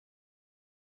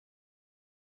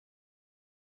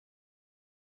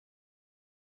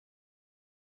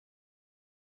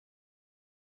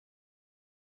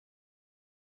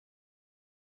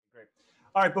Great.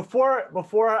 All right,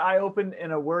 before I open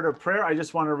in a word of prayer, I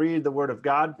just want to read the word of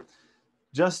God.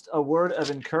 Just a word of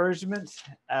encouragement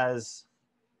as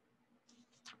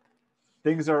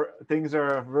things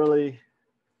are really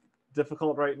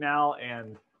difficult right now,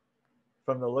 and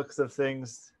from the looks of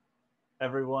things,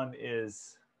 everyone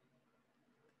is,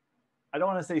 I don't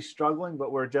want to say struggling,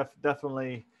 but we're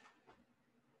definitely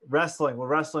wrestling. We're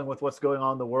wrestling with what's going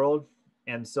on in the world.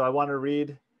 And so I want to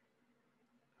read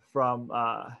from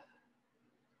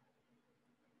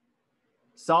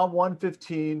Psalm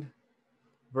 115,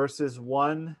 verses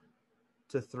 1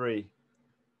 to 3.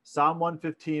 Psalm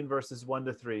 115, verses 1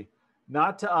 to 3.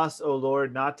 Not to us, O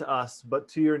Lord, not to us, but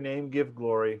to your name give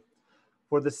glory.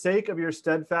 For the sake of your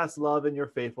steadfast love and your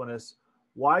faithfulness,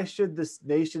 why should this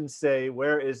nation say,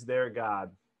 where is their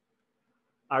God?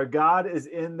 Our God is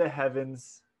in the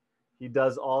heavens. He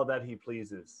does all that he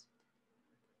pleases.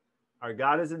 Our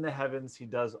God is in the heavens. He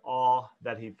does all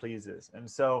that he pleases. And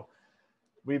so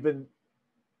we've been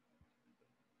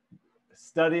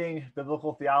studying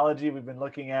biblical theology. We've been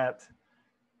looking at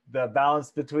the balance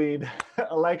between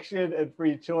election and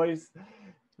free choice.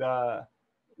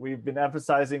 We've been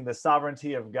emphasizing the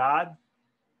sovereignty of God.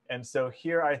 And so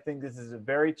here I think this is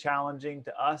very challenging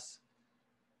to us.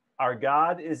 Our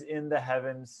God is in the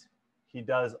heavens. He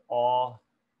does all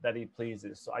that he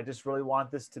pleases. So I just really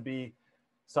want this to be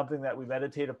something that we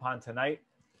meditate upon tonight.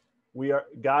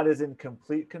 God is in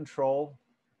complete control.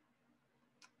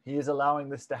 He is allowing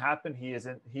this to happen.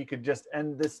 He could just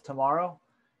end this tomorrow.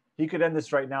 He could end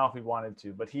this right now if he wanted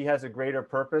to, but he has a greater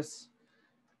purpose.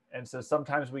 And so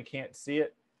sometimes we can't see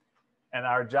it. And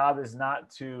our job is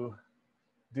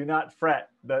do not fret.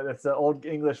 That's the old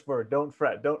English word. Don't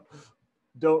fret.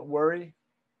 Don't worry.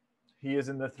 He is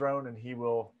in the throne and he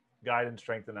will guide and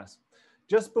strengthen us.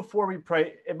 Just before we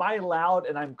pray, am I loud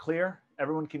and I'm clear?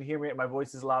 Everyone can hear me. My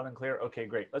voice is loud and clear. Okay,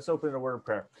 great. Let's open in a word of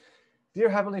prayer. Dear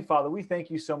Heavenly Father, we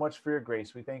thank you so much for your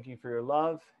grace. We thank you for your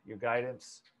love, your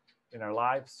guidance in our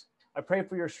lives. I pray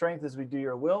for your strength as we do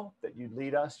your will, that you'd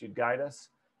lead us, you'd guide us,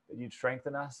 that you'd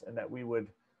strengthen us, and that we would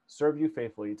serve you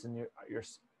faithfully. It's in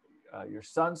your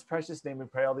son's precious name we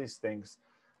pray all these things.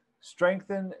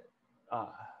 Strengthen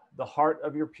the heart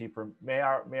of your people. May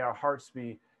our hearts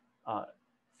be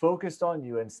focused on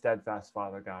you and steadfast,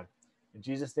 Father God. In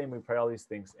Jesus' name we pray all these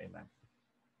things. Amen.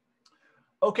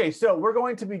 Okay, so we're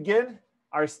going to begin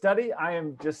our study. I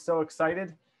am just so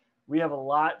excited. We have a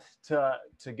lot to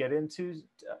get into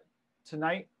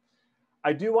tonight.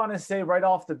 I do want to say right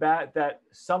off the bat that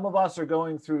some of us are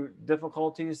going through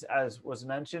difficulties, as was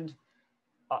mentioned.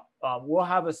 We'll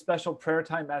have a special prayer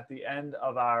time at the end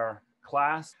of our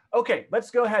class. Okay,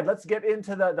 let's go ahead. Let's get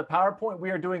into the PowerPoint.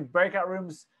 We are doing breakout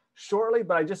rooms shortly,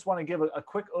 but I just want to give a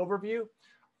quick overview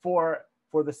for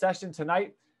the session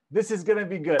tonight. This is going to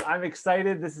be good. I'm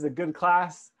excited. This is a good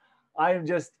class. I'm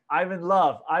in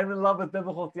love. I'm in love with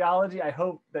biblical theology. I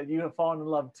hope that you have fallen in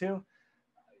love too.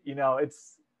 You know,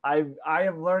 I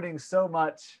am learning so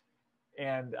much,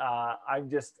 and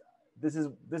this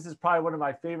is probably one of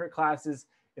my favorite classes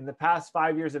in the past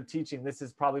 5 years of teaching. This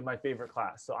is probably my favorite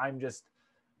class. So I'm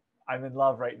in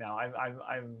love right now.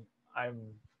 I'm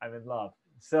in love.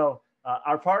 So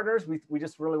our partners, we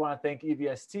just really want to thank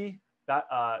EVST,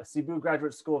 Cebu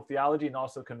Graduate School of Theology, and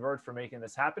also Converge for making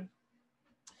this happen.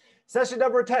 Session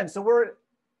number 10. So we're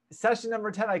session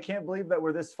number 10. I can't believe that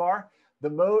we're this far.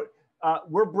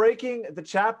 We're breaking the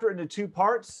chapter into two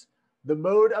parts. The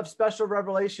mode of special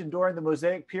revelation during the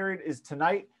Mosaic period is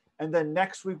tonight, and then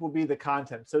next week will be the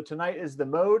content. So tonight is the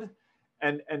mode,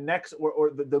 and next, or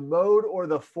the mode or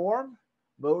the form.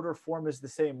 Mode or form is the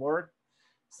same word,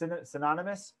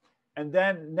 synonymous. And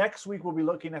then next week we'll be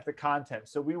looking at the content.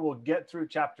 So we will get through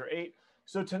chapter 8.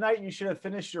 So tonight you should have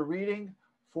finished your reading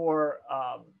for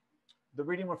the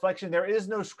reading reflection. There is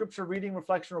no scripture reading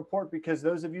reflection report because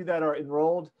those of you that are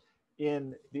enrolled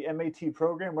in the MAT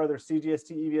program, whether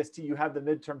CGST, EVST, you have the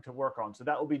midterm to work on. So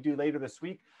that will be due later this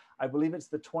week. I believe it's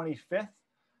the 25th.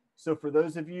 So for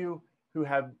those of you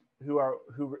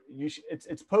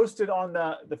it's posted on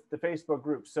the Facebook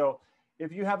group. So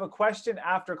if you have a question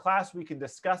after class, we can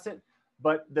discuss it.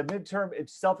 But the midterm,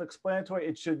 it's self-explanatory.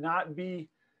 It should not be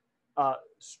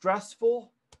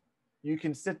stressful. You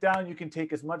can sit down. You can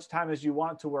take as much time as you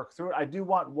want to work through it. I do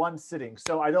want one sitting.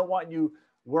 So I don't want you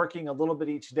working a little bit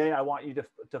each day. I want you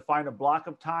to find a block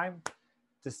of time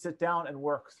to sit down and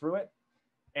work through it.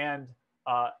 And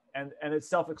it's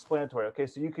self-explanatory. Okay,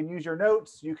 so you can use your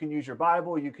notes. You can use your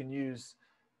Bible. You can use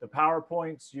the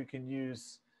PowerPoints. You can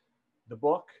use the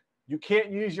book. You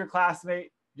can't use your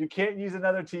classmate. You can't use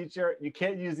another teacher. You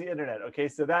can't use the internet. Okay,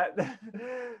 so that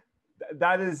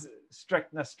is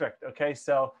strict. Okay,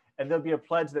 so and there'll be a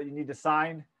pledge that you need to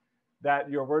sign, that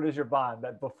your word is your bond,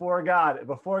 that before God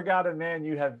and man,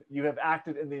 you have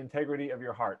acted in the integrity of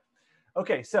your heart.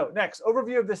 Okay, so next,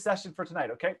 overview of this session for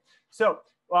tonight, okay? So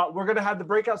we're gonna have the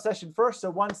breakout session first. So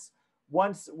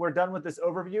once we're done with this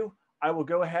overview, I will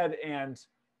go ahead and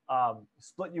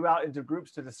split you out into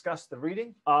groups to discuss the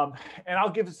reading. And I'll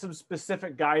give some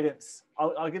specific guidance.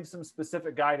 I'll give some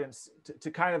specific guidance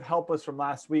to kind of help us from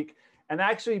last week. And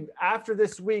actually, after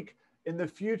this week, in the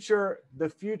future,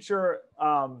 the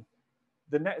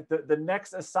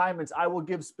next assignments, I will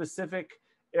give specific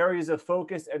areas of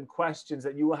focus and questions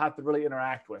that you will have to really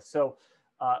interact with. So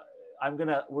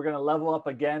we're gonna level up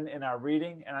again in our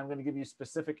reading, and I'm gonna give you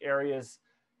specific areas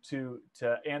to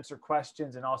answer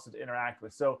questions and also to interact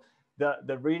with. So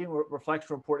the reading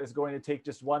reflection report is going to take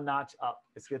just one notch up.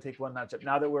 It's going to take one notch up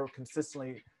now that we're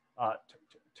consistently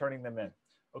turning them in.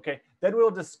 Okay, then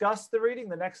we'll discuss the reading.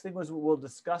 The next thing was we'll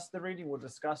discuss the reading. We'll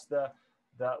discuss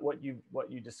what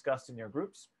you discussed in your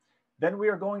groups. Then we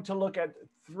are going to look at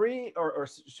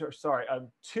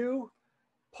two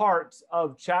parts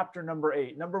of chapter number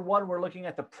 8. Number 1, we're looking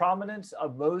at the prominence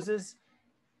of Moses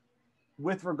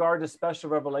with regard to special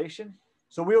revelation.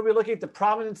 So we will be looking at the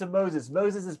prominence of Moses.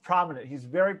 Moses is prominent. He's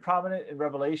very prominent in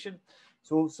Revelation.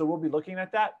 So we'll be looking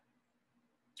at that.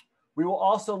 We will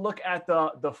also look at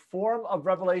the form of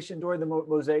revelation during the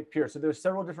Mosaic period. So there's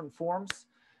several different forms,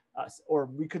 or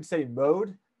we could say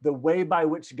mode, the way by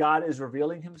which God is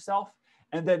revealing himself.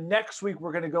 And then next week,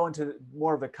 we're going to go into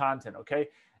more of the content, okay?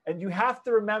 And you have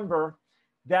to remember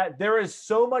that there is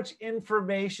so much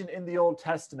information in the Old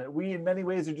Testament. We, in many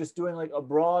ways, are just doing like a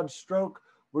broad stroke.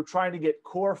 We're trying to get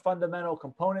core fundamental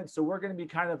components. So we're going to be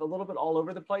kind of a little bit all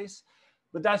over the place.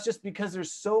 But that's just because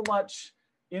there's so much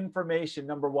information,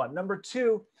 number 1. Number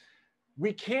 2,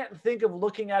 we can't think of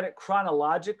looking at it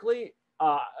chronologically.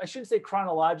 I shouldn't say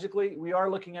chronologically. We are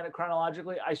looking at it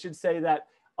chronologically. I should say that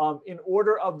in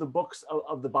order of the books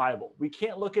of the Bible. We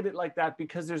can't look at it like that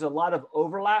because there's a lot of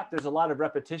overlap. There's a lot of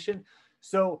repetition.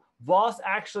 So Voss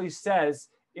actually says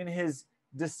in his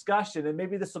discussion, and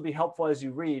maybe this will be helpful as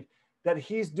you read, that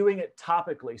he's doing it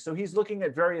topically. So he's looking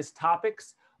at various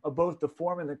topics of both the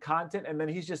form and the content, and then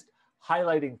he's just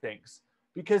highlighting things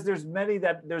because there's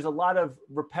a lot of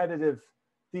repetitive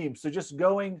themes. So just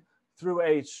going through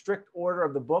a strict order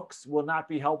of the books will not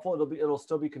be helpful. It'll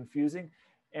still be confusing.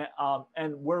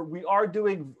 And we are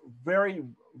doing very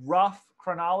rough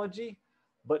chronology,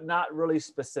 but not really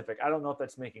specific. I don't know if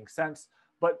that's making sense.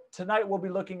 But tonight we'll be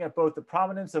looking at both the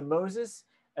prominence of Moses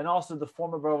and also the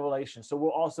form of revelation. So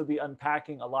we'll also be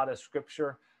unpacking a lot of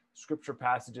scripture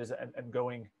passages and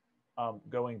going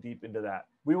deep into that.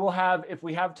 We will have, if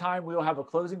we have time, we will have a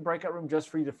closing breakout room just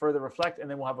for you to further reflect, and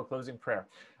then we'll have a closing prayer.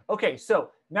 Okay,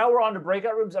 so now we're on to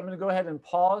breakout rooms. I'm going to go ahead and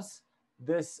pause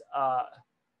this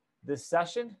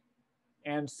session.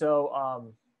 And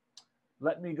so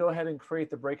let me go ahead and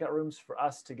create the breakout rooms for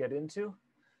us to get into.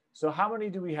 So how many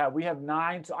do we have? We have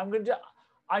 9. So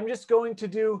I'm just going to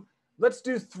do, let's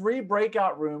do 3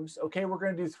 breakout rooms. Okay, we're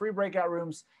going to do 3 breakout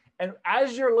rooms. And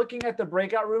as you're looking at the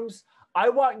breakout rooms, I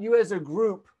want you as a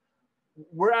group,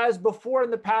 whereas before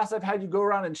in the past, I've had you go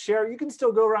around and share. You can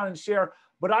still go around and share,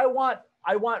 but I want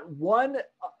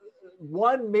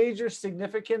one major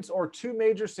significance or 2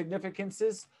 major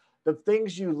significances, the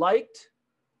things you liked,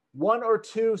 1 or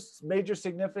 2 major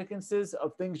significances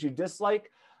of things you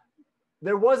dislike.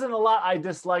 There wasn't a lot I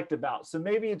disliked about, so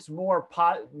maybe it's more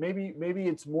maybe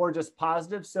it's more just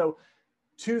positive. So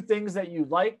 2 things that you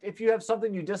liked. If you have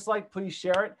something you dislike, please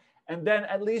share it, and then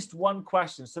at least 1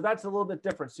 question. So that's a little bit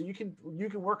different. So you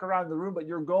can work around the room, but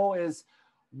your goal is,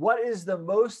 what is the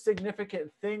most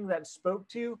significant thing that spoke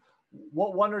to you?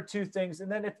 What 1 or 2 things,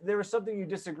 and then if there was something you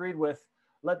disagreed with,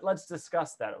 let's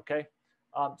discuss that. Okay.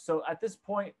 So at this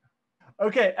point,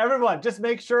 okay, everyone, just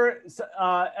make sure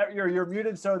you're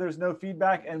muted so there's no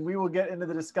feedback, and we will get into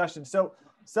the discussion. So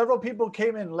several people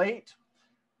came in late.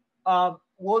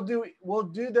 We'll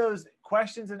do those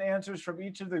questions and answers from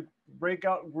each of the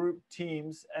breakout group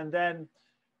teams, and then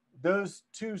those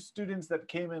 2 students that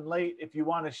came in late, if you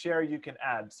want to share, you can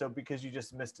add. So because you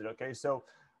just missed it. Okay. So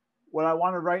what I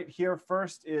want to write here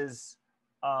first is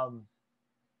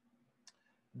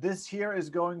this here is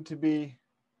going to be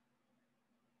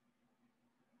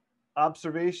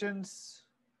observations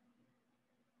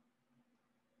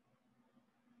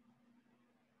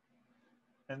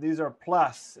and these are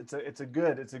plus. It's a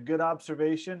good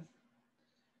observation.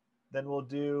 Then we'll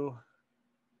do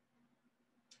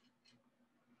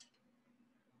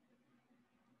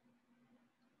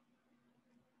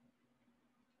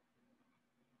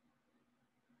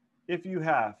if you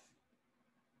have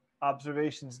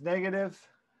observations negative,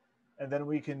 and then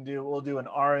we'll do an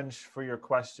orange for your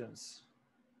questions.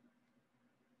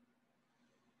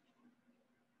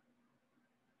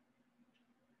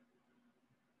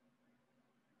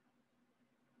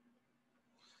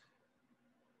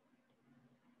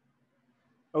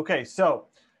 Okay, so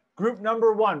group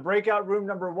number one, breakout room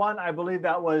number one, I believe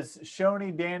that was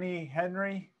Shoni, Danny,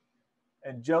 Henry,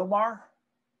 and Jomar.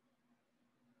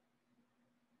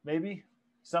 Maybe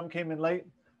some came in late.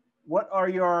 What are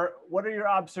your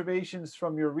observations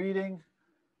from your reading?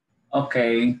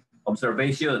 Okay,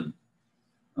 observation.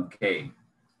 Okay,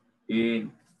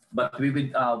 but we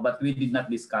did not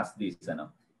discuss this.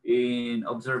 In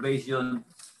observation,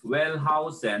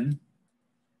 Wellhausen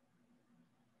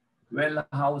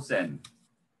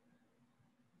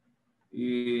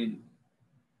he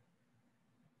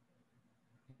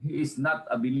is not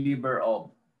a believer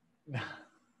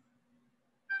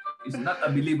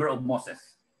of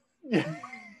Moses. Yeah.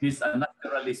 He's a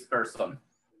naturalist person.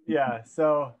 Yeah,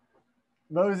 so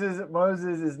Moses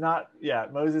is not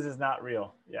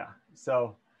real. Yeah.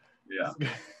 So yeah.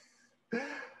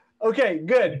 Okay,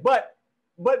 good. But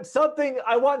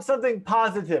I want something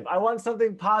positive.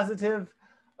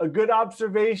 A good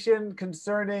observation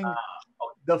concerning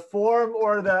the form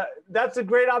that's a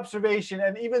great observation.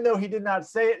 And even though he did not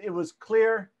say it, it was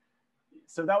clear.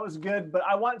 So that was good. But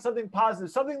I want something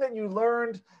positive, something that you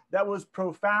learned that was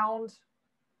profound.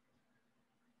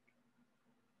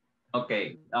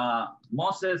 Okay.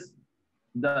 Moses,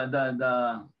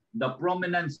 the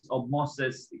prominence of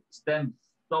Moses extends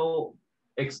so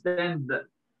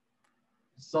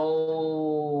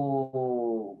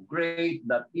great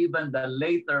that even the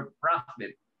later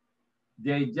prophet,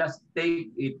 they just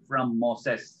take it from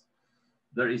Moses.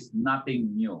 There is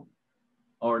nothing new,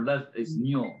 or that is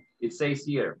new. It says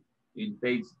here in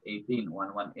page 18,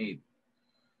 118.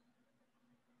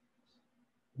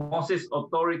 Moses'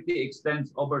 authority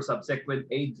extends over subsequent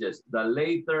ages. The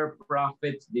later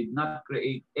prophets did not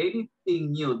create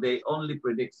anything new. They only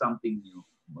predict something new.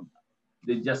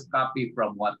 They just copy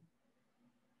from what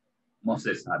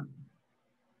Moses had.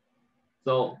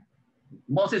 So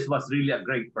Moses was really a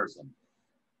great person.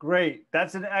 Great.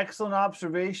 That's an excellent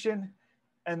observation.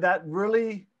 And that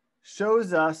really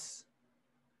shows us.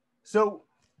 So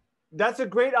that's a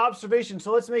great observation.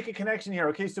 So let's make a connection here.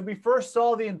 Okay, so we first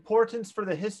saw the importance for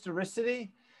the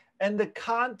historicity and the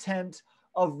content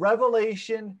of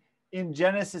revelation in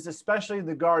Genesis, especially in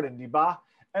the garden, diba?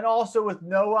 And also with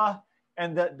Noah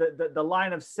and the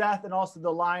line of Seth, and also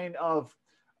the line of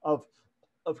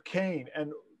Cain,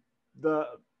 and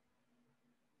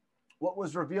what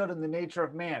was revealed in the nature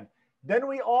of man. Then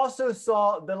we also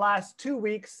saw the last 2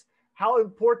 weeks how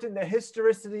important the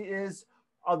historicity is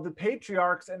of the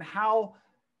patriarchs, and how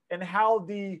in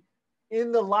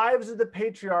the lives of the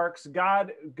patriarchs,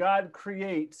 God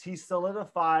creates, he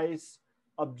solidifies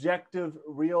objective,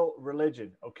 real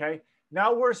religion. Okay,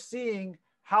 now we're seeing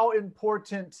how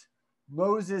important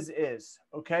Moses is.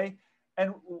 Okay,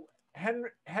 and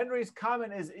Henry's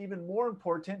comment is even more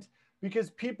important because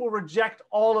people reject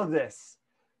all of this.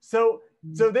 So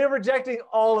they're rejecting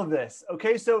all of this.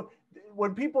 Okay, so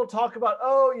when people talk about,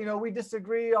 oh, we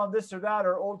disagree on this or that,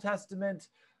 or Old Testament,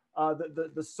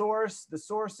 the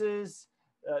sources,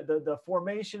 the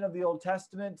formation of the Old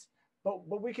Testament,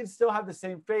 but we can still have the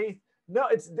same faith. No,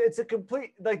 it's a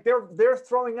complete, like they're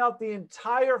throwing out the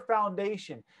entire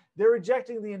foundation. They're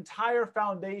rejecting the entire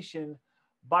foundation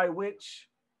by which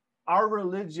our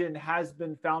religion has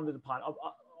been founded upon,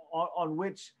 on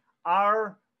which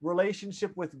our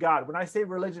relationship with God. When I say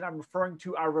religion, I'm referring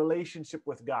to our relationship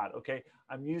with God. Okay,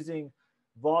 I'm using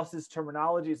Voss's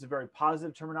terminology. It's a very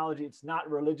positive terminology. It's not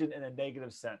religion in a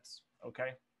negative sense.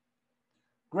 Okay,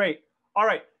 great. All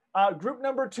right, group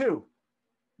number 2.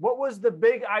 What was the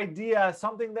big idea?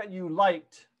 Something that you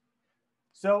liked.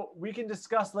 So we can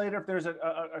discuss later if there's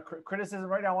a criticism.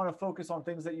 Right now, I want to focus on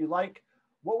things that you like.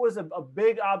 What was a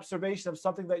big observation of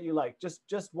something that you like?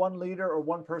 Just one leader or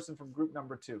one person from group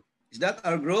number 2. Is that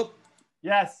our group?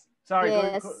 Yes. Sorry.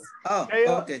 Yes. Oh,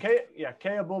 okay.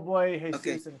 Kea, Boboy, Jesus,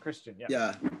 okay. And Christian. Yeah.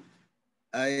 Yeah.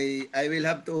 I will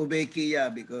have to obey Kia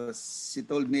because she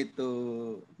told me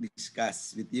to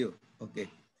discuss with you. Okay.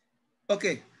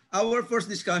 Okay. Our first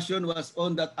discussion was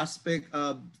on that aspect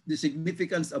of the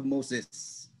significance of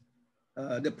Moses,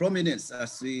 the prominence,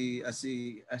 as we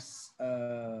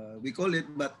call it,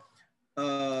 but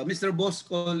Mr. Boss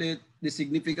called it the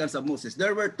significance of Moses.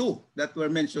 There were 2 that were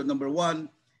mentioned. Number 1,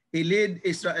 he led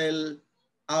Israel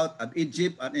out of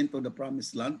Egypt and into the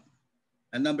promised land.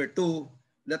 And number 2,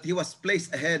 that he was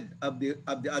placed ahead of the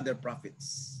other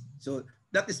prophets. So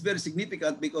that is very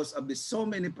significant because of the so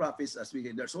many prophets,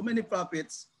 there are so many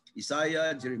prophets,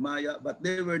 Isaiah, Jeremiah, but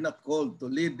they were not called to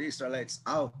lead the Israelites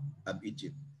out of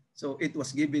Egypt. So it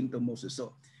was given to Moses.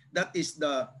 So that is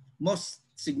the most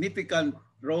significant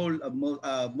role of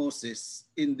Moses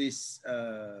in this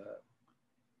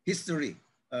history,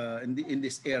 in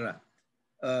this era.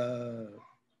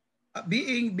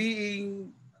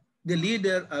 Being the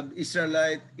leader of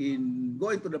Israelite in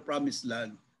going to the promised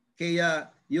land, Kaya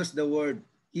used the word,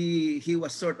 he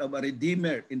was sort of a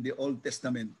redeemer in the Old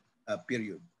Testament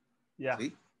period. Yeah.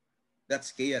 See?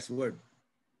 That's Kaya's word.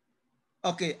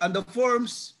 Okay, and the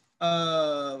forms,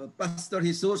 Pastor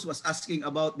Jesus was asking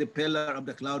about the pillar of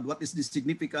the cloud. What is the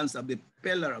significance of the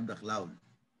pillar of the cloud?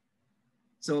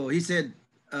 So he said,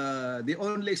 the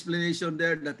only explanation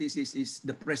there that is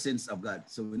the presence of God.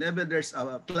 So whenever there's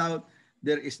a cloud,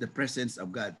 there is the presence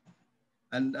of God.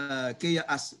 And Kaya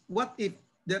asked, what if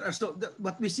there are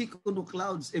but we see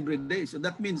clouds every day. So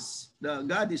that means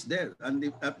God is there. And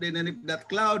if that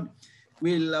cloud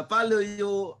will follow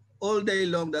you all day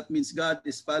long, that means God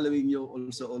is following you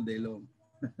also all day long.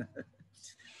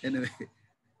 Anyway,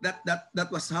 that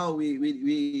was how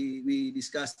we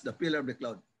discussed the pillar of the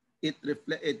cloud. It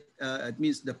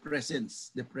means the presence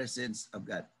of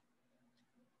God.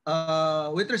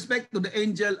 With respect to the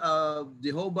angel of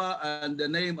Jehovah and the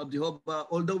name of Jehovah,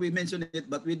 although we mentioned it,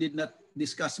 but we did not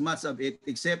discuss much of it,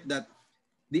 except that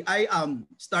the I am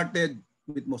started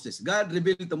with Moses. God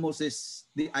revealed to Moses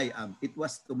the I am. It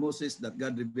was to Moses that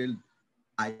God revealed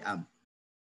I am.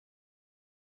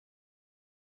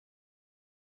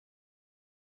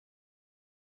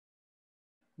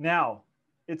 Now,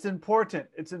 it's important.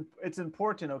 It's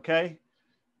important, okay?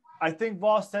 I think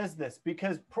Voss says this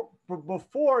because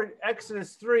before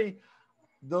Exodus 3,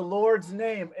 the Lord's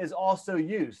name is also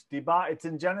used. It's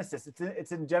in Genesis.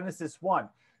 It's in Genesis 1.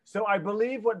 So I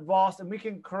believe what Voss, and we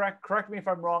can correct me if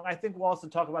I'm wrong. I think we'll also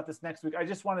talk about this next week. I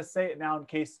just want to say it now in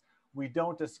case we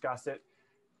don't discuss it.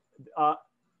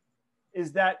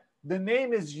 Is that the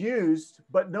name is used,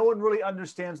 but no one really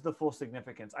understands the full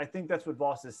significance. I think that's what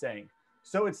Voss is saying.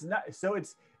 So it's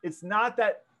not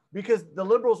that, because the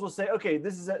liberals will say, okay,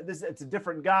 it's a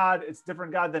different God. It's a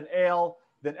different God than El,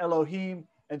 than Elohim.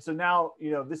 And so now,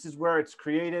 this is where it's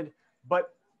created.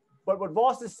 But what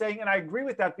Voss is saying, and I agree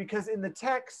with that, because in the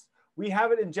text, we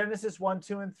have it in Genesis 1,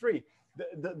 2, and 3.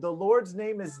 The Lord's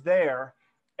name is there.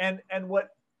 And what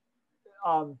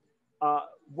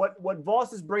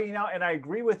Voss is bringing out, and I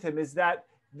agree with him, is that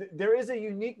there is a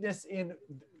uniqueness in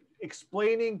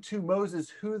explaining to Moses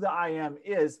who the I am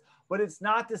is, but it's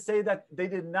not to say that they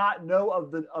did not know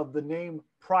of the name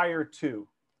prior to.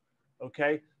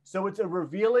 Okay, so it's a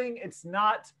revealing. It's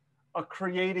not a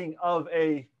creating of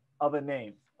a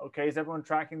name. Okay, is everyone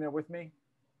tracking there with me?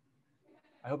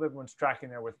 I hope everyone's tracking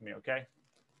there with me. Okay.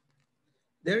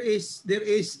 There is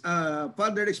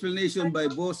further explanation by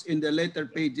Voss in the later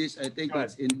pages. I think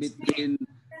it's in between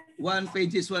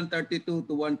pages 132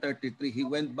 to 133. He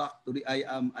went back to the I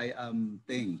am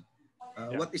thing.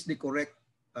 What is the correct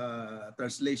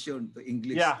translation to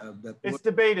English? It's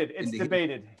debated. It's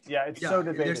debated. So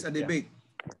debated. There's a debate.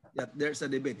 There's a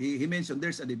debate. He mentioned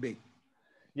there's a debate.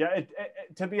 Yeah,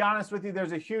 to be honest with you,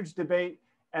 there's a huge debate,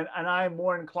 and I'm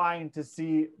more inclined to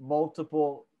see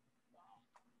multiple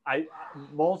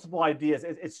ideas.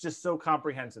 It's just so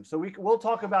comprehensive. So we'll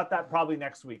talk about that probably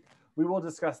next week. We will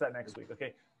discuss that next week.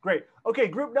 Okay, great. Okay,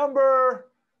 group number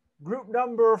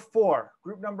 4.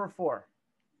 Group number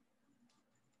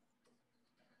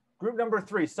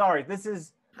 3. Sorry, this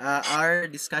is our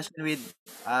discussion with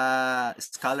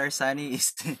Scholar Sunny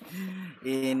is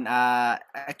in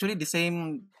actually the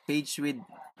same page with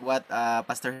what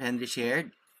Pastor Henry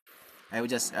shared. I would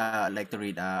just like to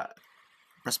read.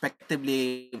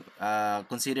 Prospectively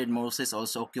considered, Moses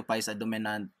also occupies a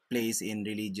dominant place in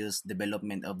religious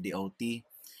development of the OT.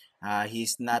 He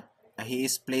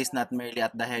is placed not merely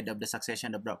at the head of the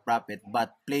succession of the prophet,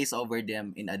 but placed over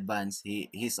them in advance.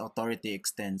 His authority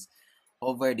extends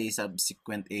over the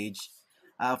subsequent age.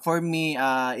 For me,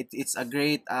 it's a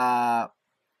great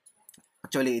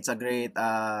actually it's a great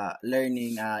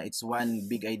learning. It's one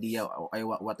big idea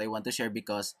what I want to share,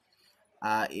 because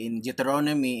in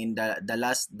Deuteronomy, in the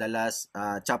last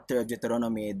chapter of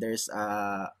Deuteronomy, there's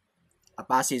a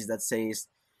passage that says,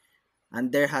 "And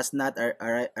there has not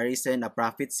arisen a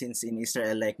prophet since in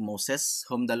Israel like Moses,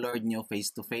 whom the Lord knew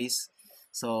face to face."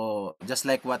 So just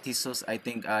like what Jesus, I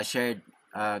think, shared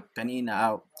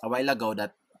kanina a while ago,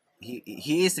 that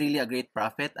he is really a great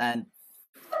prophet, and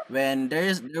when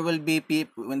there will be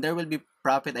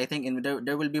prophet, I think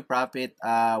there will be prophet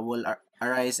will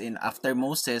arise in after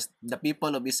Moses. The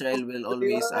people of Israel will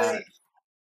always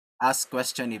ask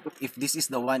question if this is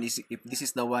the one, if this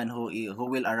is the one who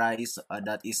will arise,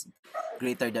 that is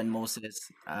greater than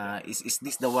Moses, is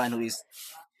this the one who is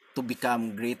to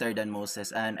become greater than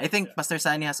Moses? And I think Pastor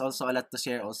Sani has also a lot to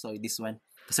share also this one.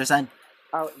 Pastor San.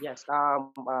 Oh yes.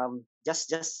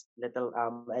 Just little.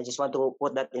 I just want to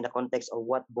put that in the context of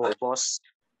what Boss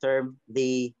termed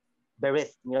the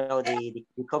berith. You know, the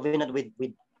covenant with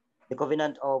the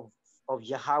covenant of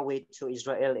Yahweh to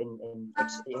Israel in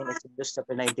Exodus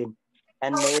chapter 19,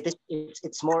 and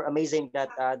it's more amazing that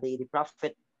the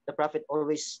prophet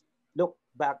always look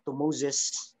back to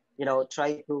Moses. You know,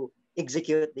 try to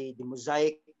execute the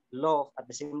Mosaic law at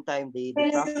the same time the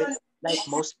prophet like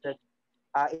Moses.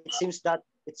 It seems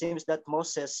that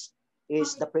Moses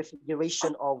is the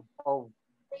prefiguration of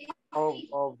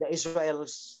the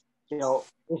Israel's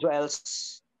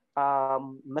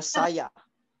Messiah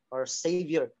or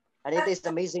Savior. And it is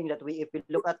amazing that if we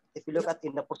look at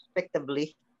in the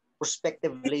prospectively,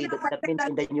 that means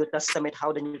in the New Testament,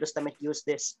 how the New Testament used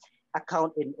this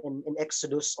account in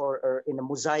Exodus or in a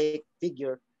Mosaic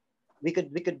figure, we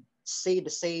could say the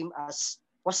same as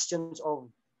questions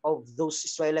of those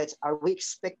Israelites. Are we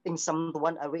expecting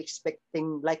someone? Are we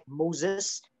expecting like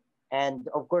Moses? And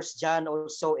of course, John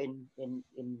also in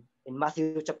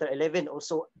Matthew chapter 11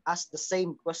 also asked the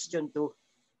same question to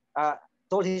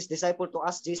told his disciple to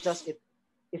ask Jesus if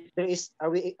there is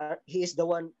he is the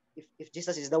one, if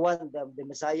Jesus is the one, the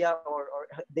Messiah, or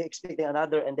they expecting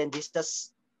another. And then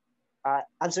Jesus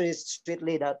answered it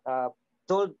straightly that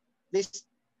told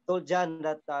John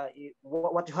that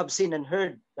what you have seen and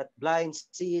heard, that blind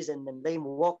sees and then lame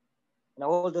walk, and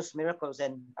all those miracles.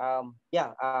 And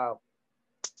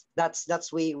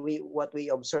that's what we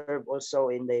observe also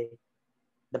in the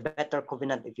better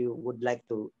covenant. If you would like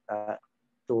to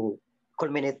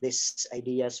culminate these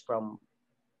ideas from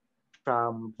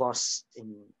Voss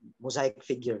in Mosaic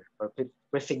figure or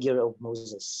prefigure of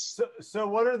Moses. So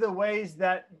what are the ways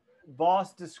that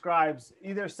Voss describes?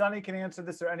 Either Sonny can answer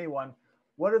this or anyone.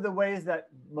 What are the ways that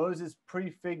Moses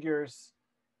prefigures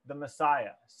the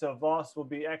Messiah? So Voss will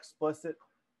be explicit.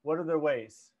 What are the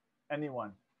ways?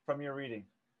 Anyone from your reading?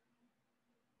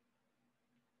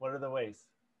 What are the ways?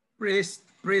 Priest,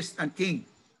 and king.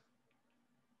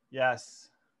 Yes.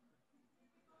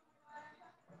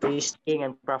 Priest, king,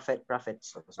 and prophet. Prophet,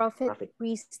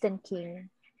 priest, and king.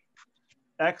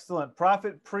 Excellent.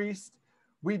 Prophet, priest.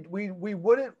 We'd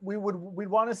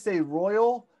want to say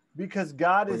royal, because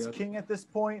God is king at this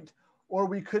point, or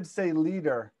we could say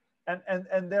leader.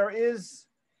 And there is,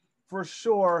 for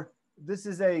sure, this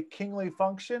is a kingly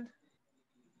function,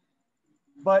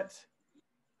 but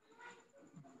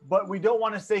we don't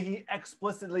want to say he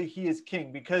is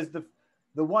king, because the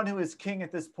one who is king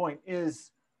at this point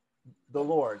is the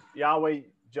Lord, Yahweh,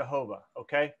 Jehovah,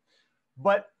 okay?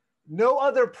 But no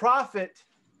other prophet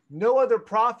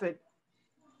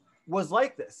was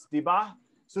like this, Diba.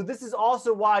 So this is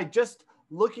also why, just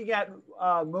looking at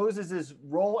Moses's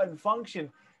role and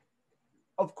function,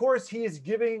 of course, he has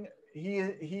given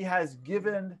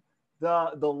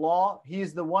the law. He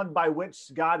is the one by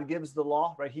which God gives the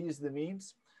law, right? He is the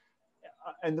means,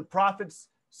 and the prophets.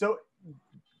 So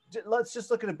let's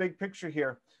just look at a big picture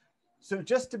here. So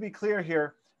just to be clear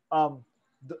here,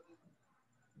 the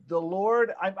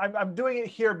Lord, I'm doing it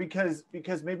here because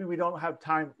maybe we don't have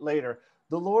time later.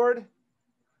 The Lord,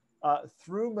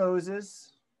 through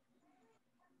Moses,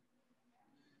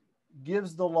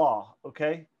 gives the law,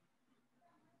 okay?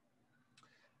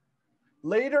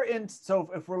 Later so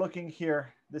if we're looking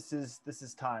here, this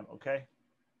is time, okay?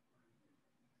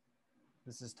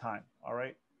 This is time, all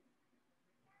right?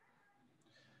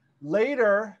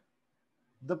 Later,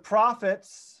 the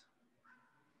prophets,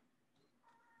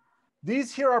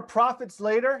 these here are prophets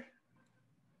later,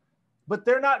 but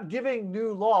they're not giving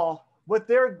new law. What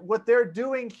they're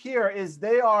doing here is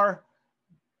they are,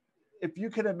 if you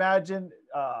can imagine,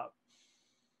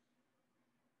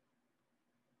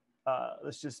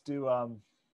 let's just do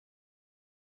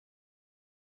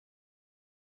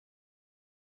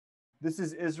this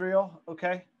is Israel,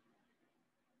 okay?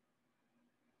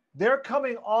 They're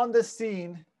coming on the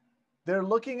scene. They're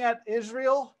looking at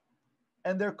Israel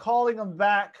and they're calling them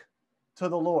back to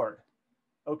the Lord,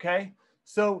 okay?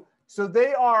 So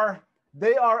they are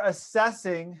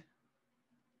assessing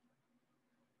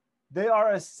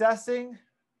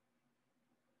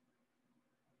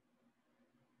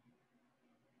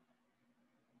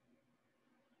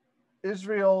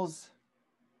Israel's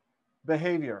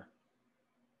behavior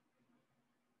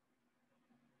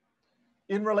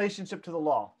in relationship to the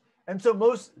law. And so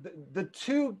the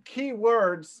two key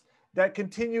words that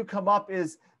continue come up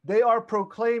is they are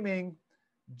proclaiming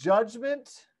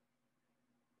judgment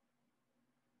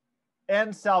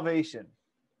and salvation,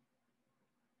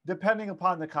 depending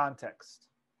upon the context.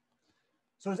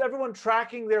 So is everyone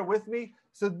tracking there with me?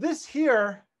 So this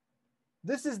here,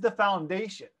 this is the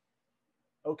foundation,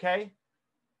 okay?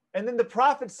 And then the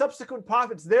prophets, subsequent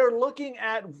prophets, they're looking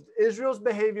at Israel's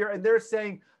behavior and they're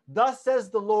saying, thus says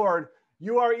the Lord,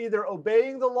 you are either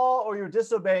obeying the law or you're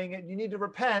disobeying it. You need to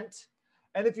repent.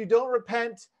 And if you don't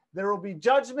repent, there will be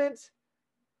judgment.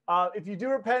 If you do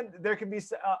repent, there can be,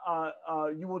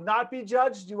 you will not be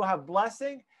judged. You will have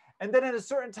blessing. And then at a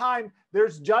certain time,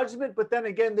 there's judgment, but then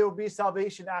again, there will be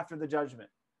salvation after the judgment.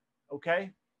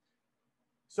 Okay?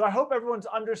 So I hope everyone's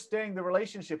understanding the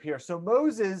relationship here. So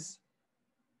Moses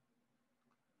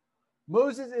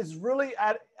is really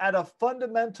at a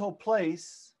fundamental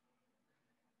place.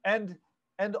 And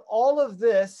all of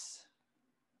this,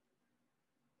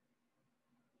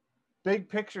 big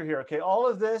picture here, okay? All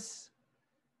of this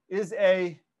is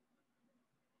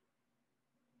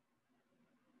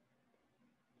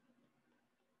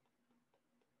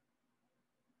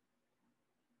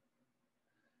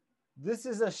this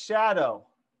is a shadow.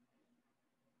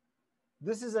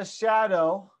 This is a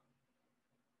shadow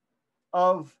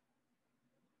of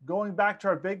going back to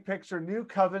our big picture, new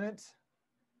covenant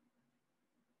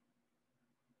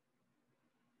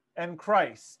and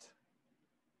Christ.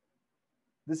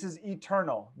 This is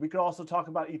eternal. We could also talk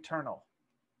about eternal.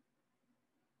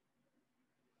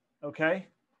 Okay?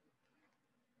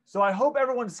 So I hope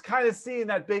everyone's kind of seeing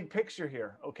that big picture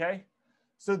here, okay?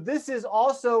 So this is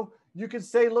also, you could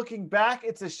say looking back,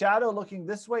 it's a shadow. Looking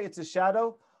this way, it's a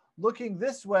shadow. Looking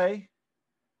this way,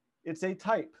 it's a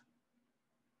type.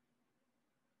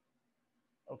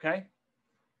 Okay?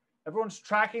 Everyone's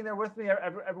tracking there with me?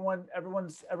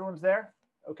 Everyone's there?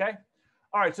 Okay?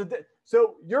 All right,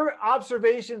 so your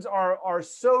observations are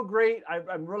so great.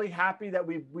 I'm really happy that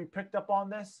we picked up on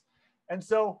this. And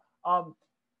so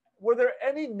were there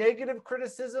any negative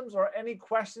criticisms or any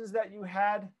questions that you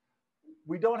had?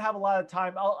 We don't have a lot of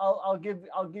time. I'll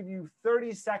give you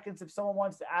 30 seconds if someone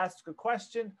wants to ask a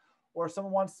question or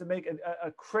someone wants to make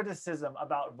a criticism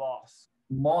about Voss.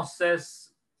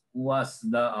 Moses was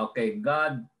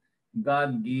God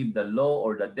gave the law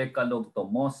or the Decalogue to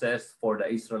Moses for the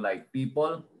Israelite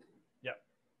people. Yeah.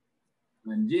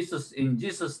 And in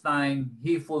Jesus' time,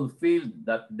 he fulfilled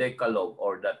that Decalogue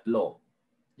or that law.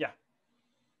 Yeah.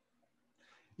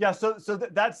 Yeah. So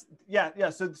that's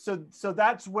So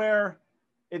that's where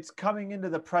it's coming into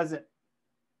the present.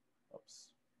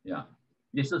 Oops. Yeah.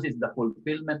 Jesus is the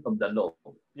fulfillment of the law.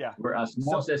 Yeah. Whereas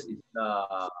Moses is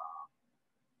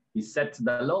he sets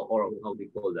the law, or how do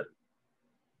you call that?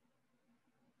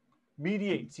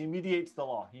 Mediates. He mediates the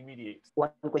law. He mediates.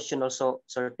 One question also,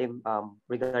 Sir Tim,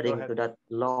 regarding to that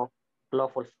law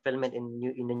fulfillment in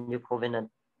the new covenant.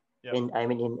 Yep.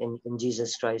 In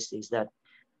Jesus Christ, is that,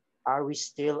 are we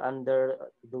still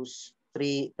under those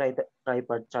three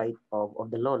tripartite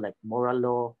of the law, like moral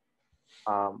law,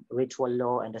 ritual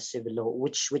law, and the civil law?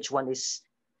 Which one is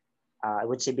I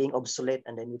would say being obsolete,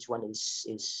 and then which one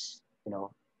is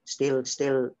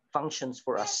still functions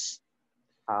for us?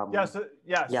 So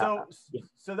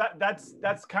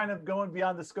that's kind of going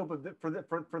beyond the scope of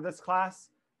for this class.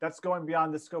 That's going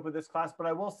beyond the scope of this class. But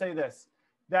I will say this,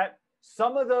 that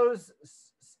some of those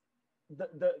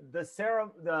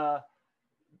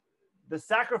the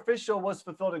sacrificial was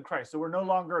fulfilled in Christ. So we're no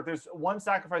longer, there's one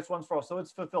sacrifice once for all. So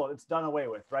it's fulfilled. It's done away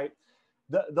with, right?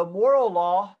 The moral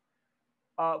law,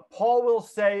 Paul will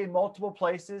say in multiple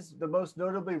places, the most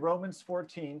notably Romans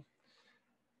 14,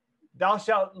 thou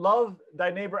shalt love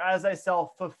thy neighbor as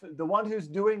thyself. The one who's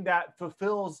doing that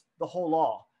fulfills the whole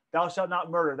law. Thou shalt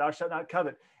not murder. Thou shalt not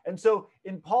covet. And so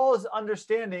in Paul's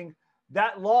understanding,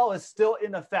 that law is still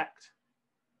in effect.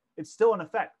 It's still in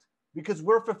effect because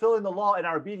we're fulfilling the law in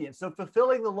our obedience. So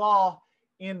fulfilling the law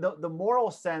in the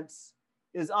moral sense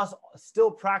is us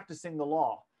still practicing the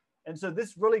law. And so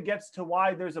this really gets to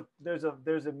why there's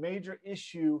a major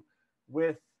issue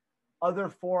with other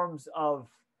forms of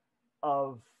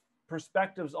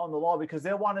perspectives on the law, because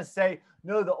they want to say,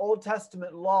 no, the Old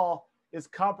Testament law is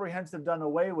comprehensive, done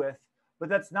away with, but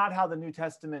that's not how the New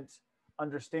Testament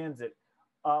understands it.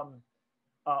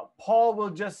 Paul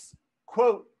will just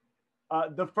quote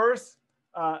the first,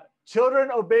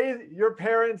 children, obey your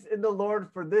parents in the Lord,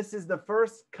 for this is the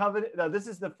first covenant. This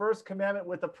is the first commandment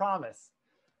with a promise.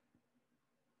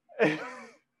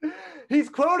 He's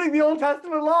quoting the Old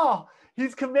Testament law.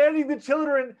 He's commanding the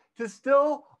children to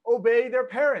still obey their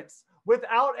parents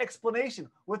without explanation,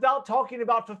 without talking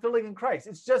about fulfilling in Christ.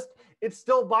 It's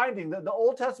still binding. The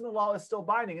Old Testament law is still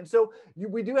binding. And so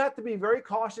we do have to be very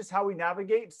cautious how we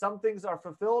navigate. Some things are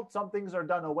fulfilled, some things are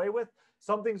done away with,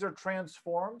 some things are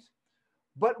transformed.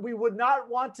 but we would not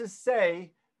want to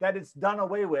say that it's done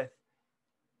away with.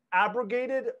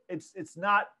 Abrogated, it's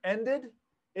not ended.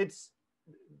 It's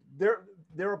there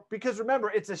because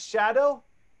remember, it's a shadow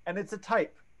and it's a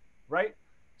type, right?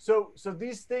 So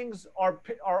these things are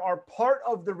part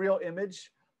of the real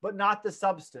image, but not the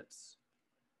substance.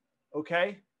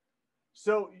 Okay?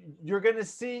 So you're going to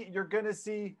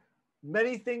see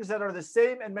many things that are the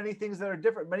same and many things that are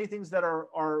different, many things that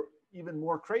are even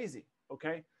more crazy.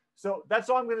 Okay? So that's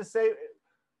all I'm going to say.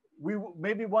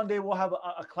 Maybe one day we'll have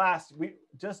a class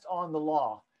just on the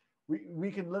law.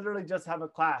 We can literally just have a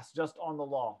class just on the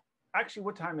law. Actually,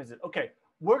 what time is it? Okay,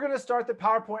 we're going to start the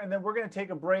PowerPoint and then we're going to take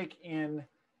a break in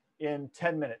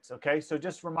 10 minutes. Okay, so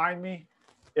just remind me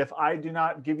if I do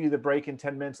not give you the break in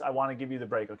 10 minutes, I want to give you the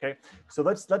break. Okay, so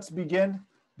let's begin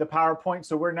the PowerPoint.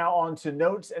 So we're now on to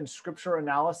notes and scripture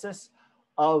analysis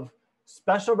of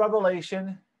special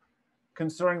revelation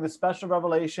concerning the special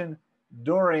revelation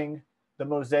during the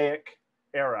Mosaic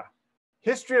era.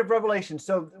 History of revelation.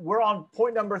 So we're on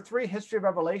point number 3, history of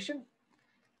revelation,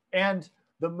 and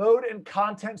the mode and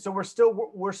content. So we're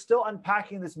still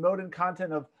unpacking this mode and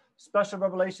content of special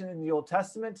revelation in the Old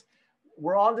Testament.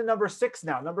 We're on to number 6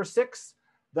 now. Number 6,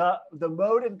 the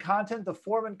mode and content, the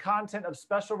form and content of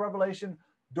special revelation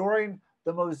during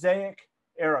the Mosaic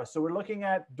era. So we're looking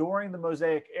at during the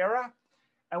Mosaic era,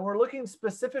 and we're looking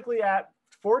specifically at,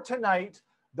 for tonight,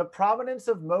 the prominence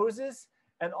of Moses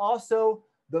and also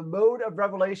the mode of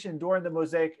revelation during the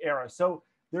Mosaic era. So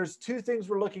there's 2 things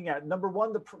we're looking at. Number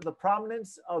 1, the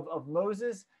prominence of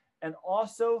Moses, and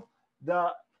also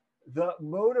the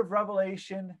mode of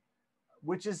revelation,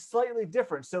 which is slightly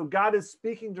different. So God is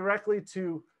speaking directly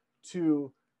to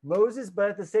Moses, but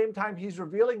at the same time, he's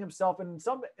revealing himself. And in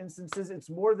some instances, it's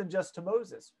more than just to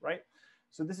Moses, right?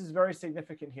 So this is very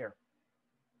significant here.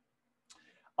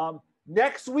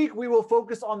 Next week, we will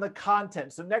focus on the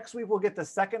content. So next week, we'll get the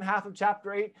second half of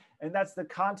chapter 8, and that's the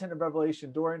content of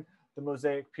Revelation during the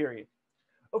Mosaic period.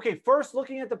 Okay, first,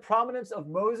 looking at the prominence of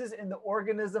Moses in the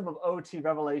organism of OT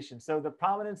Revelation. So the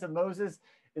prominence of Moses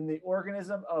in the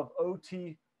organism of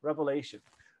OT Revelation.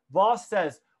 Voss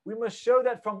says, we must show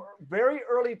that from very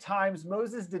early times,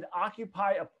 Moses did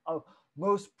occupy a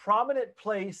most prominent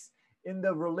place in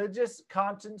the religious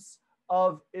conscience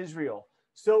of Israel.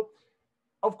 So,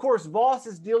 of course, Voss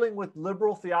is dealing with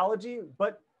liberal theology,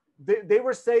 but they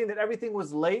were saying that everything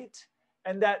was late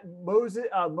and that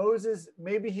Moses,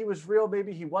 maybe he was real,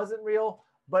 maybe he wasn't real,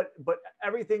 but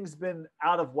everything's been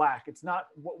out of whack. It's not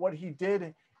what he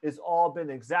did is all been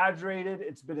exaggerated.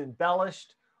 It's been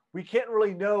embellished. We can't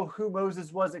really know who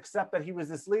Moses was, except that he was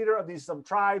this leader of some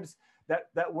tribes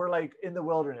that were like in the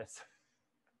wilderness.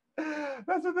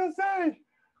 That's what they say.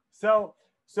 So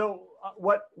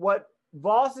what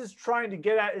Voss is trying to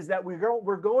get at is that we're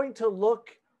going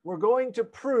to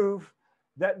prove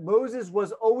that Moses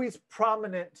was always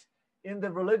prominent in the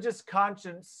religious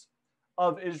conscience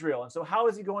of Israel. And so how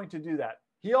is he going to do that?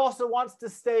 He also wants to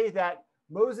say that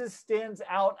Moses stands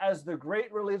out as the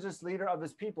great religious leader of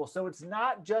his people. So it's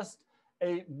not just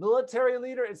a military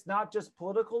leader, it's not just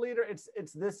political leader,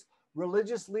 it's this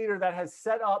religious leader that has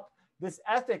set up this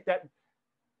ethic that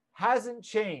hasn't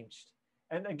changed.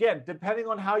 And again, depending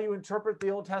on how you interpret the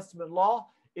Old Testament law,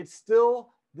 it's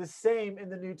still the same in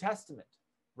the New Testament,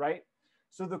 right?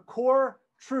 So the core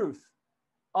truth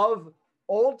of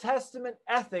Old Testament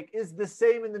ethic is the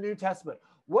same in the New Testament.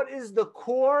 What is the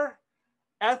core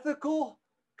ethical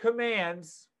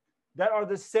commands that are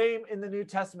the same in the New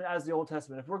Testament as the Old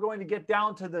Testament? If we're going to get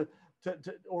down to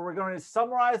or we're going to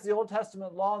summarize the Old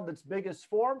Testament law in its biggest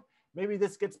form, maybe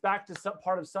this gets back to some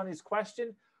part of Sonny's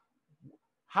question.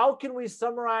 How can we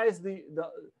summarize in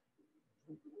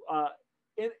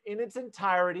its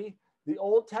entirety the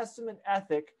Old Testament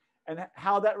ethic and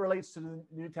how that relates to the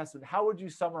New Testament? How would you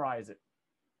summarize it?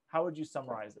 How would you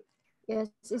summarize it? Yes,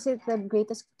 is it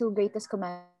the two greatest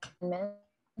commandments?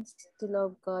 To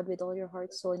love God with all your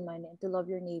heart, soul, and mind, and to love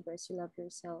your neighbors, to love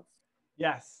yourself.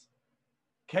 Yes,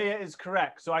 Kaya is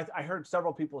correct. So I heard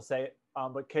several people say it,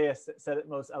 but Kaya said it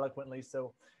most eloquently.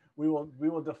 So we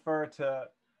will defer to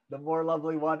the more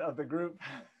lovely one of the group.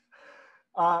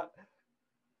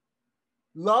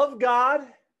 Love God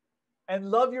and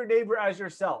love your neighbor as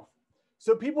yourself.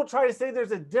 So people try to say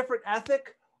there's a different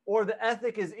ethic or the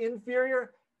ethic is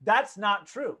inferior. That's not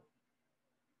true.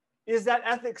 Is that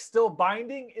ethic still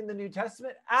binding in the New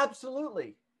Testament?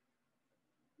 Absolutely.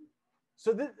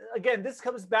 So this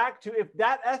comes back to if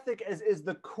that ethic is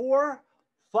the core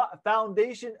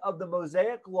foundation of the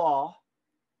Mosaic law,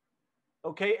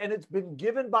 okay, and it's been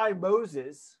given by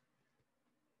Moses,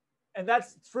 and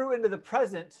that's through into the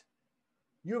present,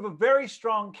 you have a very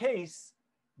strong case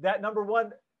that number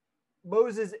one,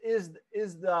 Moses is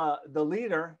the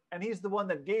leader, and he's the one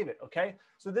that gave it. Okay,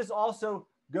 so this also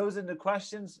goes into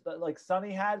questions that like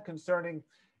Sonny had concerning,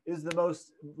 is the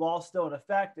Mosaic law still in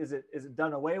effect? Is it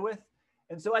done away with?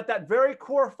 And so at that very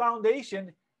core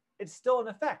foundation, it's still in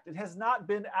effect. It has not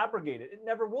been abrogated. It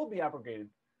never will be abrogated.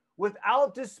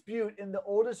 Without dispute, in the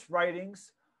oldest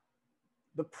writings,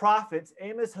 the prophets,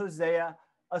 Amos, Hosea,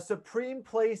 a supreme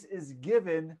place is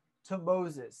given to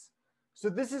Moses. So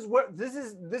this is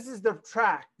the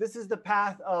track. This is the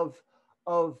path of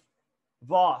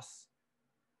Voss.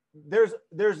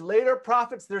 There's later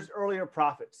prophets, there's earlier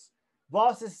prophets.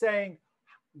 Voss is saying,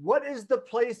 what is the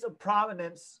place of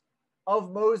prominence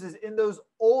of Moses in those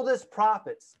oldest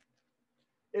prophets?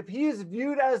 If he is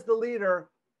viewed as the leader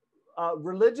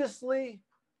religiously,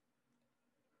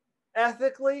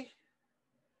 ethically,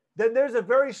 then there's a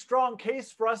very strong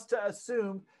case for us to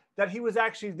assume that he was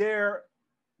actually there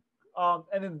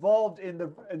and involved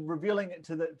in revealing it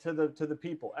to the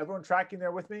people. Everyone tracking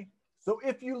there with me? So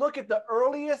if you look at the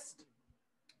earliest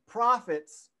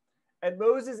prophets, and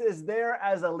Moses is there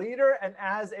as a leader and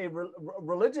as a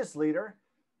religious leader,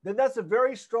 then that's a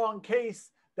very strong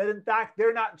case that in fact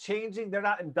they're not changing, they're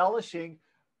not embellishing.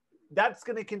 That's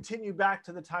going to continue back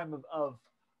to the time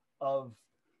of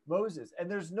Moses. And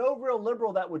there's no real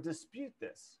liberal that would dispute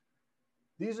this.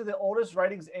 These are the oldest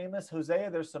writings, Amos, Hosea,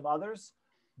 there's some others.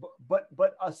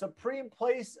 But a supreme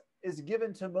place is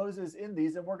given to Moses in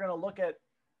these, and we're going to look at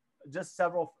just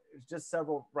several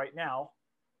right now.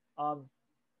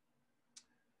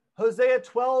 Hosea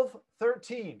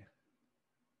 12:13.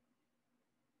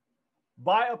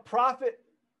 By a prophet,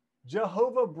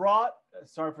 Jehovah brought,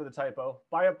 sorry for the typo,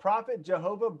 by a prophet,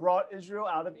 Jehovah brought Israel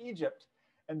out of Egypt,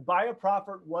 and by a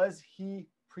prophet was he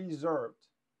preserved.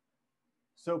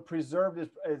 So preserved is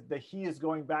the he is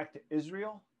going back to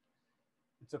Israel.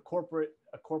 It's a corporate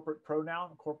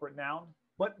pronoun, a corporate noun.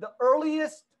 But the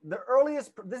earliest,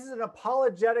 this is an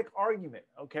apologetic argument,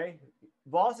 okay?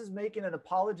 Voss is making an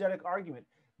apologetic argument.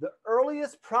 The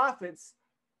earliest prophets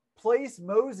place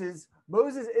Moses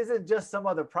isn't just some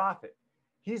other prophet.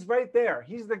 He's right there.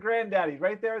 He's the granddaddy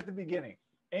right there at the beginning.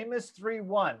 Amos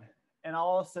 3:1, and I'll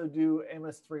also do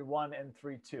Amos 3:1 and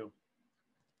 3:2.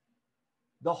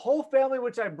 The whole family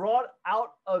which I brought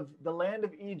out of the land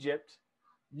of Egypt,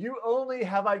 you only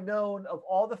have I known of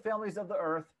all the families of the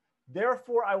earth.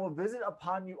 Therefore, I will visit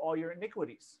upon you all your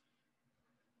iniquities.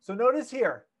 So notice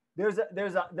here, there's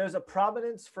a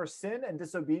prominence for sin and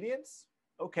disobedience.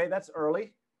 Okay, that's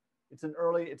early. It's an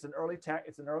early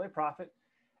prophet,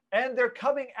 and they're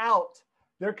coming out.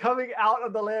 They're coming out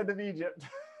of the land of Egypt.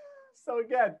 So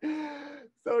again,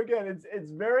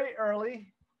 it's very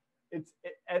early. It's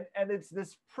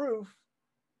this proof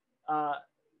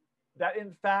that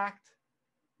in fact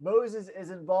Moses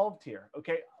is involved here.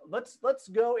 Okay, let's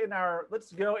go in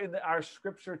our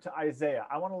scripture to Isaiah.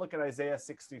 I want to look at Isaiah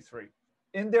 63.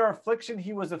 In their affliction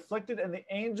he was afflicted, and the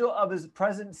angel of his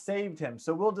presence saved him.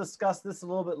 So we'll discuss this a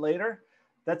little bit later.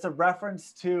 That's a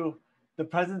reference to the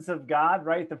presence of God,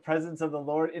 right? The presence of the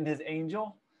Lord in his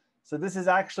angel. So this is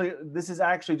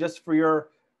actually just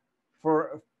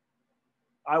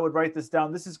I would write this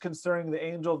down. This is concerning the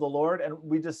angel of the Lord, and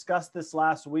we discussed this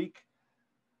last week.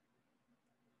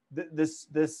 This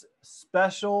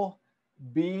special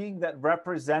being that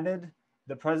represented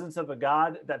the presence of a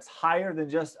God that's higher than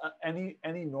just any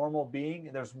normal being.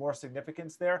 There's more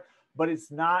significance there, but it's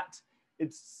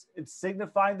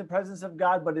signifying the presence of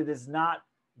God, but it is not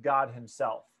God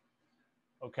himself.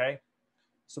 Okay,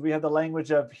 so we have the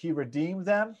language of he redeemed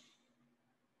them.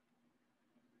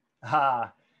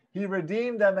 He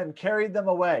redeemed them and carried them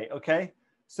away. Okay,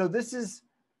 so this is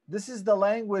the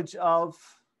language of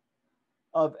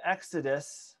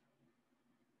Exodus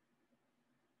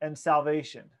and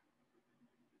salvation,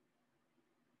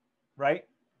 right?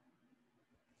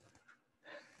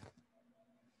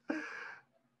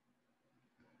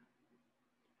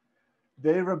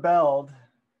 They rebelled.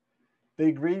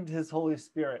 They grieved his Holy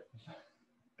Spirit.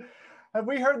 Have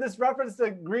we heard this reference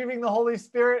to grieving the Holy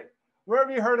Spirit? Where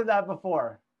have you heard of that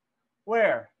before?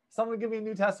 Where? Someone give me a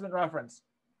New Testament reference.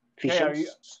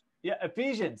 Ephesians. Okay,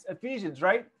 Ephesians,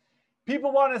 right?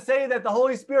 People want to say that the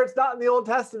Holy Spirit's not in the Old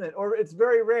Testament, or it's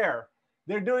very rare.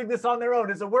 They're doing this on their own.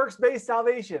 It's a works-based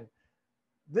salvation.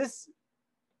 That's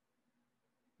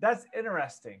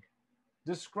interesting.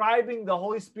 Describing the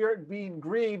Holy Spirit being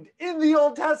grieved in the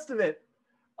Old Testament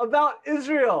about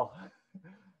Israel.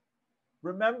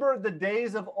 Remember the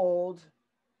days of old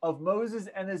of Moses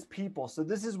and his people. So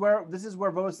this is where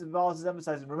Voss is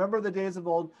emphasizing. Remember the days of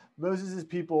old, Moses'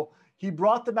 people. He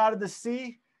brought them out of the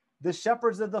sea, the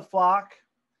shepherds of the flock.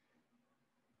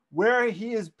 where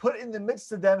he is put in the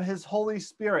midst of them his Holy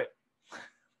Spirit.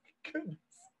 Goodness.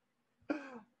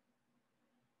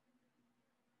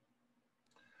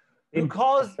 Who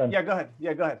calls, yeah, go ahead.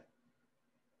 Yeah, go ahead.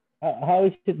 How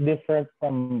is it different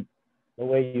from the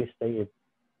way you say it?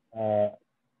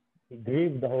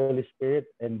 Grieve the Holy Spirit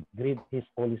and grieve his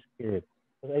Holy Spirit.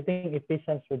 Because I think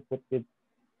Ephesians would put it,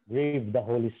 grieve the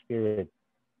Holy Spirit.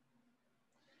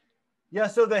 Yeah,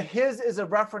 so the his is a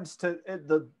reference to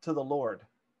the Lord.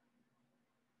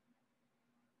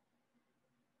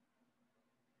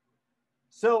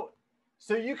 So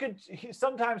you could,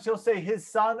 sometimes he'll say his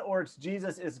son, or it's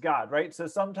Jesus is God, right? So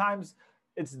sometimes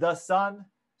it's the son,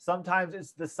 sometimes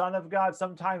it's the Son of God,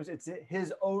 sometimes it's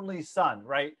his only son,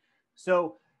 right?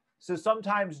 So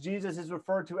sometimes Jesus is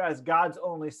referred to as God's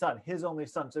only son, his only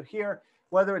son. So here,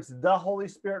 whether it's the Holy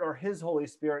Spirit or his Holy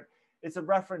Spirit, it's a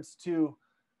reference to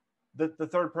the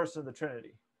third person of the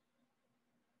Trinity.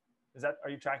 Are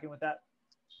you tracking with that?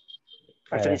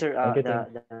 Actually, sir,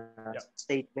 the Yep.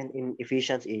 statement in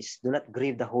Ephesians is, do not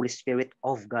grieve the Holy Spirit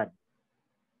of God.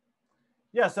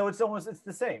 Yeah, so it's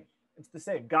the same. It's the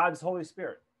same, God's Holy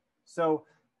Spirit. So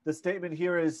the statement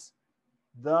here is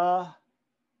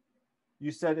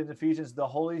you said in Ephesians, the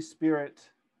Holy Spirit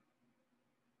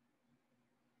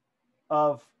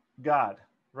of God,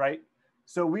 right?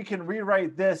 So we can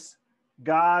rewrite this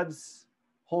God's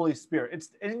Holy Spirit. It's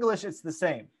in English, it's the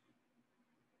same.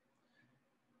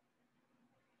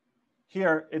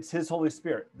 Here, it's his Holy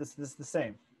Spirit. This is the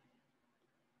same.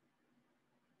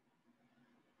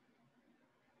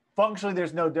 Functionally,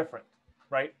 there's no different,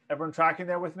 right? Everyone tracking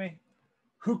there with me?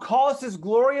 Who caused his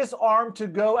glorious arm to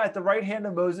go at the right hand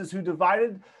of Moses, who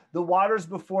divided the waters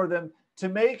before them, to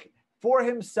make for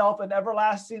himself an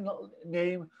everlasting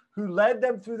name, who led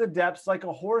them through the depths like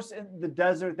a horse in the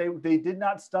desert. They did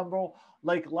not stumble,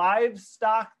 like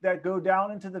livestock that go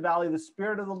down into the valley. The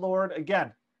Spirit of the Lord,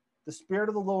 again, the Spirit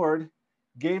of the Lord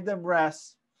gave them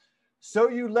rest. So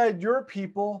you led your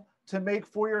people to make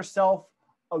for yourself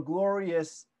a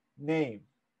glorious name.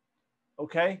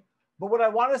 Okay? But what I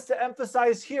want us to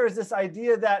emphasize here is this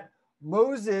idea that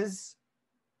Moses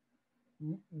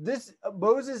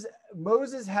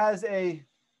has a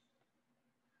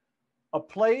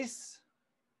place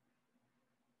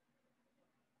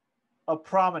of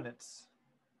prominence.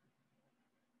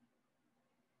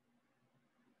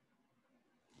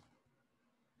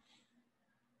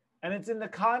 And it's in the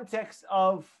context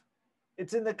of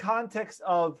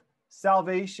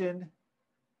salvation,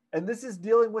 and this is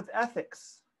dealing with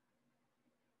ethics.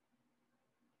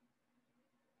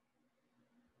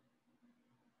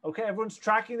 Okay, everyone's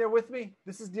tracking there with me?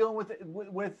 This is dealing with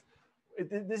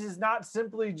this is not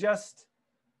simply just,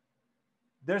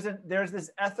 there's this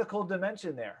ethical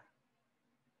dimension there.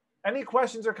 Any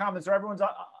questions or comments, or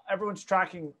everyone's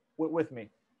tracking with me?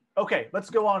 Okay,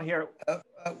 let's go on here.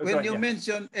 When you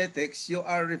mention ethics, you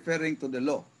are referring to the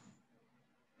law.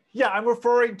 Yeah, I'm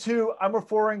referring to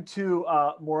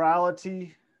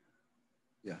morality.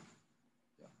 Yeah.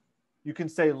 You can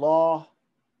say law.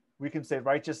 We can say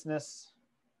righteousness.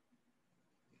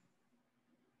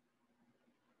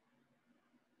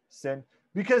 Sin,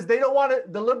 because they don't want to.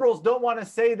 The liberals don't want to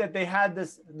say that they had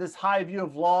this high view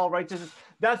of law, righteousness.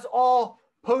 That's all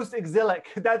post-exilic.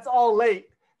 That's all late.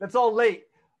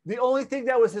 The only thing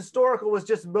that was historical was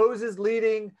just Moses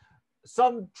leading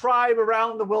some tribe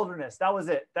around the wilderness. That was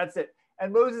it. That's it.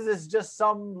 And Moses is just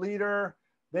some leader.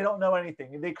 They don't know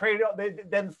anything.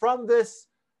 Then from this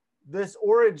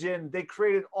origin, they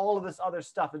created all of this other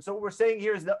stuff. And so what we're saying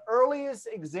here is the earliest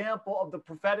example of the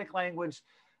prophetic language.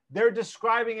 They're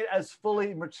describing it as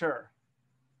fully mature,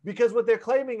 because what they're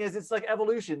claiming is it's like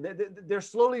evolution. They're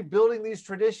slowly building these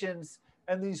traditions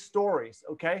and these stories.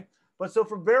 Okay. But so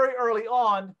from very early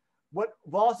on, what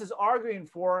Voss is arguing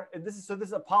for, and this is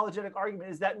apologetic argument,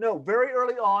 is that no, very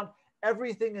early on,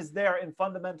 everything is there in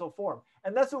fundamental form.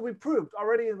 And that's what we proved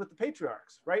already with the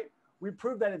patriarchs, right? We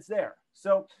proved that it's there.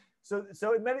 So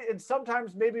and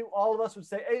sometimes maybe all of us would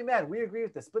say, amen, we agree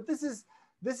with this. But this is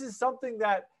something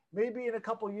that maybe in a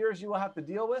couple of years you will have to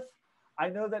deal with. I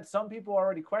know that some people are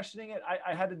already questioning it.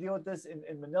 I had to deal with this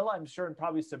in Manila, I'm sure in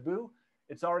probably Cebu.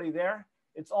 It's already there.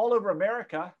 It's all over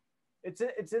America. It's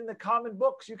in the common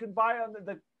books. You can buy on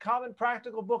the common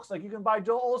practical books. Like you can buy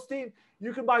Joel Osteen.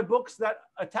 You can buy books that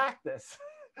attack this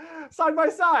side by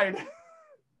side.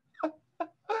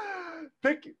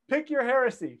 Pick your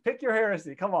heresy. Pick your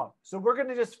heresy. Come on. So we're going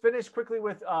to just finish quickly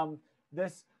with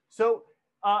this. So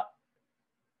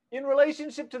in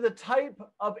relationship to the type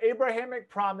of Abrahamic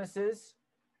promises,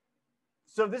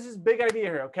 so this is big idea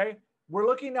here, okay? We're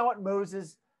looking now at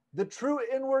Moses. The true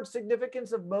inward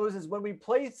significance of Moses, when we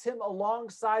place him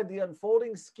alongside the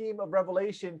unfolding scheme of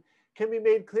revelation, can be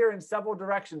made clear in several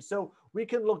directions. So we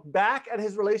can look back at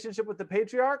his relationship with the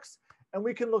patriarchs, and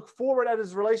we can look forward at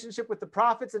his relationship with the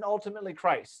prophets and ultimately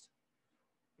Christ.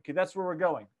 Okay, that's where we're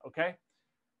going, okay?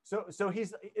 So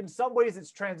he's, in some ways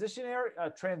it's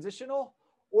transitional,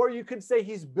 or you could say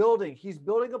he's building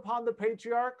upon the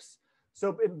patriarchs.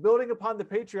 So in building upon the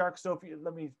patriarchs, so if you,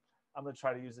 I'm going to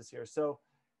try to use this here. So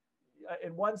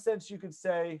in one sense, you could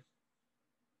say,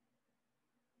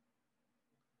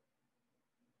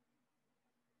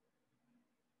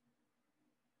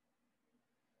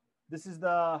 this is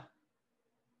the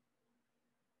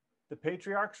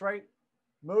patriarchs, right?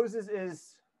 Moses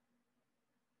is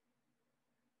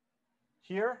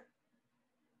here.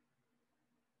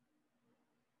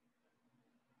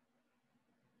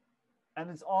 And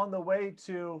it's on the way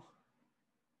to,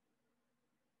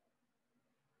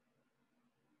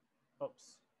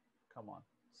 oops, come on,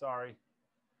 sorry.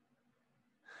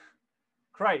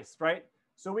 Christ, right?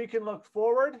 So we can look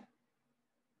forward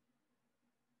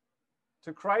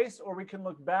to Christ, or we can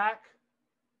look back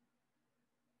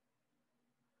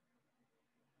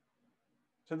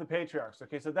to the patriarchs.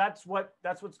 Okay, so that's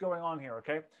what's going on here.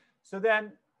 Okay, so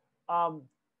then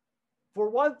for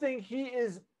one thing, he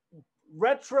is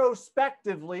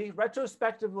retrospectively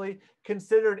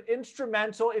considered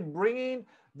instrumental in bringing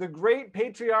the great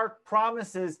patriarch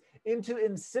promises into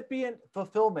incipient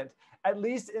fulfillment, at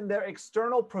least in their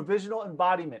external provisional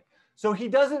embodiment. So he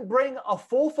doesn't bring a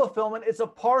full fulfillment, it's a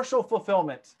partial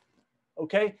fulfillment.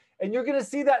 Okay, and you're going to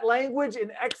see that language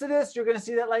in Exodus, you're going to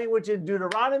see that language in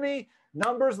Deuteronomy,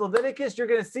 Numbers, Leviticus, you're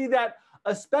going to see that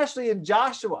especially in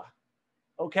Joshua.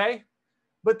 Okay,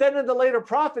 but then in the later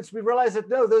prophets, we realize that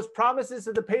no, those promises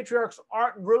to the patriarchs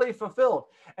aren't really fulfilled.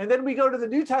 And then we go to the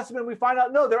New Testament, and we find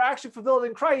out, no, they're actually fulfilled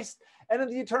in Christ and in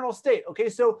the eternal state. Okay,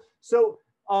 so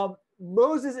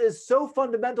Moses is so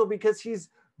fundamental because he's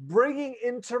bringing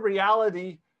into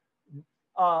reality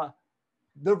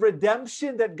the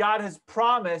redemption that God has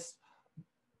promised,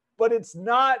 but it's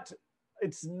not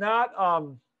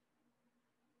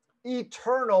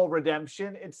eternal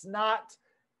redemption. It's not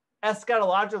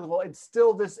eschatological. It's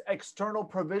still this external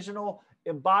provisional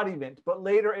embodiment, but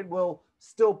later it will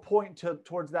still point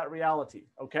towards that reality.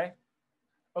 Okay.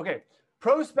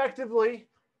 Prospectively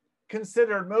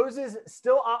considered, Moses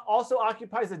still also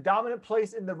occupies a dominant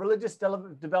place in the religious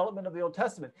development of the Old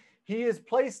Testament. He is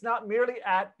placed not merely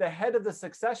at the head of the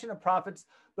succession of prophets,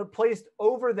 but placed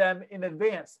over them in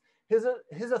advance.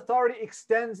 His authority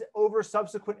extends over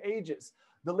subsequent ages.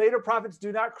 The later prophets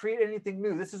do not create anything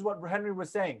new. This is what Henry was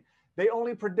saying. They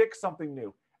only predict something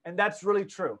new. And that's really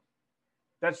true.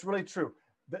 That's really true.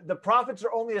 The prophets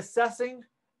are only assessing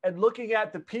and looking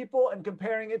at the people and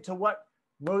comparing it to what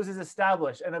Moses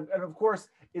established. And of course,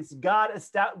 it's God.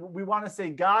 We want to say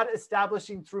God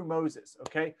establishing through Moses.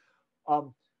 Okay.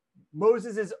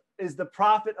 Moses is the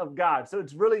prophet of God. So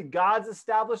it's really God's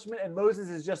establishment and Moses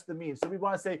is just the means. So we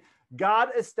want to say God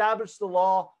established the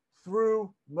law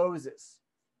through Moses.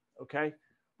 Okay.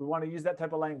 We want to use that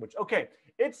type of language. Okay.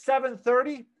 It's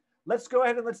 7:30. Let's go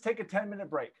ahead and let's take a 10-minute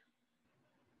break.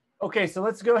 Okay. So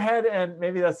let's go ahead and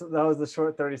maybe that was the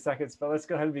short 30 seconds, but let's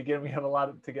go ahead and begin. We have a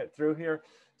lot to get through here.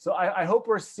 So I hope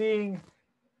we're seeing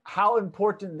how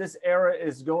important this era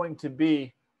is going to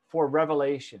be for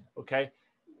revelation. Okay.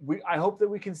 I hope that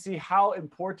we can see how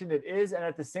important it is. And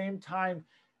at the same time,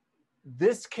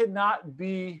 this cannot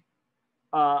be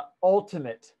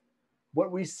ultimate.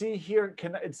 What we see here,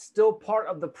 it's still part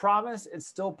of the promise. It's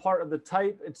still part of the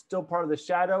type. It's still part of the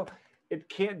shadow. It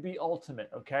can't be ultimate,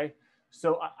 okay?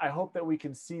 So I hope that we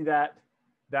can see that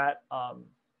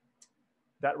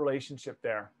relationship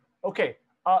there. Okay,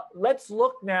 let's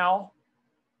look now.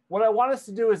 What I want us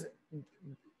to do is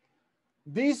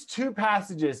these two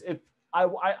passages, if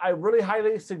I really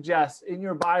highly suggest in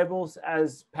your Bibles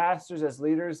as pastors, as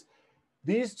leaders,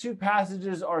 these two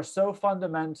passages are so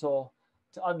fundamental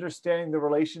to understanding the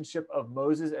relationship of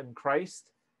Moses and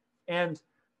Christ. And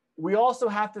we also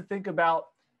have to think about,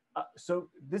 so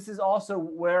this is also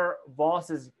where Voss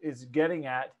is getting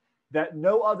at, that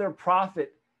no other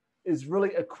prophet is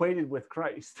really equated with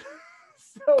Christ.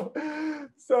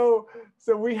 So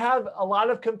we have a lot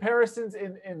of comparisons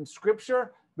in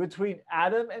scripture between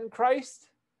Adam and Christ.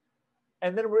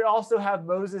 And then we also have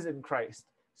Moses and Christ.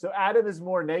 So Adam is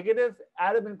more negative.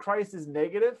 Adam and Christ is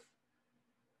negative,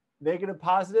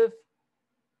 positive.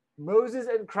 Moses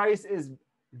and Christ is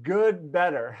good,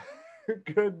 better,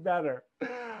 good, better.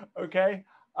 Okay.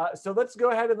 So let's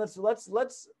go ahead and let's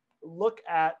look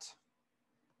at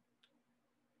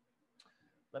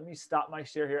let me stop my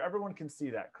share here. Everyone can see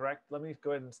that, correct? Let me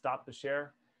go ahead and stop the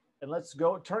share. And let's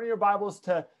go, turn your Bibles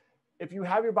to, if you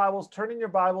have your Bibles, turn in your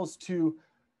Bibles to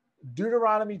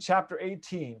Deuteronomy chapter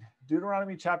 18.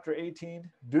 Deuteronomy chapter 18.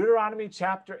 Deuteronomy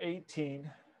chapter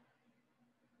 18,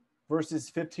 verses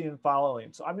 15 and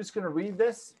following. So I'm just going to read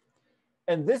this.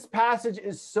 And this passage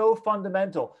is so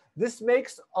fundamental. This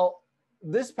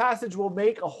passage will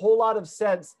make a whole lot of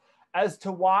sense as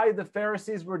to why the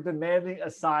Pharisees were demanding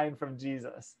a sign from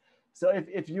Jesus. So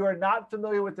if you are not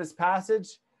familiar with this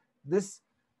passage,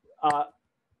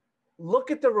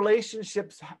 look at the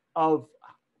relationships of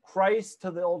Christ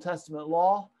to the Old Testament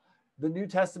law, the New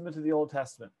Testament to the Old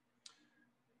Testament.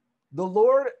 The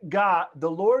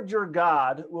Lord your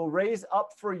God will raise up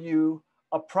for you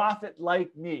a prophet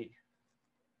like me.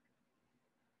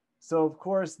 So of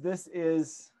course, this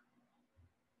is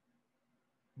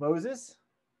Moses.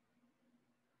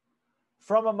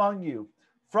 From among you,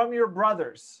 from your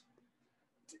brothers.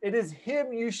 It is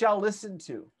him you shall listen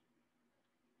to.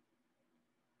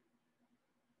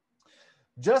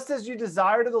 Just as you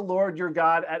desired of the Lord your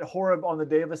God at Horeb on the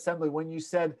day of assembly, when you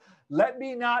said, let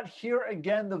me not hear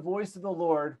again the voice of the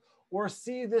Lord or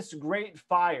see this great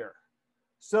fire.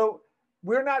 So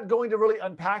we're not going to really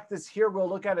unpack this here. We'll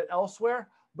look at it elsewhere,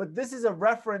 but this is a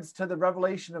reference to the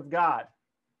revelation of God.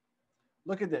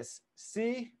 Look at this.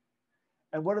 See,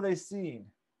 and what are they seeing?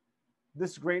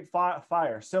 This great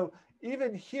fire. So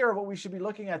even here, what we should be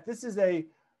looking at, this is a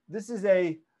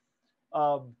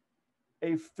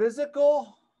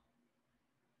physical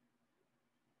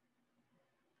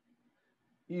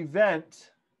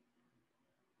event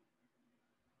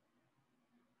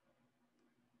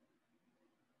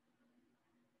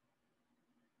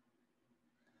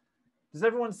Does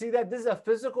everyone see that? This is a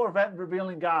physical event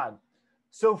revealing God.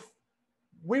 So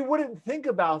we wouldn't think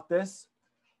about this,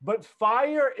 but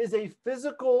fire is a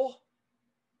physical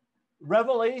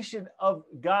revelation of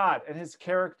God and his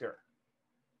character.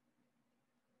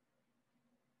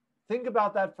 Think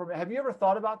about that for a minute. Have you ever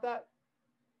thought about that?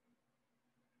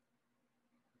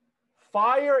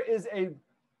 Fire is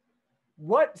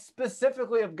what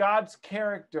specifically of God's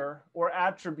character or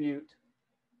attribute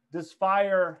does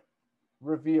fire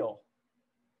reveal?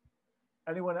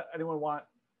 Anyone want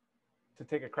to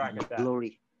take a crack at that?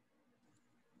 Glory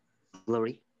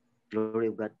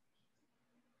of God.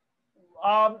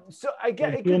 So I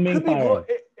get it could be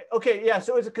okay. Yeah.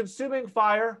 So it's a consuming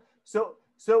fire. So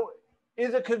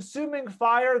is a consuming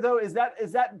fire though? Is that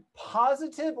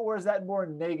positive or is that more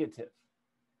negative?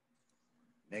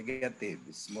 Negative.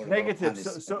 It's more negative.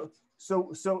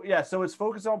 So yeah. So it's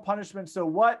focused on punishment. So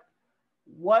what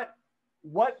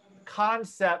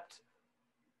concept?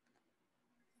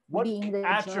 What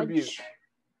attribute? Judge.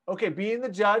 Okay, being the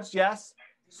judge. Yes.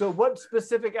 So what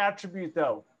specific attribute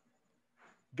though?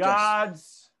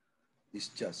 God's is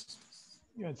just.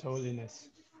 God's holiness.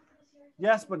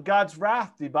 Yes, but God's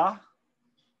wrath, diba?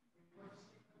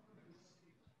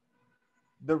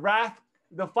 The wrath,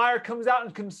 the fire comes out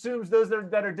and consumes those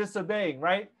that are disobeying,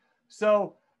 right?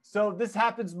 So this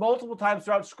happens multiple times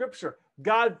throughout Scripture.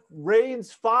 God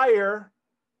rains fire,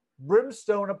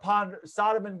 brimstone upon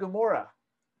Sodom and Gomorrah.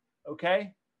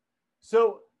 Okay?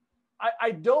 So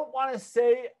I don't want to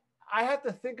say, I have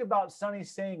to think about Sonny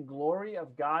saying glory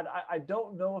of God. I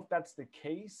don't know if that's the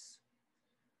case.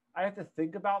 I have to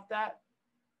think about that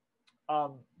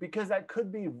because that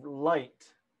could be light.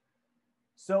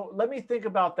 So let me think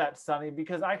about that, Sonny,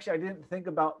 because actually I didn't think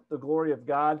about the glory of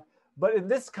God. But in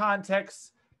this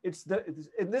context, it's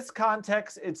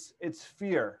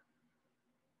fear.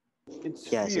 It's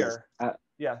fear. Yes.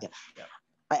 Yeah.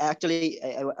 I actually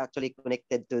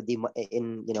connected to the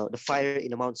fire in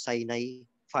the Mount Sinai.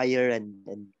 Fire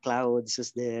and clouds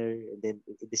was there, and then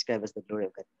it described as the glory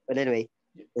of God. But anyway,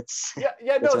 it's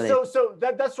that's what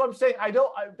I'm saying.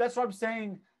 That's what I'm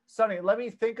saying, Sonny. Let me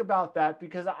think about that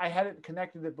because I hadn't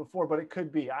connected it before, but it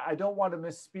could be. I don't want to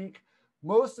misspeak.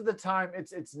 Most of the time,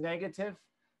 it's negative.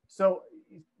 So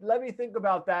let me think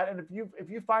about that. And if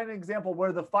you find an example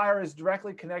where the fire is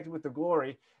directly connected with the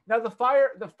glory, now the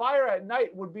fire at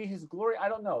night would be His glory. I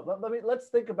don't know. Let's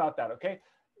think about that. Okay,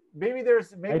 maybe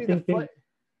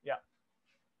yeah.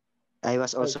 I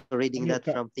was also reading that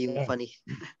from Theology.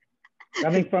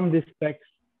 Coming from this text,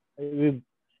 we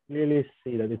clearly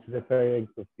see that it's referring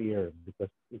to fear because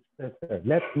it says there,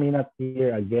 let me not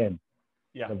hear again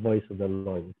the voice of the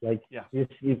Lord. It's like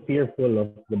you're fearful of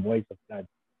the voice of God.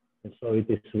 And so it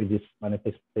is with this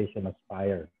manifestation of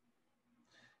fire.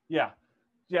 That's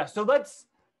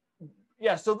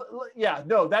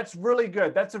really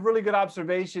good. That's a really good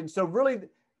observation. So really,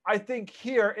 I think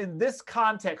here in this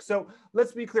context, so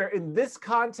let's be clear, in this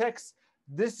context,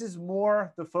 this is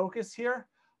more the focus here.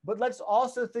 But let's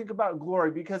also think about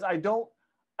glory, because I don't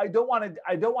want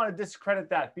to discredit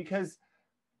that, because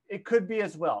it could be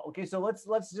as well. Okay, so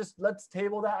let's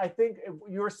table that. I think if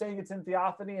you were saying it's in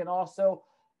theophany, and also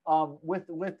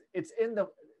with it's in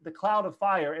the cloud of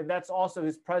fire, and that's also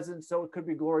his presence, so it could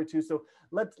be glory too. So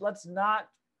let's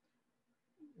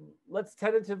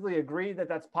tentatively agree that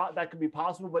that could be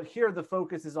possible. But here the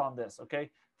focus is on this.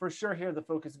 Okay, for sure here the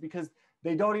focus, because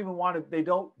they don't even want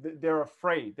to. They're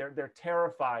afraid. They're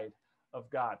terrified of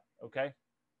God. Okay,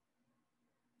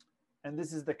 and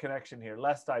this is the connection here.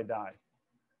 Lest I die.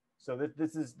 So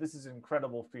this is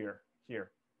incredible fear here.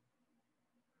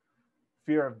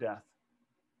 Fear of death.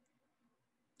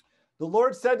 The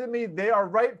Lord said to me, they are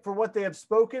right for what they have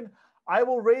spoken. I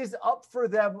will raise up for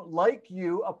them like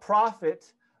you a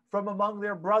prophet from among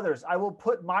their brothers. I will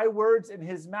put my words in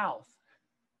his mouth.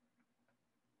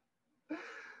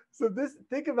 So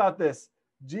think about this.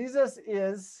 Jesus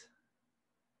is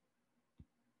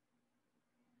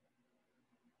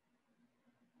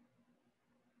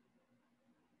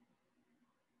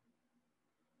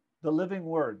the living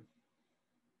word.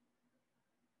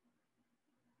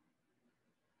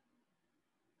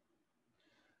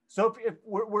 So if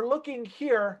we're looking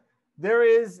here, there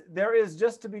is,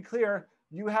 just to be clear,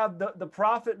 you have the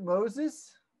prophet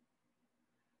Moses,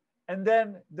 and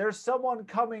then there's someone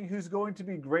coming who's going to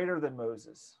be greater than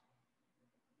Moses.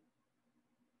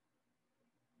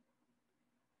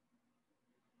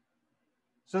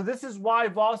 So this is why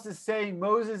Voss is saying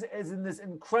Moses is in this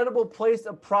incredible place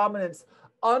of prominence,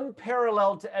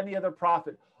 unparalleled to any other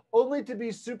prophet, only to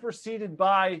be superseded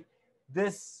by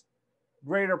this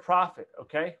greater prophet,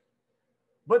 okay?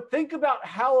 But think about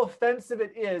how offensive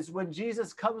it is when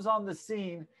Jesus comes on the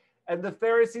scene and the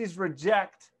Pharisees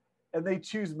reject and they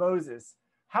choose Moses.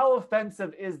 How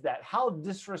offensive is that? How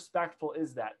disrespectful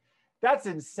is that? That's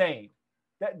insane.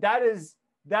 That is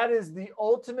the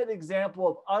ultimate example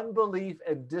of unbelief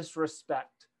and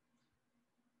disrespect.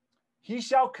 He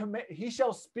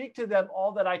shall speak to them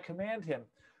all that I command him.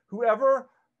 Whoever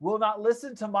will not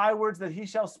listen to my words that he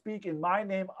shall speak in my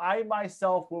name, I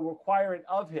myself will require it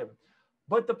of him.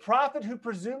 But the prophet who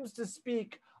presumes to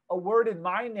speak a word in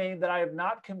my name that I have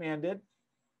not commanded,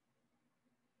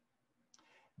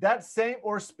 that same,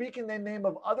 or speak in the name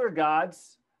of other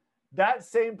gods, that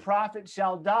same prophet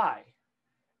shall die.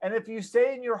 And if you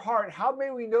say in your heart, how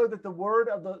may we know that the word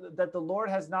that the Lord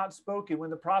has not spoken when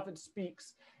the prophet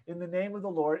speaks in the name of the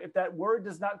Lord? If that word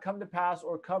does not come to pass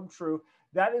or come true,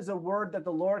 that is a word that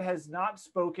the Lord has not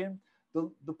spoken.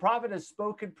 The prophet has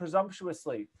spoken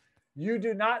presumptuously. You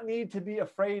do not need to be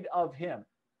afraid of him.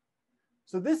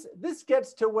 So this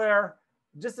gets to where,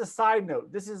 just a side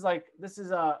note, this is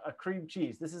a cream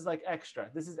cheese. This is like extra.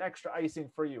 This is extra icing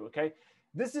for you, okay?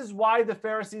 This is why the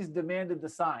Pharisees demanded the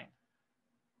sign.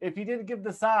 If he didn't give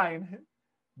the sign,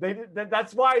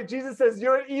 that's why Jesus says,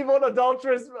 you're an evil and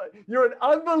adulterous, you're an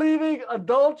unbelieving,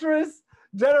 adulterous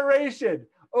generation.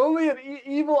 Only an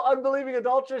evil, unbelieving,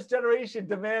 adulterous generation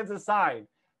demands a sign,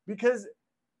 because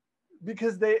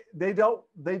they don't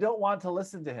want to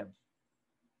listen to him.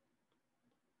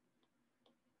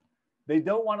 They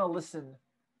don't want to listen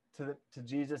to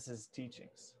Jesus's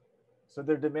teachings. So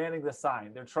they're demanding the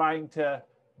sign. They're trying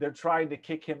to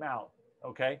kick him out.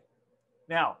 Okay.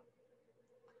 Now,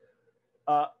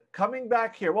 coming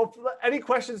back here. Well, any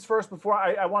questions first before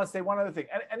I want to say one other thing.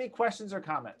 Any questions or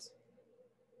comments?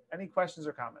 Any questions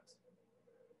or comments?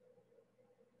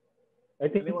 I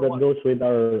think that goes with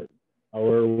our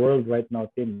world right now,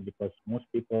 Tim, because most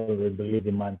people really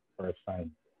demand for a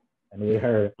sign. And we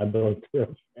are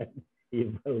adulterous and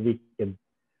evil, wicked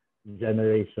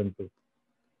generation too.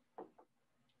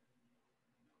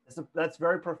 That's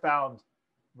very profound,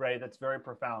 Ray. That's very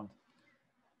profound.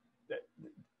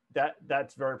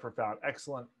 That's very profound.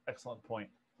 Excellent point.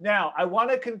 Now, I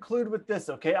want to conclude with this,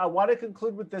 okay? I want to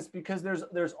conclude with this because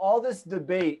there's all this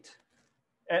debate,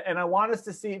 and I want us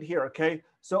to see it here, okay?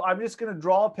 So I'm just going to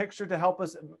draw a picture to help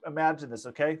us imagine this,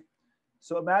 okay?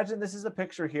 So imagine this is a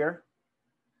picture here.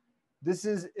 This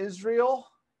is Israel.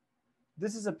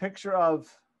 This is a picture of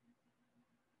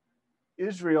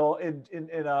Israel in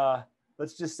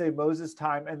let's just say Moses'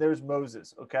 time, and there's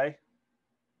Moses, okay?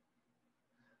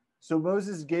 So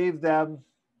Moses gave them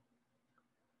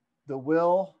the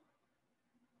will.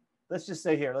 Let's just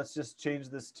say here, let's just change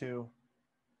this to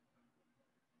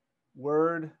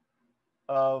word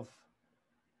of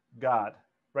God,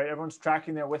 right? Everyone's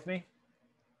tracking there with me?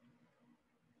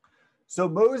 So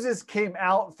Moses came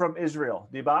out from Israel,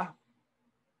 diba?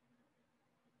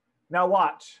 Now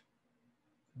watch.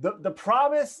 The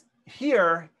promise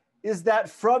here is that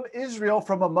from Israel,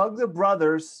 from among the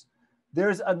brothers,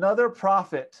 there's another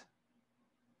prophet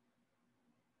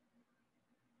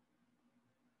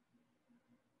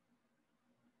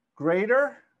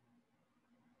greater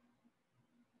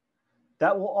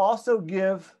that will also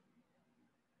give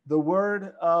the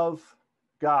word of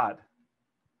God.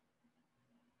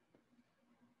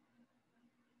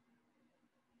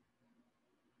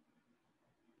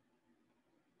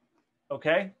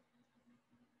 Okay?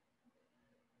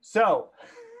 So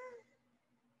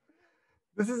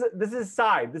this is a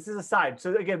side. This is a side.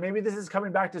 So again, maybe this is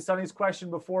coming back to Sonny's question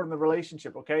before in the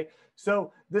relationship. Okay?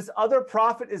 So this other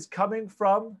prophet is coming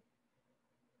from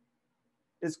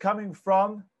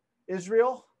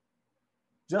Israel,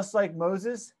 just like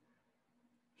Moses.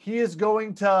 He is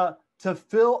going to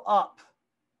fill up,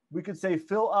 we could say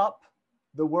fill up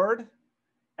the word,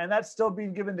 and that's still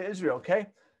being given to Israel, okay?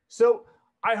 So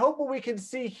I hope what we can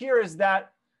see here is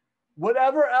that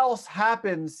whatever else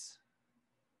happens,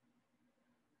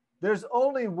 there's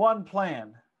only one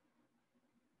plan.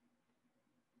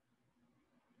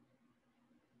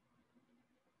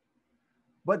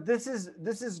 But this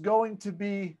is going to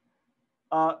be,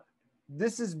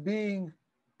 this is being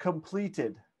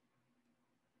completed.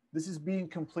 This is being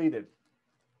completed.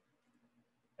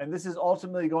 And this is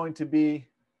ultimately going to be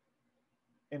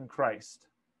in Christ.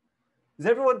 Is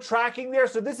everyone tracking there?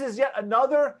 So this is yet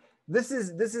another, this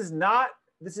is not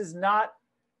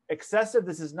excessive.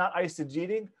 This is not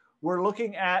eisegeting. We're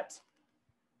looking at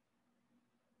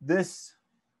this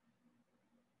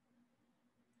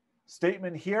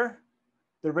statement here.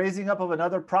 The raising up of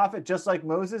another prophet, just like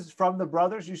Moses, from the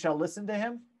brothers, you shall listen to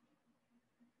him.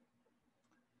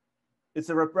 It's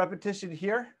a repetition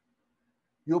here.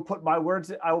 You'll put my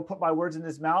words, I will put my words in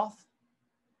his mouth.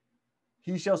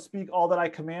 He shall speak all that I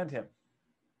command him.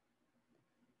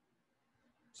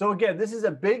 So again, this is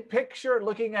a big picture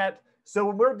looking at, so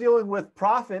when we're dealing with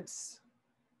prophets,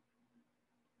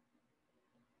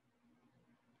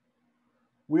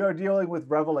 we are dealing with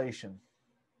revelation.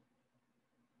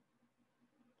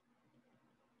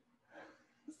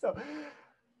 So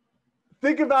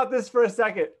think about this for a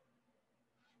second.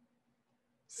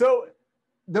 So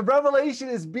the revelation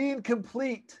is being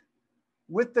complete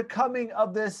with the coming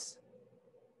of this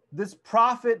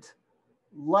prophet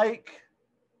like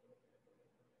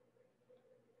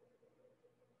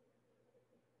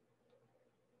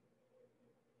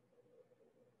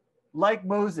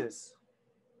Moses.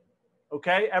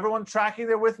 Okay, everyone tracking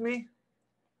there with me?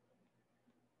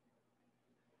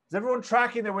 Is everyone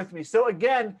tracking there with me? So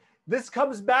again, this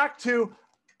comes back to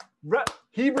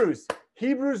Hebrews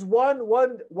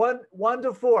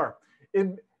 1:1-4.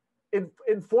 In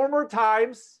former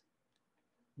times,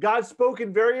 God spoke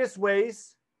in various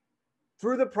ways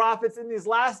through the prophets. In these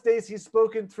last days, he's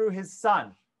spoken through his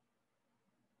son.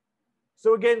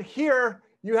 So again, here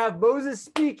you have Moses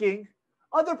speaking.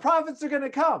 Other prophets are going to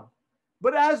come.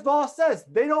 But as Paul says,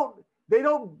 they don't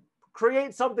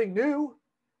create something new.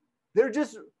 They're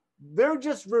just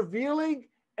revealing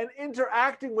and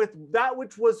interacting with that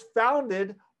which was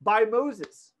founded by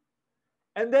Moses.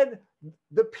 And then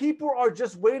the people are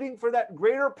just waiting for that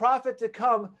greater prophet to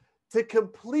come to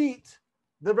complete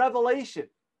the revelation,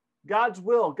 God's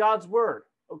will, God's word,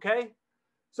 okay?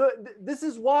 So this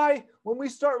is why when we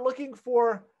start looking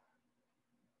for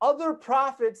other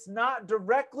prophets not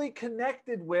directly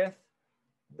connected with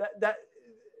that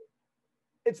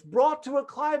it's brought to a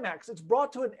climax. It's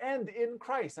brought to an end in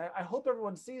Christ. I hope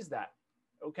everyone sees that,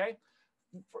 okay?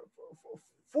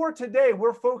 For today,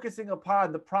 we're focusing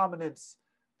upon the prominence.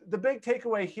 The big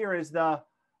takeaway here is the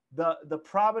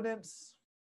prominence.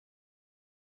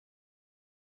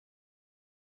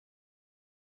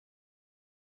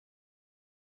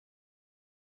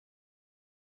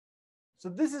 So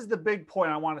this is the big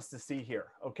point I want us to see here,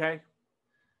 okay?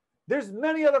 There's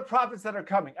many other prophets that are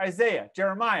coming. Isaiah,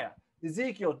 Jeremiah,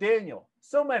 Ezekiel, Daniel,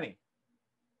 so many.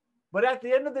 But at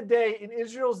the end of the day, in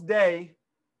Israel's day,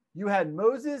 you had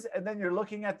Moses, and then you're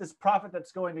looking at this prophet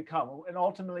that's going to come. And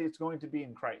ultimately, it's going to be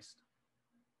in Christ,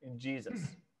 in Jesus.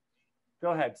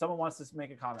 Go ahead. Someone wants to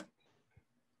make a comment.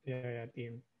 Yeah,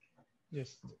 team.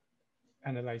 Just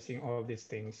analyzing all these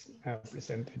things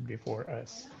presented before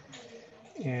us.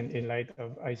 And in light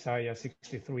of Isaiah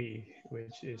 63,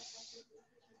 which is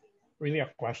really a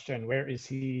question, where is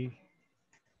he?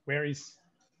 Where is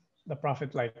the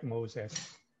prophet like Moses?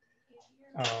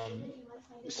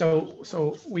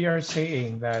 So we are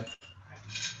saying that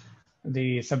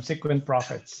the subsequent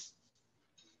prophets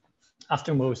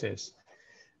after Moses,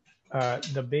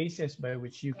 the basis by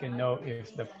which you can know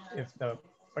if the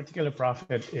particular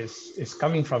prophet is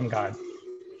coming from God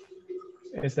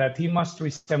is that he must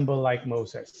resemble like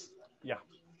Moses. Yeah.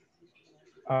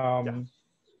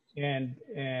 And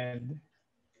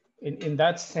in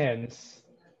that sense,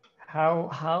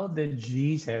 how did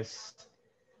Jesus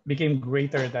became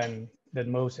greater than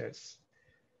Moses?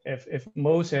 If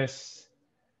Moses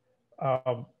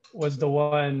was the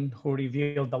one who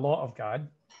revealed the law of God,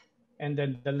 and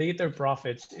then the later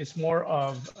prophets is more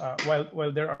of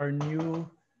while there are new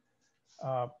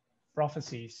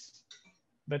prophecies,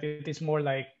 but it is more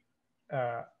like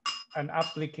an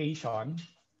application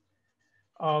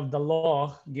of the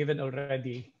law given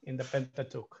already in the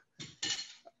Pentateuch,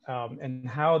 and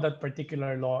how that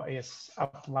particular law is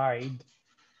applied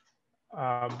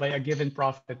by a given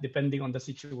prophet depending on the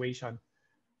situation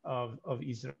of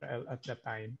Israel at that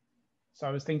time. So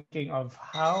I was thinking of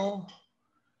how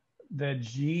that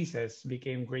Jesus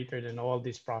became greater than all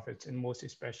these prophets, and most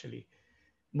especially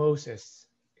Moses.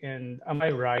 And am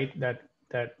I right that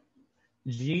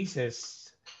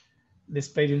Jesus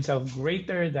displayed himself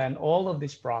greater than all of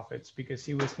these prophets because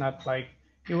he was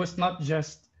not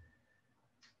just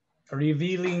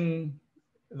revealing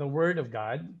the word of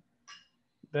God,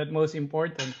 but most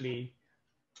importantly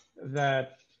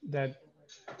that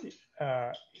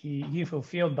he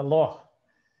fulfilled the law,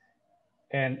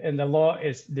 and the law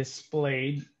is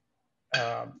displayed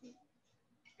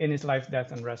in his life,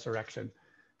 death, and resurrection,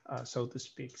 so to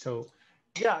speak. So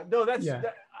yeah, no,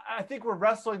 I think we're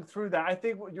wrestling through that. I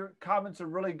think your comments are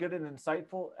really good and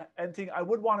insightful. And I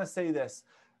would want to say this.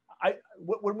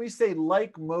 When we say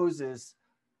like Moses,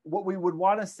 what we would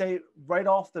want to say right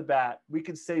off the bat, we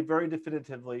could say very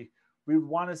definitively, we would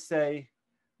want to say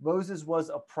Moses was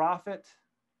a prophet.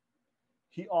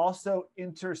 He also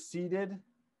interceded.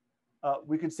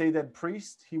 We could say then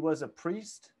priest. He was a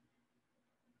priest.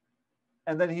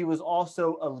 And then he was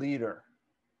also a leader.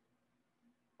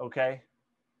 Okay?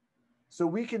 So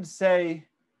we can say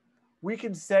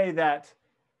that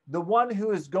the one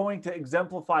who is going to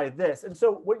exemplify this, and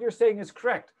so what you're saying is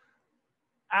correct.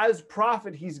 As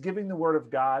prophet, he's giving the word of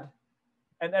God,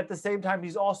 and at the same time,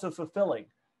 he's also fulfilling.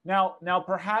 Now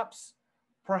perhaps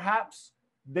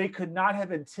they could not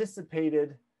have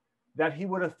anticipated that he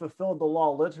would have fulfilled the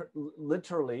law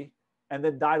literally and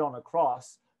then died on a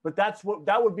cross. But that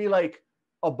would be like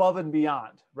above and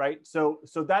beyond, right? So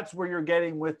that's where you're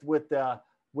getting with the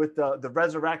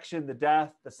resurrection, the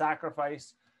death, the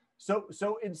sacrifice.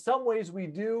 So in some ways we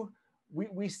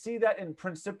see that in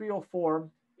principial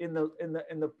form in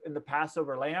the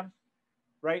Passover lamb,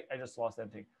 right? I just lost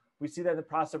anything. We see that in the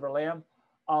Passover lamb.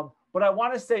 But I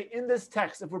want to say in this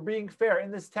text, if we're being fair,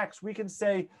 in this text, we can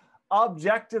say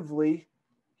objectively,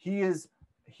 he is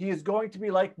going to be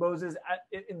like Moses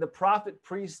in the prophet,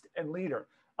 priest, and leader.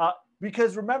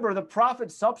 Because remember, the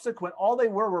prophets subsequent, all they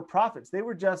were prophets. They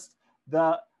were just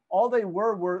the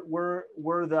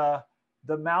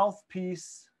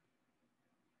mouthpiece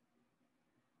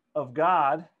of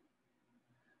God.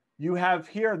 You have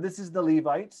here, this is the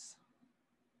Levites,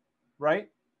 right?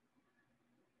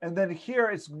 And then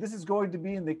here, this is going to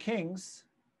be in the kings,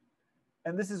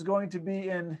 and this is going to be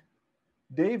in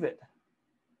David.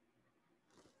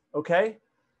 Okay?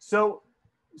 So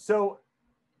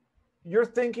you're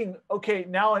thinking, okay,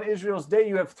 now in Israel's day,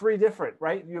 you have three different,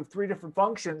 right? You have three different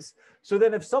functions. So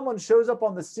then if someone shows up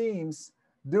on the scenes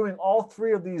doing all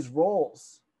three of these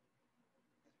roles,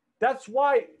 that's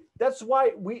why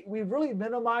we really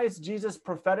minimize Jesus'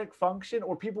 prophetic function,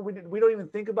 or people, we don't even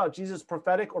think about Jesus'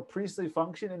 prophetic or priestly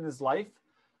function in his life.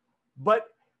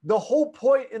 But the whole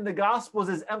point in the Gospels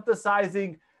is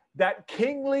emphasizing that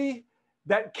kingly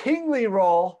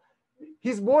role.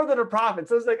 He's more than a prophet.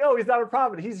 So it's like, oh, he's not a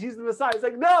prophet. He's the Messiah. It's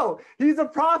like, no, he's a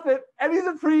prophet and he's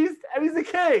a priest and he's a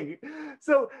king.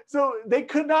 So they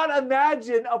could not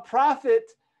imagine a prophet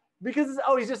because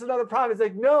he's just another prophet. It's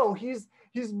like, no, he's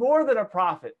more than a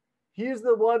prophet. He's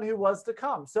the one who was to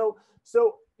come. So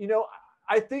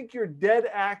I think you're dead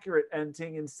accurate,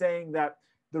 Enting, in saying that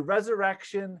the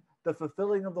resurrection, the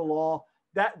fulfilling of the law,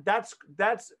 that's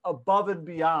above and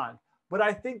beyond. But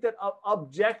I think that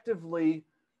objectively,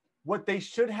 what they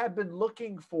should have been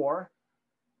looking for,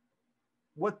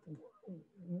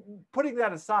 putting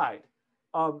that aside,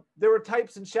 there were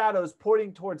types and shadows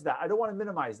pointing towards that. I don't want to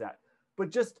minimize that, but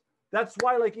just that's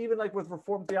why, even with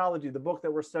Reformed Theology, the book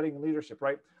that we're studying in leadership,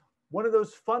 right? One of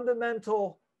those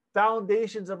fundamental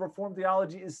foundations of Reformed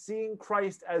theology is seeing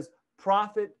Christ as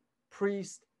prophet,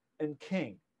 priest, and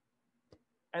king.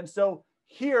 And so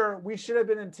here we should have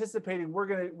been anticipating, we're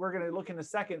gonna look in a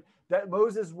second, that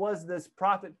Moses was this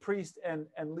prophet, priest, and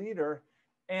leader.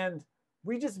 And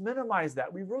we just minimize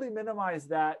that. We really minimize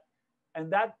that.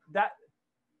 And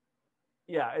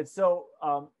it's so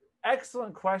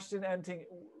excellent question, Enting.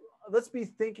 Let's be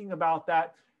thinking about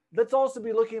that. let's also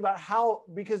be looking about how,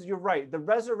 because you're right, the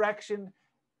resurrection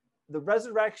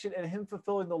and him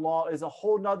fulfilling the law is a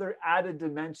whole nother added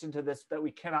dimension to this that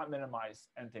we cannot minimize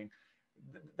anything.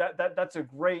 That's a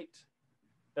great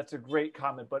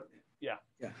comment. But yeah.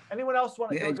 Anyone else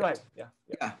want to go ahead?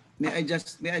 Yeah. May I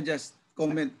just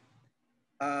comment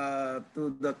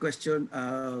to the question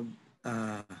of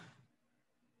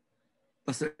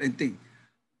Pastor Enting.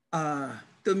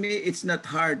 To me, it's not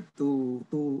hard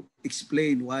to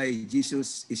explain why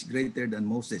Jesus is greater than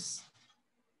Moses.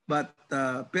 But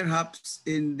perhaps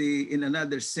in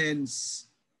another sense,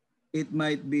 it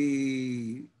might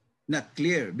be not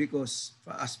clear, because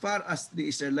as far as the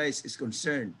Israelites is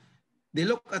concerned, they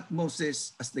look at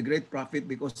Moses as the great prophet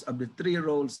because of the three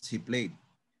roles he played.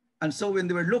 And so when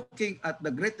they were looking at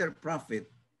the greater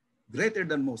prophet, greater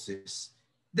than Moses,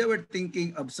 they were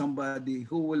thinking of somebody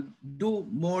who will do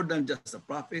more than just a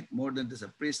prophet, more than just a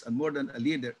priest, and more than a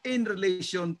leader in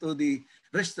relation to the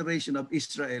restoration of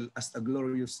Israel as a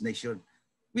glorious nation,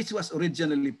 which was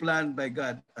originally planned by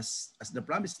God as the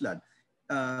promised land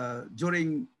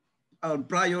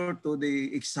prior to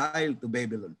the exile to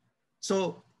Babylon.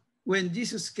 So when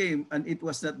Jesus came and it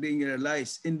was not being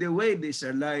realized in the way the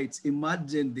Israelites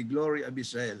imagined the glory of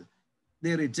Israel,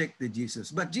 they rejected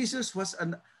Jesus. But Jesus was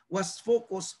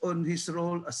focused on his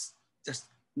role as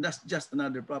not just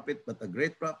another prophet, but a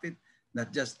great prophet,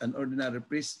 not just an ordinary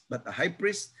priest, but a high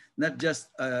priest, not just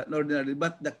an ordinary,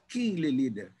 but the kingly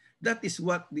leader. That is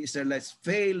what the Israelites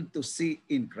failed to see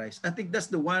in Christ. I think that's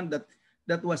the one that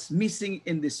was missing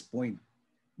in this point.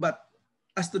 But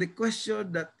as to the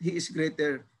question that he is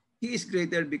greater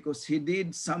because he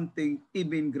did something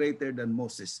even greater than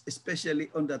Moses, especially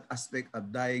on that aspect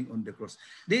of dying on the cross.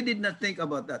 They did not think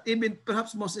about that. Even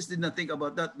perhaps Moses did not think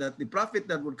about that the prophet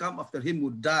that would come after him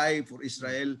would die for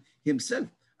Israel himself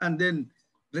and then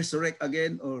resurrect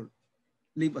again or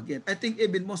live again. I think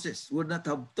even Moses would not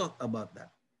have thought about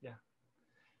that. Yeah.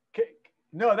 Okay.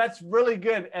 No, that's really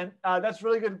good. And that's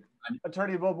really good,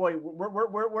 Attorney Boboy.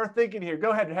 We're thinking here. Go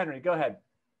ahead, Henry. Go ahead.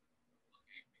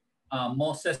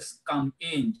 Moses come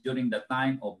in during the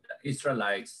time of the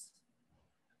Israelites,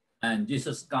 and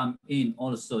Jesus come in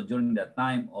also during the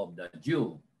time of the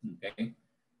Jew. Okay,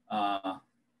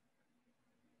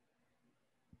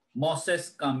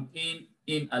 Moses come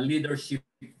in a leadership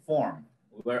form,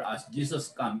 whereas Jesus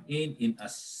come in a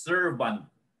servant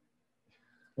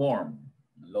form,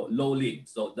 lowly.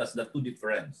 So that's the two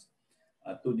difference.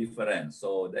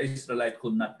 So the Israelites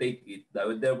could not take it.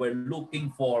 They were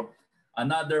looking for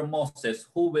another Moses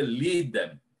who will lead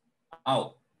them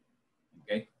out.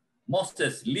 Okay,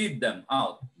 Moses lead them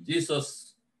out.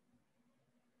 Jesus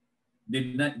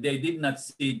they did not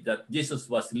see that Jesus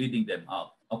was leading them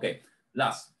out. Okay,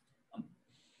 last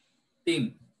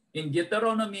thing. In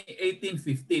Deuteronomy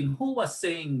 18:15, who was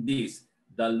saying this?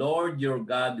 The Lord your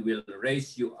God will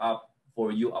raise you up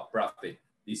for you a prophet.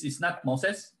 This is not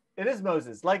Moses. It is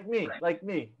Moses, like me, right. Like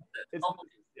me. It's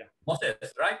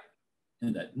Moses, right?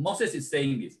 And that Moses is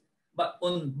saying this. But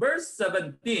on verse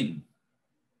 17,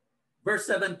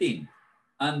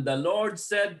 and the Lord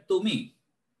said to me,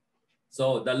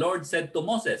 so the Lord said to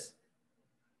Moses,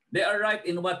 they are right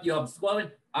in what you have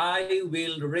spoken. I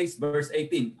will raise, verse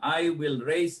 18, I will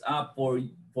raise up for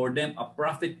them a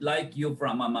prophet like you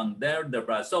from among their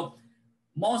brothers. So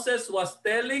Moses was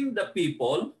telling the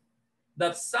people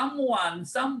that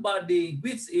somebody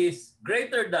which is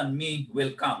greater than me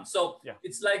will come. So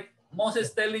it's like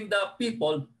Moses telling the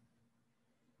people,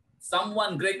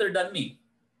 someone greater than me,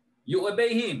 you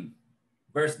obey him.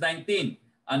 Verse 19,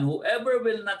 and whoever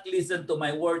will not listen to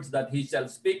my words that he shall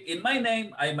speak in my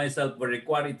name, I myself will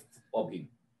require it of him.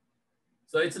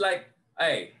 So it's like,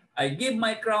 hey, I give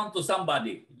my crown to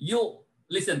somebody, you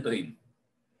listen to him.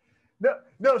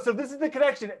 No. So this is the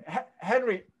connection.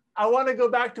 Henry, I want to go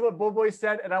back to what Boboy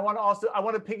said, and I want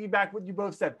to piggyback what you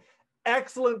both said.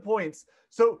 Excellent points.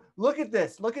 So look at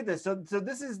this. So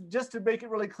this is just to make it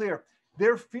really clear.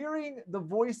 They're fearing the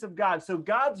voice of God. So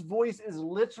God's voice is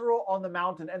literal on the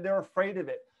mountain, and they're afraid of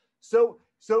it. So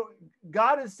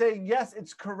God is saying, yes,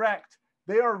 it's correct.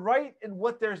 They are right in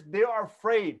what they are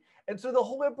afraid. And so the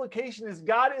whole implication is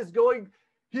God is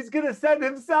he's going to send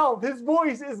himself. His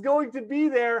voice is going to be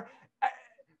there.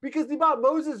 Because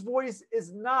Moses' voice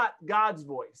is not God's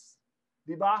voice.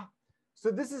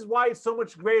 So this is why it's so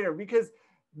much greater, because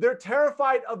they're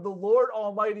terrified of the Lord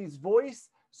Almighty's voice.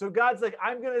 So God's like,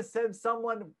 I'm going to send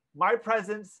someone, my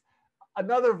presence,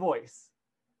 another voice.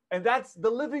 And that's the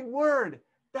living word.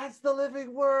 That's the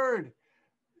living word.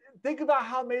 Think about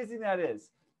how amazing that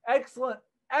is. Excellent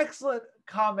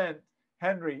comment,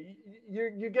 Henry.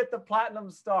 You get the platinum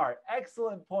star.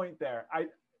 Excellent point there.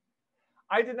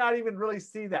 I did not even really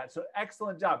see that. So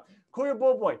excellent job. Koya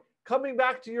Bullboy, coming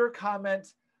back to your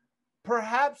comment,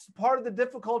 perhaps part of the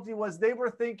difficulty was they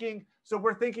were thinking, so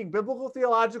we're thinking biblical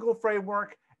theological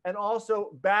framework and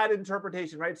also bad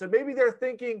interpretation, right? So maybe they're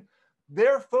thinking,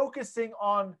 they're focusing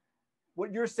on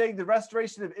what you're saying, the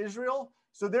restoration of Israel.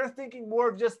 So they're thinking more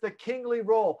of just the kingly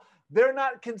role. They're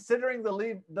not considering the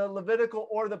Levitical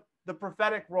or the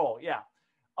prophetic role. Yeah.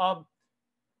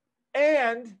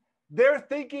 And they're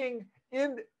thinking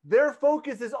their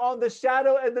focus is on the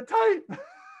shadow and the type.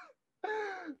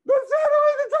 The shadow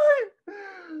and the type.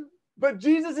 But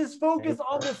Jesus is focused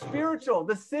on the spiritual,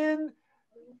 the sin,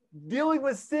 dealing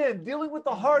with sin, dealing with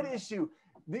the heart issue,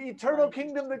 the eternal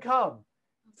kingdom to come.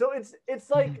 So it's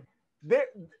like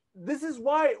this is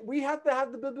why we have to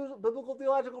have the biblical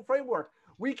theological framework.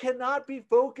 We cannot be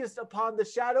focused upon the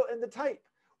shadow and the type.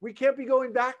 We can't be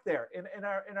going back there in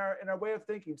our way of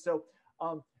thinking. So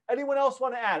anyone else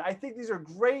want to add? I think these are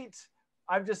great.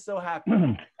 I'm just so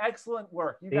happy. Excellent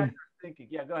work. You guys are thinking.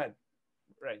 Yeah, go ahead.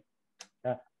 Right.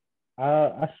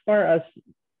 As far as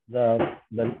the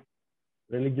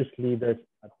religious leaders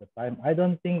at the time, I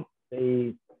don't think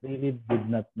they really did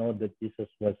not know that Jesus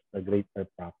was the greater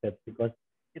prophet, because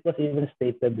it was even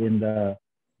stated in the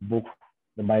book,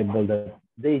 the Bible, that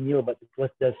they knew, but it was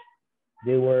just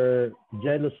they were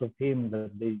jealous of him,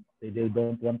 that they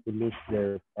don't want to lose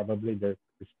probably their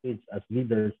prestige as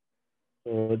leaders.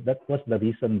 So that was the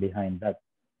reason behind that.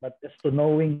 But as to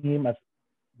knowing him as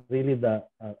really the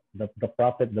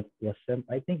prophet that was sent,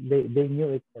 I think they knew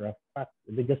it for a fact.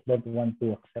 They just don't want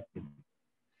to accept it.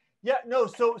 Yeah, no,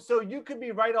 so you could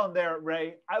be right on there,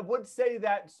 Ray. I would say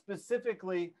that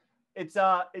specifically, it's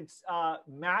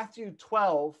Matthew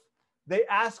 12. They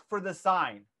ask for the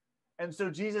sign, and so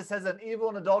Jesus says, an evil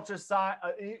and adulterous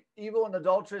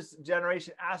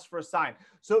generation asks for a sign.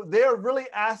 So they're really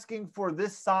asking for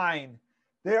this sign.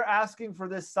 They're asking for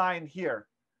this sign here,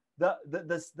 the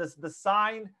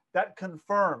sign that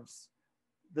confirms,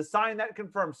 the sign that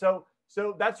confirms. So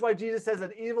that's why Jesus says,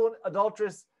 an evil and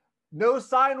adulterous, no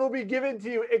sign will be given to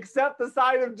you except the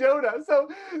sign of Jonah. So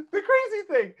the crazy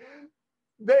thing,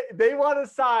 they want a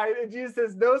sign, and Jesus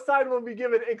says, no sign will be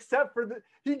given except for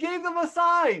he gave them a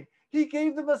sign. He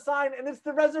gave them a sign, and it's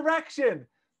the resurrection.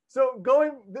 So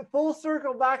going the full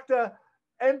circle back to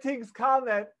Enting's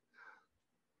comment,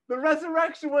 the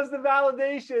resurrection was the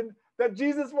validation that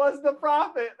Jesus was the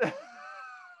prophet.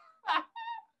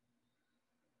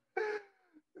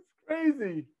 It's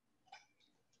crazy.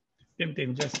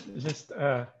 Tim, just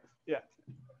yeah.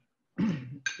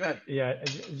 Go ahead. Yeah,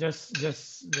 just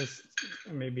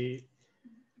maybe,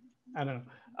 I don't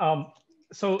know.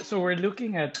 So we're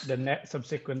looking at the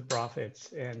subsequent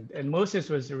prophets, and Moses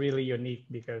was really unique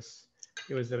because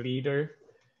he was the leader,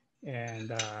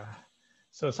 and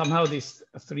so somehow these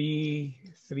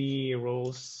three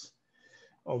roles,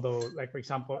 although, like, for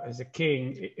example, as a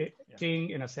king, king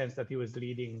in a sense that he was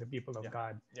leading the people of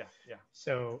God. Yeah.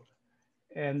 So,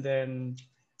 and then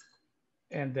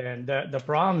the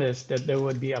promise that there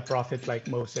would be a prophet like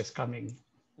Moses coming.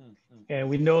 And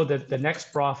we know that the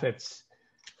next prophets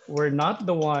were not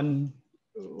the one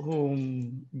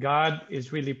whom God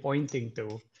is really pointing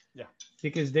to. Yeah.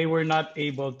 Because they were not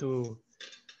able to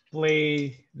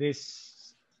play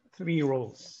these three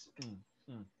roles.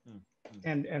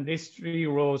 And these three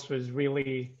roles was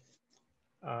really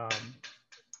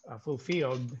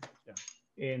fulfilled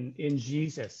in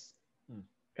Jesus.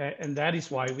 And that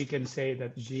is why we can say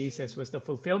that Jesus was the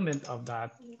fulfillment of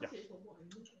that,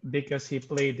 because he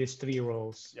played these three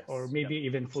roles, or maybe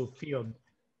even fulfilled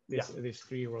these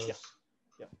three roles.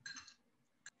 Yeah.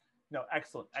 No,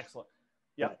 excellent.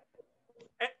 Yeah.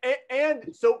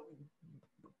 And so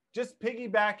just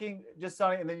piggybacking,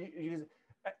 and then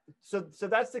so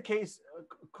that's the case.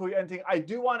 I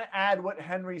do want to add what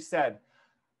Henry said.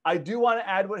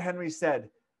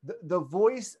 The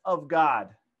voice of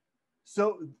God.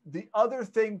 So the other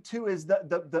thing too is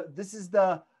this is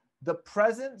the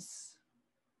presence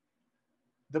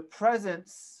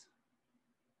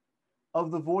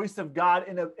of the voice of God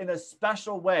in a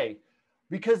special way,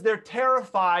 because they're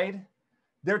terrified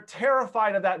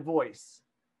of that voice.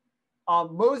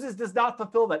 Moses does not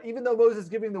fulfill that. Even though Moses is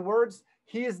giving the words,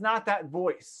 he is not that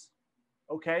voice.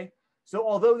 Okay? So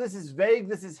although this is vague,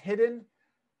 this is hidden,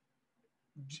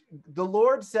 the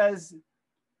Lord says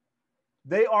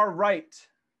they are right.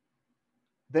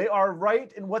 They are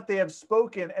right in what they have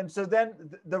spoken. And so then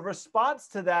the response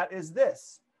to that is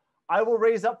this: I will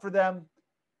raise up for them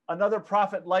another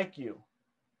prophet like you.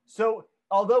 So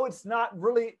although it's not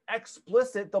really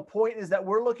explicit, the point is that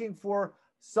we're looking for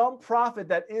some prophet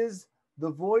that is the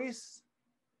voice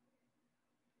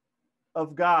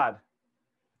of God.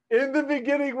 In the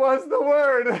beginning was the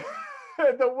Word.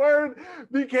 And the Word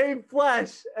became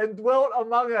flesh and dwelt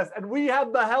among us. And we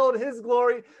have beheld his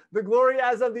glory, the glory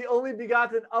as of the only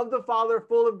begotten of the Father,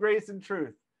 full of grace and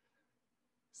truth.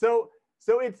 So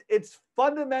it's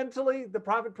fundamentally the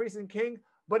prophet, priest, and king,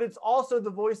 but it's also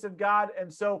the voice of God.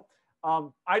 And so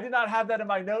I did not have that in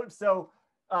my notes. So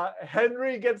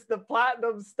Henry gets the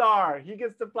platinum star. He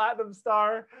gets the platinum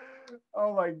star.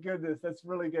 Oh my goodness, that's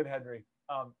really good, Henry.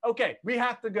 Okay, we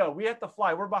have to go. We have to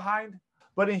fly. We're behind.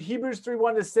 But in Hebrews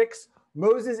 3:1-6,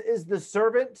 Moses is the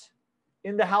servant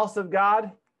in the house of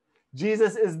God.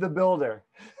 Jesus is the builder.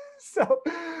 So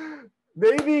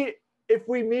maybe if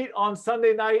we meet on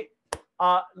Sunday night,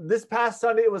 this past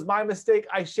Sunday, it was my mistake.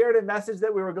 I shared a message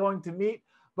that we were going to meet,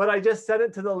 but I just sent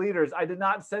it to the leaders. I did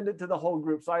not send it to the whole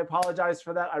group. So I apologize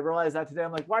for that. I realized that today.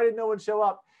 I'm like, why did no one show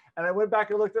up? And I went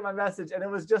back and looked at my message, and it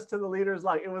was just to the leaders,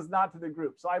 like it was not to the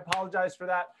group. So I apologize for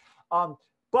that.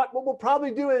 But what we'll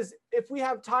probably do is, if we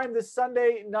have time this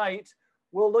Sunday night,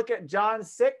 we'll look at John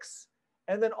 6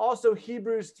 and then also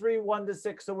Hebrews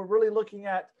 3:1-6. So we're really looking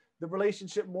at the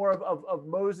relationship more of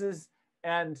Moses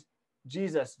and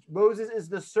Jesus. Moses is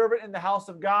the servant in the house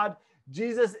of God.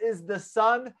 Jesus is the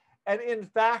son, and in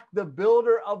fact, the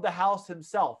builder of the house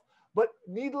himself. But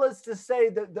needless to say,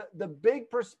 the big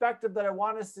perspective that I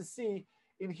want us to see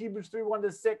in Hebrews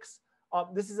 3:1-6,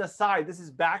 this is aside, this is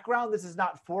background, this is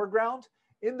not foreground.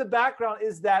 In the background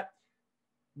is that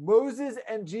Moses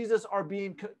and Jesus are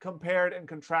being compared and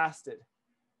contrasted.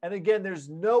 And again, there's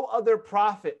no other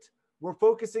prophet. We're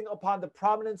focusing upon the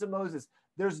prominence of Moses.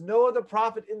 There's no other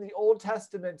prophet in the Old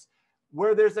Testament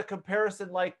where there's a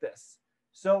comparison like this.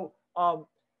 So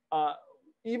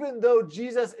even though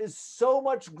Jesus is so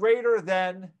much greater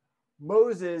than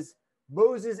Moses,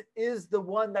 Moses is the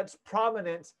one that's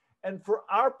prominent. And for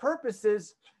our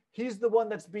purposes, he's the one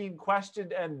that's being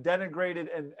questioned and denigrated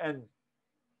and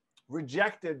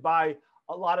rejected by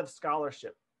a lot of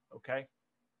scholarship, okay?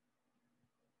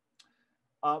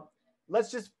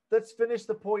 Let's finish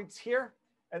the points here.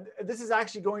 And this is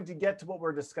actually going to get to what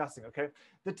we're discussing, okay?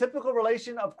 The typical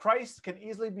relation of Christ can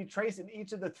easily be traced in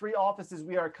each of the three offices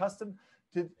we are accustomed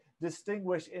to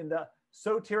distinguish in the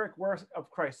soteric work of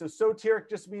Christ. So soteric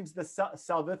just means the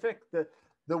salvific,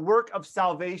 the work of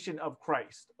salvation of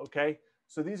Christ, okay?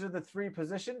 So these are the three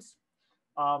positions.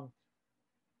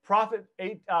 Prophet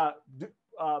in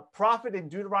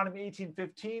Deuteronomy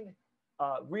 18:15,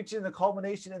 reaching the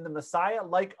culmination in the Messiah,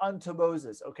 like unto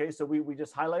Moses. Okay, so we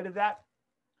just highlighted that.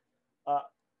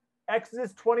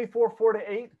 Exodus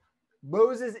 24:4-8,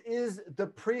 Moses is the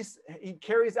priest. He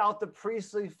carries out the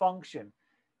priestly function.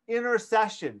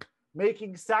 Intercession,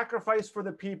 making sacrifice for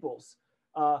the peoples.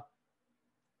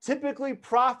 Typically,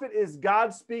 prophet is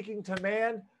God speaking to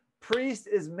man. Priest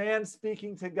is man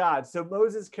speaking to God. So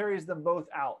Moses carries them both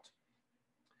out.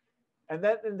 And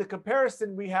then in the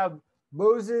comparison, we have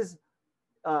Moses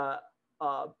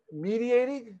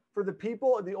mediating for the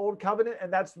people in the old covenant,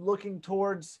 and that's looking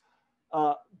towards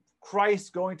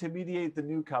Christ going to mediate the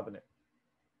new covenant.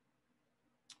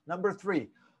 Number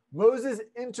 3, Moses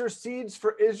intercedes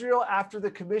for Israel after the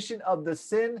commission of the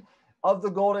sin of the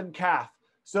golden calf.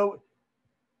 So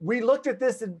we looked at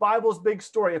this in Bible's Big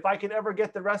Story. If I can ever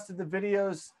get the rest of the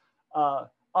videos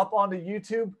up onto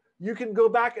YouTube, you can go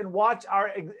back and watch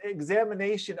our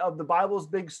examination of the Bible's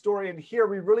Big Story. And here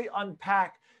we really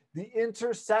unpack the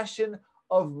intercession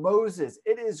of Moses.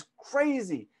 It is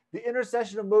crazy, the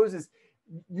intercession of Moses.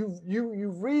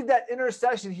 You read that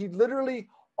intercession, he literally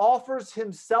offers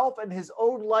himself and his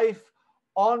own life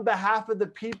on behalf of the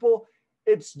people.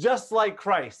 It's just like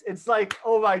Christ. It's like,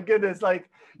 oh my goodness, like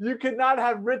you could not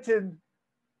have written.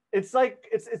 It's like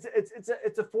it's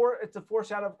a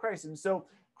foreshadow of Christ. And so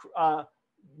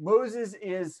Moses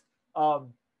is a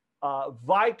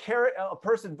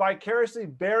person vicariously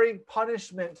bearing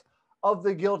punishment of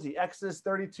the guilty. Exodus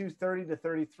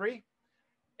 32:30-33,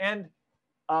 and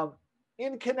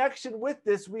in connection with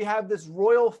this, we have this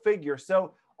royal figure.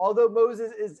 So although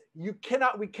Moses is, we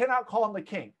cannot call him a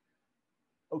king,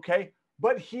 okay?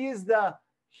 But he is the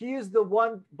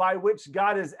one by which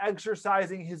God is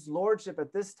exercising his lordship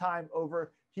at this time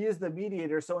over. He is the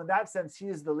mediator. So in that sense, he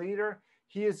is the leader.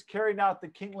 He is carrying out the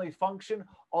kingly function,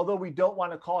 although we don't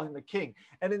want to call him a king.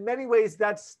 And in many ways,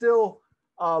 that's still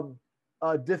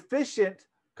deficient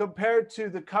compared to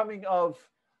the coming of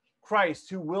Christ,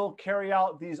 who will carry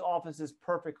out these offices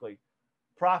perfectly: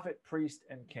 prophet, priest,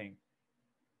 and king.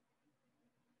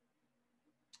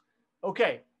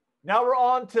 Okay, now we're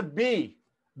on to B,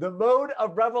 the mode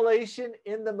of revelation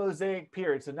in the Mosaic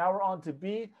period. So now we're on to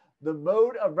B, the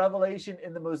mode of revelation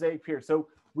in the Mosaic period. So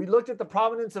we looked at the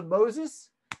prominence of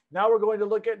Moses Now we're going to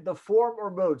look at the form or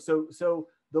mode. So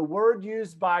the word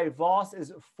used by Voss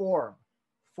is form,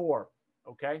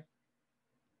 okay?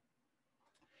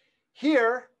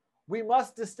 Here, we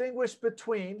must distinguish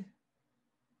between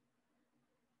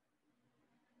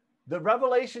the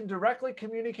revelation directly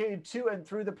communicated to and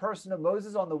through the person of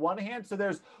Moses on the one hand. So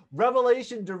there's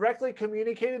revelation directly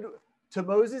communicated to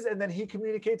Moses, and then he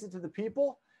communicates it to the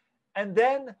people. And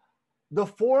then the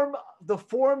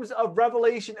forms of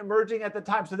revelation emerging at the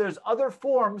time. So there's other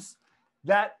forms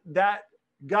that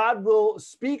God will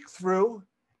speak through,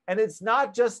 and it's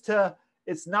not just to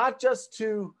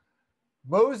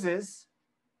Moses,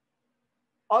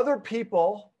 other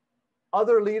people,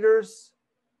 other leaders,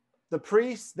 the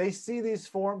priests, they see these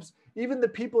forms. Even the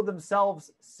people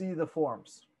themselves see the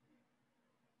forms.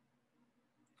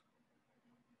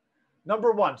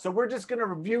 Number one, so we're just going to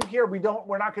review here. We're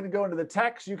not going to go into the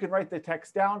text. You can write the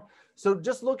text down. So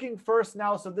just looking first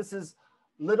now, so this is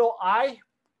little I,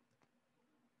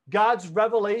 God's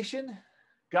revelation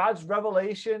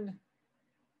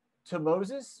to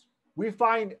Moses. We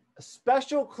find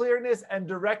special clearness and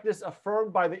directness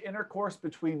affirmed by the intercourse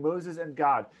between Moses and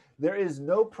God. There is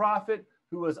no prophet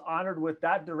who was honored with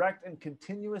that direct and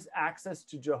continuous access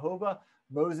to Jehovah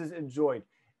Moses enjoyed.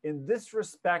 In this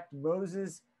respect,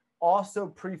 Moses also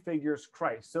prefigures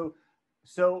Christ.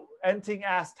 So Enting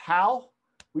asked how.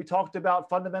 We talked about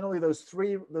fundamentally those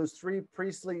three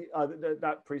priestly,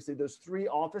 those three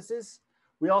offices.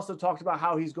 We also talked about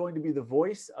how he's going to be the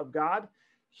voice of God.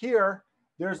 Here,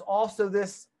 there's also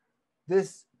this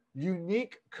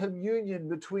unique communion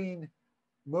between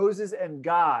Moses and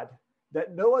God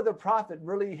that no other prophet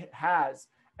really has.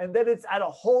 And then it's at a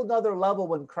whole nother level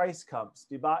when Christ comes.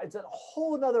 It's at a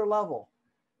whole nother level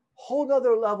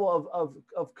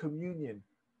of communion,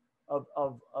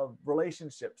 of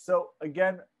relationship. So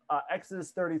again,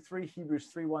 Exodus 33,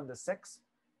 Hebrews 3:1-6.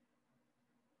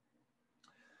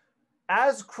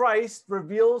 As Christ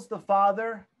reveals the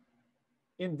Father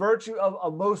in virtue of a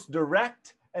most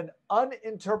direct and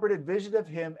uninterpreted vision of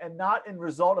him, and not in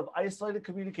result of isolated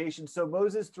communication, so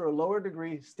Moses, through a lower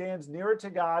degree, stands nearer to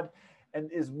God and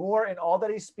is more in all that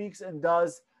he speaks and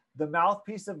does the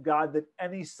mouthpiece of God than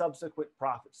any subsequent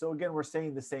prophet. So again, we're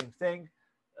saying the same thing,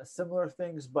 similar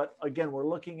things, but again, we're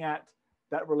looking at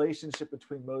that relationship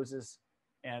between Moses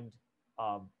and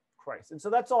Christ. And so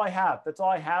that's all I have. That's all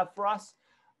I have for us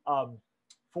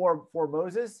for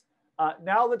Moses.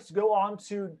 Now let's go on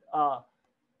to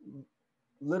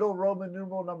little Roman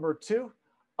numeral number 2,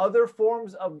 other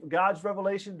forms of God's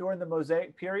revelation during the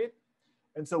Mosaic period.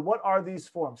 And so what are these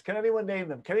forms? Can anyone name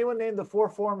them? Can anyone name the 4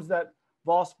 forms that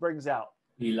Voss brings out?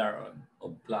 Pillar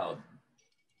of cloud.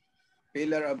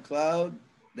 Pillar of cloud,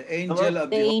 the angel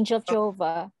of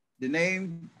Jehovah, the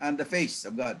name and the face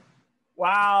of God.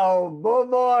 Wow,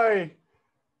 boy.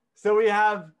 So we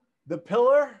have the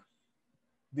pillar,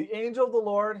 the angel of the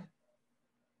Lord,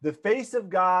 the face of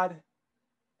God,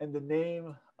 and the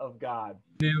name of God.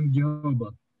 Name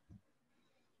Jehovah.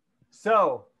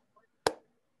 So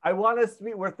I want us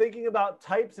to we're thinking about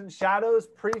types and shadows,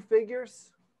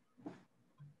 prefigures.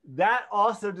 That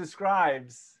also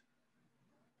describes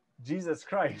Jesus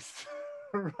Christ,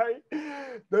 right?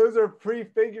 Those are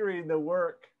prefiguring the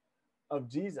work of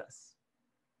Jesus.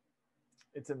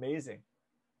 It's amazing.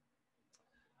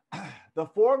 The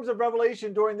forms of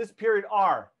revelation during this period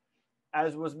are,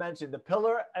 as was mentioned, the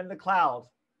pillar and the cloud,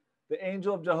 the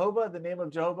angel of Jehovah, the name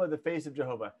of Jehovah, the face of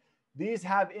Jehovah. These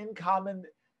have in common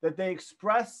that they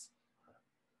express,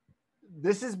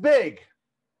 this is big,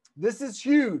 this is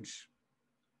huge.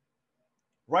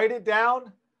 Write it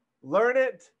down, learn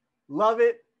it, love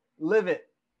it, live it.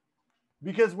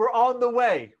 Because we're on the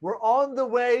way. We're on the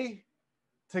way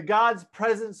to God's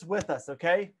presence with us,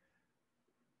 okay?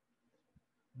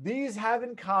 These have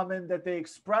in common that they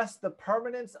express the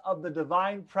permanence of the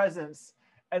divine presence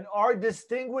and are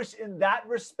distinguished in that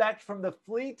respect from the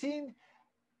fleeting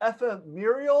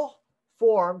ephemeral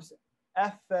forms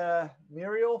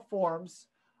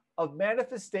of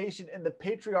manifestation in the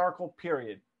patriarchal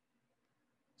period.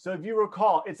 So if you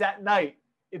recall, it's at night.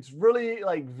 It's really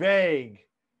like vague.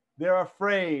 They're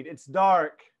afraid. It's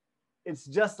dark. It's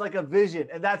just like a vision.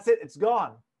 And that's it. It's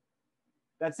gone.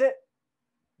 That's it.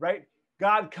 Right?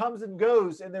 God comes and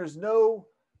goes, and there's no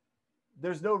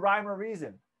rhyme or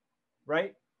reason.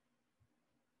 Right?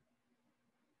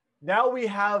 Now we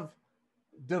have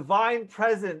divine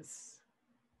presence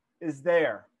is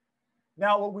there.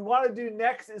 Now what we want to do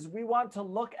next is we want to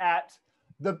look at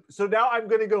so now I'm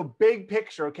going to go big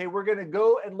picture, okay? We're going to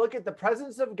go and look at the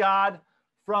presence of God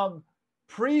from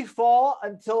pre-fall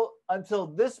until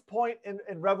this point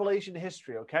in Revelation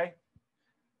history, okay?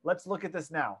 Let's look at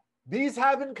this now. These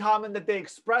have in common that they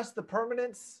express the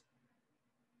permanence.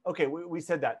 Okay, we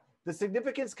said that. The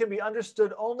significance can be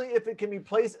understood only if it can be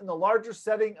placed in the larger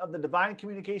setting of the divine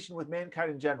communication with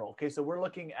mankind in general. Okay, so we're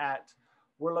looking at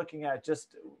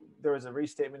just, there is a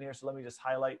restatement here, so let me just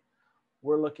highlight.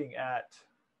 We're looking at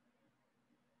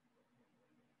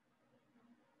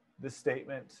this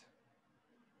statement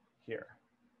here.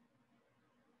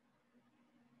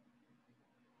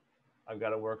 I've got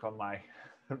to work on my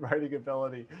writing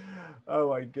ability. Oh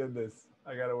my goodness.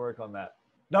 I got to work on that.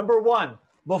 Number one,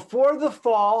 before the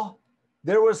fall,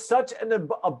 there was such an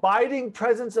abiding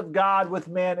presence of God with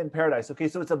man in paradise. Okay,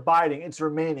 so it's abiding, it's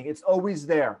remaining, it's always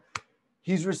there.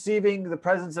 He's receiving the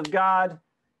presence of God,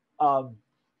 and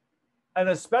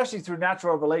especially through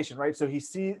natural revelation, right? So he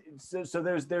sees. So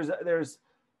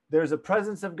there's a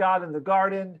presence of God in the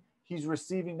garden. He's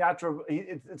receiving natural.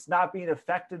 It's not being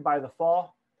affected by the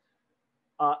fall.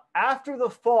 After the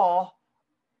fall,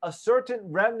 a certain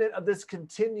remnant of this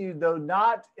continued, though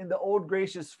not in the old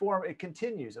gracious form. It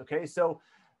continues. Okay, so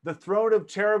the throne of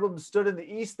cherubim stood in the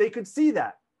east. They could see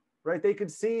that, right? They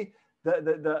could see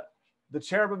the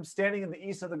cherubim standing in the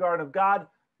east of the garden of God.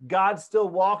 God still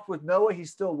walked with Noah. He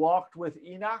still walked with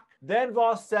Enoch. Then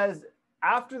Voss says,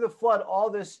 after the flood, all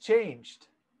this changed.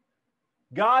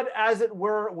 God, as it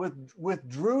were,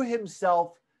 withdrew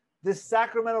himself, this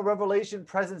sacramental revelation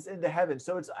presence into heaven.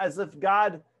 So it's as if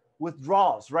God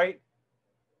withdraws, right?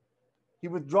 He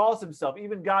withdraws himself.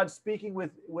 Even God speaking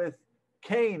with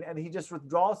Cain, and he just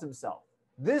withdraws himself.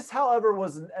 This, however,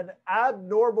 was an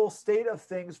abnormal state of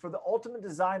things, for the ultimate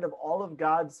design of all of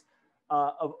God's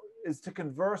is to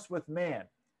converse with man,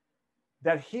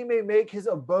 that he may make his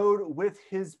abode with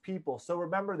his people. So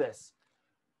remember this.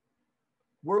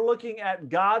 We're looking at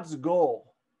God's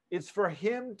goal. It's for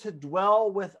him to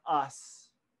dwell with us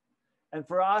and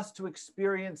for us to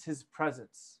experience his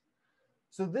presence.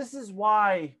 So this is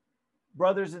why,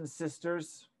 brothers and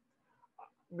sisters,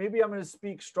 maybe I'm going to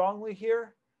speak strongly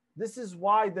here. This is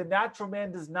why the natural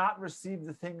man does not receive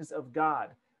the things of God.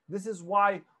 This is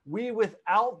why we,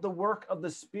 without the work of the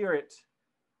Spirit,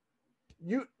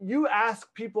 you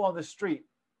ask people on the street,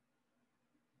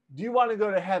 do you want to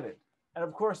go to heaven? And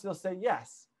of course they'll say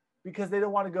yes, because they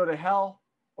don't want to go to hell,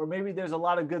 or maybe there's a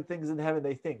lot of good things in heaven.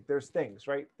 They think there's things,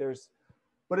 right?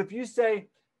 But if you say,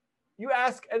 you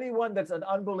ask anyone that's an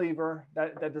unbeliever,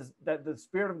 that the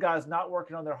Spirit of God is not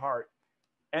working on their heart,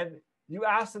 and you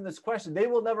ask them this question, they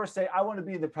will never say, I want to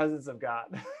be in the presence of God.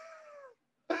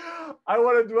 I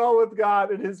want to dwell with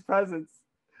God in his presence.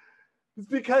 It's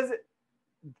because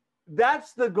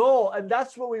that's the goal, and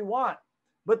that's what we want.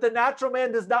 But the natural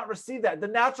man does not receive that. The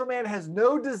natural man has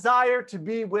no desire to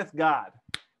be with God.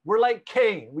 We're like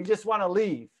Cain. We just want to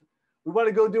leave. We want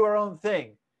to go do our own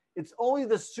thing. It's only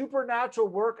the supernatural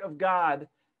work of God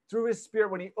through his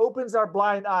Spirit when he opens our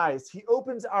blind eyes, he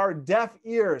opens our deaf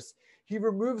ears, he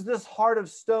removes this heart of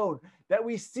stone, that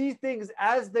we see things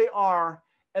as they are,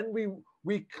 and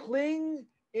we cling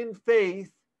in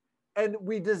faith, and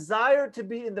we desire to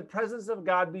be in the presence of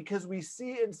God because we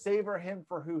see and savor him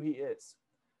for who he is.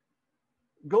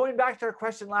 Going back to our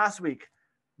question last week,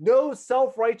 no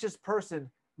self-righteous person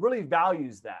really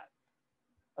values that.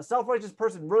 A self-righteous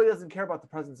person really doesn't care about the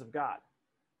presence of God.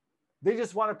 They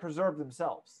just want to preserve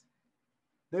themselves.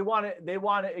 They want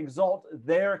to exalt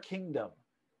their kingdom.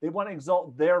 They want to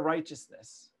exalt their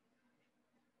righteousness.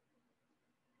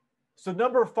 So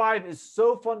number 5 is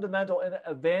so fundamental in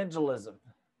evangelism,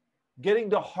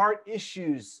 getting to heart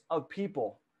issues of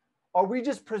people. Are we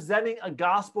just presenting a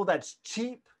gospel that's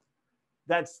cheap,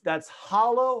 that's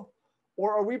hollow,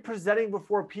 or are we presenting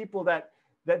before people that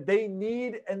they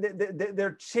need, and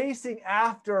they're chasing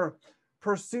after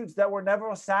pursuits that will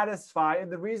never satisfy?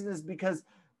 And the reason is because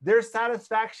their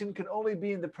satisfaction can only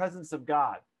be in the presence of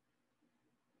God.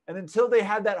 And until they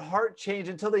have that heart change,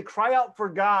 until they cry out for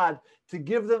God to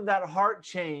give them that heart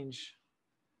change,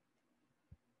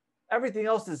 everything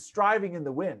else is striving in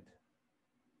the wind.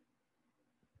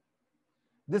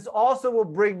 This also will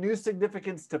bring new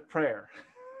significance to prayer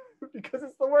because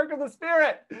it's the work of the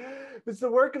Spirit. It's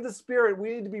the work of the Spirit.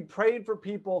 We need to be praying for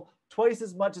people twice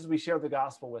as much as we share the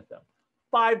gospel with them,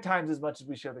 5 times as much as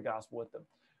we share the gospel with them.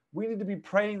 We need to be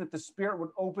praying that the Spirit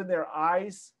would open their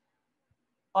eyes,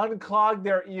 unclog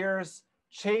their ears,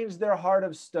 change their heart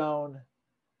of stone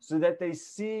so that they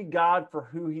see God for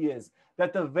who he is,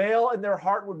 that the veil in their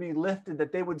heart would be lifted,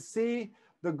 that they would see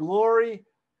the glory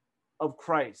of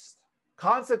Christ.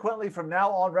 Consequently, from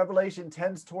now on, Revelation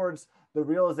tends towards the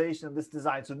realization of this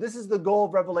design. So this is the goal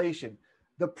of Revelation,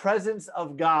 the presence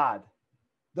of God,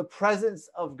 the presence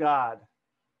of God.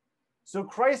 So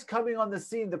Christ coming on the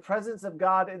scene, the presence of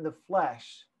God in the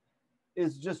flesh,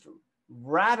 is just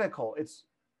radical. It's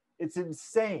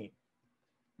insane.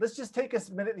 Let's just take a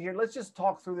minute here. Let's just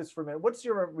talk through this for a minute. What's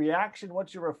your reaction?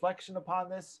 What's your reflection upon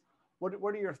this? What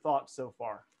are your thoughts so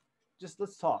far? Just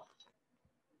let's talk.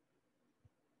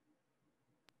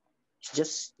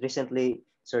 Just recently,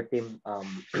 Sir Tim,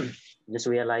 just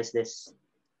realized this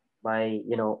by,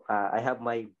 I have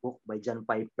my book by John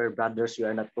Piper, Brothers, You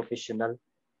Are Not Professional.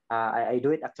 I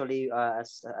do it actually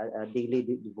as a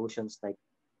daily devotions, like,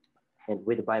 and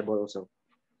with the Bible also.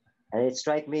 And it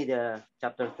struck me the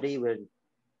chapter 3 where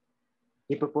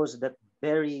he proposed that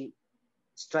very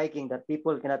striking that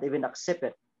people cannot even accept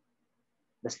it.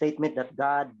 The statement that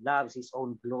God loves his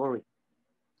own glory.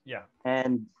 Yeah.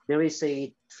 And there is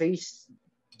a trace,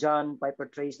 John Piper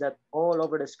trace that all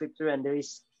over the scripture, and there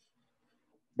is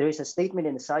a statement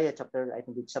in Isaiah chapter, I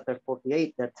think it's chapter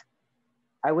 48, that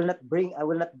I will not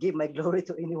give my glory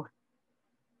to anyone.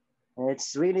 And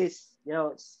it's really, it's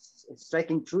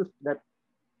striking truth that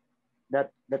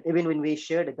even when we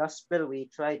share the gospel, we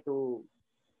try to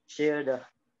share the,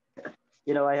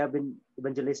 I have been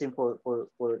evangelizing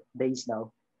for days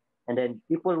now. And then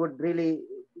people would really,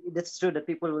 that's true that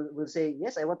people will say,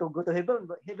 yes, I want to go to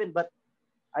heaven, but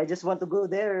I just want to go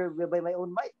there by my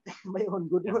own might, my own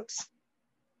good works.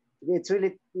 It's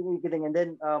really kidding. And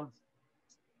then,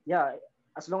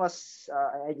 as long as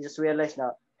I just realized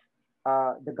now,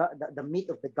 the meat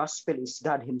of the gospel is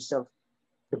God himself,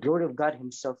 the glory of God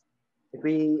himself. If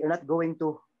we are not going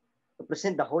to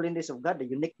present the holiness of God, the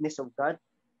uniqueness of God,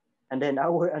 and then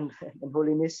our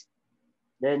unholiness,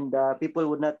 then the people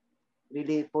would not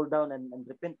really fall down and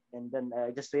repent. And then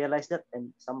I just realized that,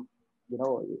 and some,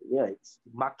 it's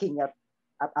mocking at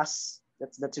us.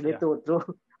 That's really true.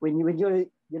 When you're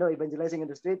evangelizing in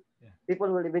the street, people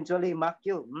will eventually mock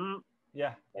you.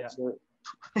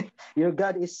 Your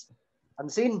God is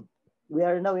unseen. We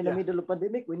are now in the middle of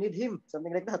pandemic. We need him.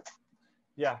 Something like that.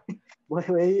 Yeah. Why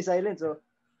he's silent? So,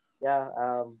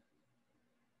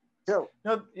 So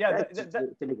no, that's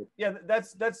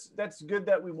good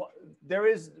that there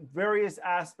is various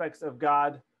aspects of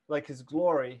God, like his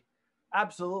glory.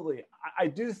 Absolutely. I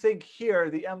do think here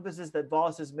the emphasis that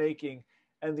Voss is making,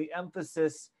 and the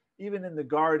emphasis even in the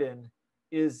garden,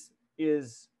 is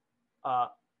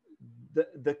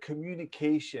the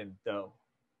communication, though,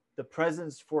 the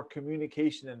presence for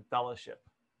communication and fellowship.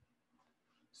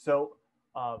 So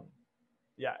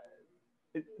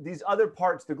these other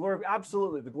parts, the glory of,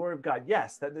 absolutely, the glory of God,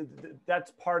 yes,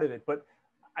 that's part of it. But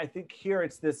I think here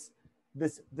it's this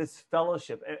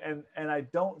fellowship, and I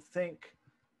don't think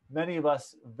many of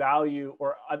us value,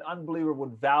 or an unbeliever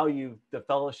would value, the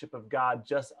fellowship of God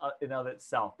just in of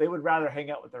itself. They would rather hang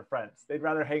out with their friends. They'd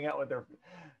rather hang out with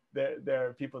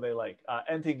their people they like.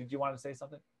 Enting, did you want to say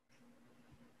something?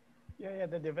 Yeah,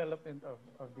 the development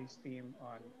of this theme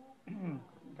on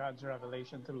God's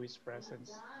revelation through his presence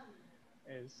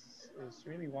is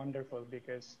really wonderful,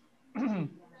 because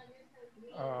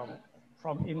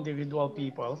from individual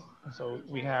people, so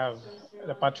we have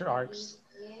the patriarchs,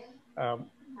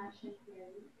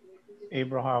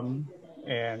 Abraham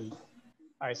and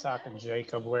Isaac and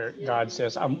Jacob, where God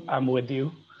says, I'm with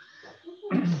you.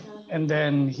 And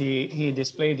then he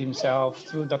displayed himself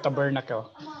through the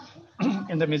tabernacle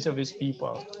in the midst of his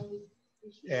people.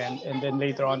 And then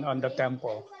later on the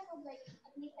temple,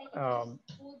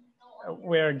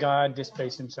 where God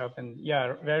displays himself. And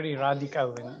very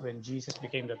radical when Jesus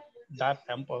became that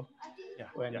temple.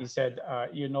 When he said,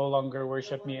 you no longer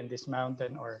worship me in this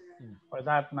mountain or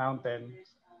that mountain.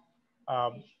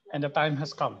 And the time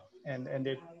has come. And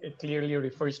it clearly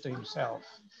refers to himself.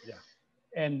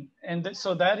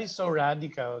 So that is so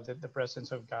radical, that the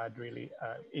presence of God really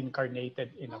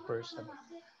incarnated in a person.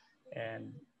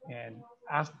 And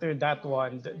after that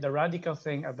one, the radical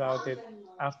thing about it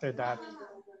after that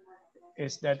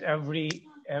is that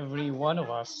every one of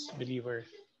us believer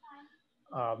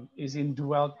is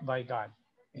indwelt by God,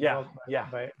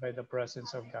 by the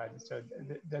presence of God. So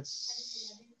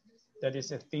that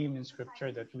is a theme in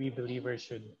Scripture that we believers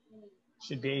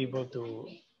should be able to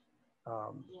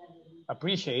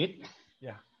appreciate,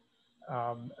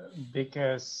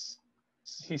 because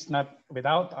he's not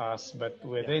without us, but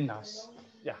within us.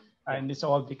 And it's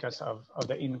all because of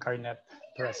the incarnate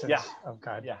presence of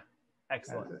God.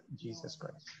 Excellent. Jesus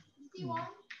Christ.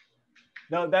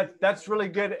 No, that's really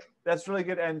good. That's really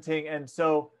good, Enting. And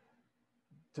so,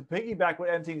 to piggyback what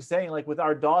Enting's saying, like with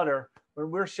our daughter,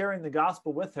 when we're sharing the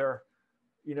gospel with her,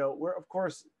 we're of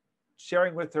course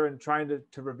sharing with her and trying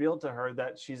to reveal to her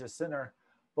that she's a sinner,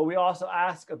 but we also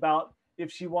ask about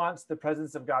if she wants the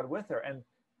presence of God with her. And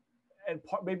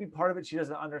maybe part of it she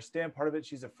doesn't understand, part of it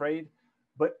she's afraid,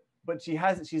 but but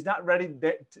she's not ready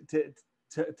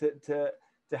to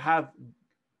have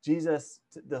Jesus,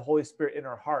 the Holy Spirit in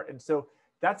her heart. And so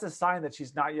that's a sign that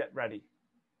she's not yet ready.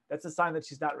 That's a sign that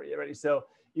she's not yet ready. So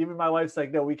even my wife's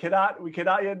like, no, we cannot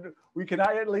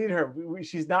yet lead her.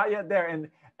 She's not yet there. And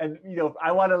you know,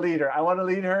 I want to lead her. I want to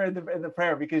lead her in the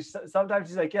prayer, because sometimes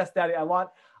she's like, yes, Daddy, I want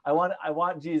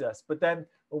Jesus. But then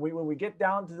when we get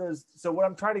down to those, so what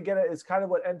I'm trying to get at is kind of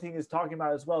what Enting is talking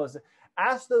about as well, is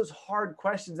ask those hard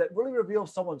questions that really reveal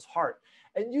someone's heart.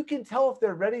 And you can tell if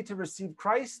they're ready to receive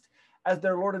Christ as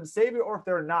their Lord and Savior, or if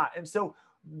they're not. And so,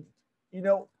 you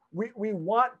know, we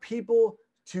want people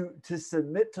to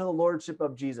submit to the Lordship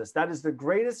of Jesus. That is the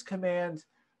greatest command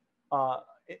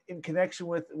in connection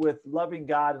with loving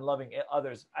God and loving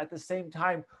others. At the same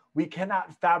time, we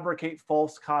cannot fabricate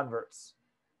false converts.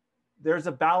 There's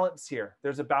a balance here.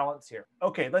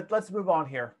 Okay, let's move on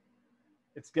here.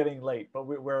 It's getting late, but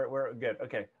we're good.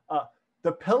 Okay.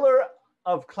 The pillar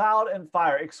of cloud and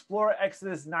fire. Explore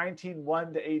Exodus 19,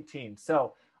 1-18.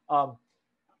 So,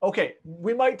 okay,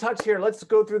 we might touch here. Let's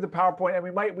go through the PowerPoint, and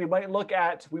we might look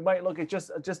at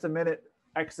just a minute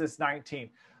Exodus 19.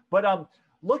 But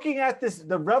looking at this,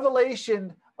 the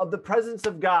revelation of the presence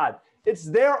of God, it's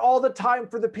there all the time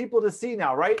for the people to see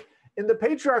now, right? In the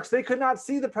patriarchs, they could not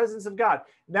see the presence of God.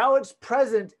 Now it's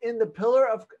present in the pillar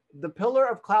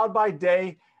of cloud by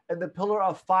day and the pillar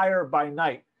of fire by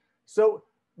night. So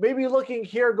maybe looking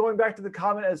here, going back to the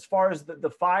comment as far as the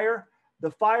fire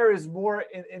is more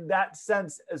in that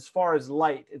sense as far as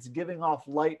light. It's giving off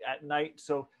light at night.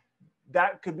 So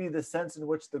that could be the sense in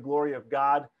which the glory of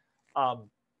God,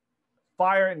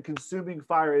 fire and consuming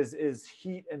fire is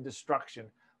heat and destruction.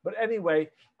 But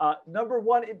anyway, number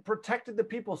one, it protected the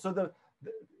people. So the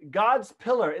God's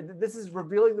pillar, this is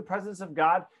revealing the presence of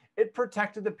God. It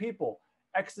protected the people.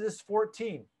 Exodus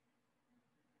 14.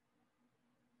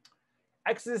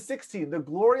 Exodus 16, the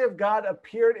glory of God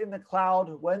appeared in the cloud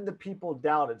when the people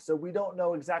doubted. So we don't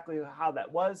know exactly how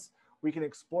that was. We can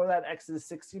explore that in Exodus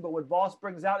 16. But what Voss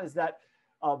brings out is that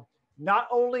not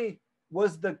only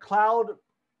was the cloud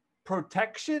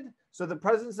protection, so the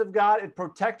presence of God, it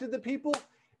protected the people,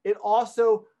 it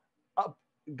also,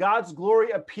 God's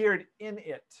glory appeared in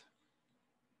it.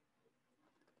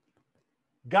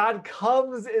 God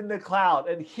comes in the cloud.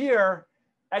 And here,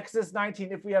 Exodus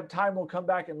 19, if we have time, we'll come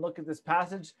back and look at this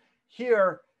passage.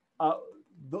 Here,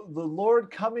 the Lord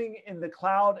coming in the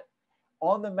cloud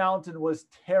on the mountain was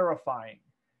terrifying.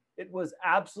 It was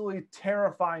absolutely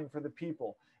terrifying for the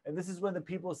people. And this is when the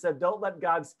people said, don't let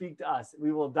God speak to us.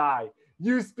 We will die.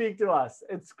 You speak to us.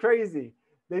 It's crazy.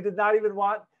 They did not even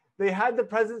want, they had the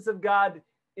presence of God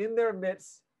in their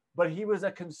midst, but he was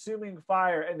a consuming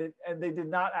fire, and they did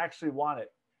not actually want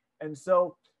it. And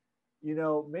so, you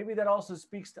know, maybe that also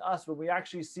speaks to us when we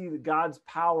actually see God's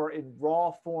power in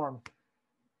raw form.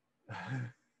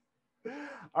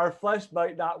 Our flesh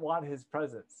might not want his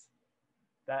presence.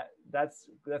 That's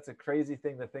a crazy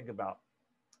thing to think about.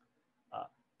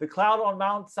 The cloud on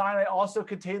Mount Sinai also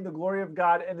contained the glory of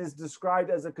God and is described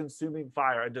as a consuming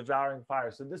fire, a devouring fire.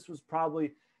 So this was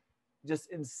probably just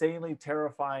insanely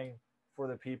terrifying for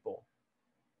the people.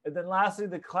 And then lastly,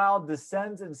 the cloud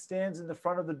descends and stands in the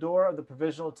front of the door of the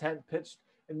provisional tent pitched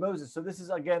in Moses. So this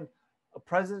is, again, a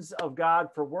presence of God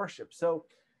for worship. So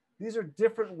these are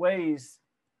different ways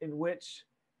in which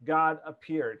God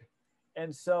appeared.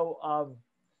 And so,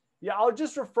 yeah, I'll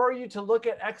just refer you to look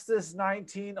at Exodus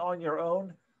 19 on your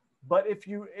own. But if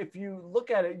you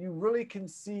look at it, you really can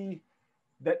see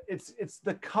that it's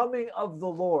the coming of the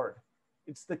Lord.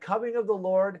 It's the coming of the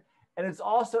Lord, and it's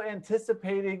also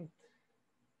anticipating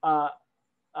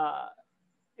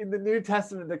in the New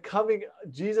Testament, the coming,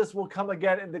 Jesus will come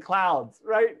again in the clouds,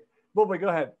 right? Bobo, go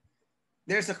ahead.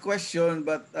 There's a question,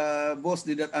 but boss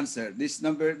did not answer. This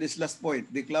last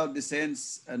point, the cloud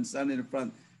descends and sun in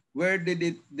front. Where did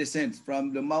it descend?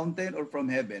 From the mountain or from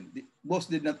heaven? The boss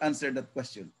did not answer that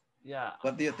question. Yeah.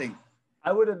 What do you think?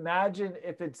 I would imagine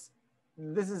if it's,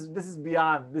 this is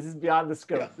beyond the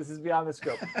scope. Yeah. This is beyond the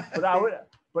scope.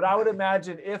 But I would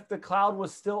imagine if the cloud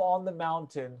was still on the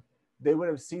mountain, they would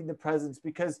have seen the presence,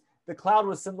 because the cloud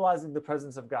was symbolizing the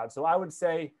presence of God. So I would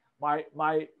say my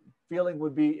feeling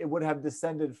would be it would have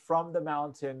descended from the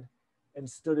mountain and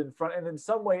stood in front. And in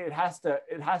some way it has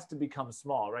to become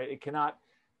small, right? It cannot,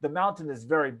 the mountain is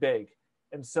very big.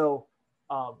 And so,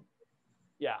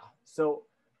 yeah. So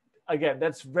again,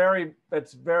 that's very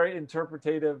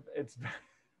interpretative. It's,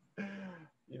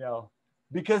 you know,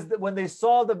 because when they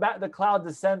saw the cloud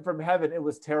descend from heaven, it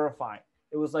was terrifying.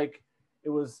 It was like, it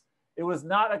was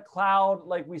not a cloud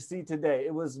like we see today.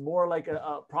 It was more like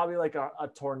probably like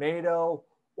a tornado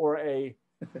or a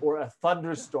or a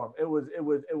thunderstorm. It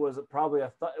was probably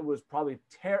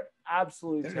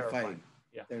absolutely terrifying.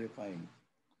 Yeah. Terrifying.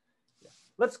 Yeah.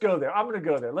 Let's go there. I'm going to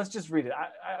go there. Let's just read it.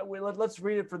 Let's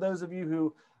read it for those of you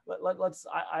who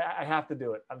I have to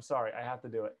do it. I'm sorry. I have to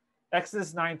do it.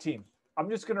 Exodus 19. I'm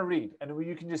just going to read, and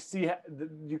you can just see,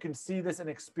 you can see this and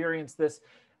experience this.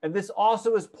 And this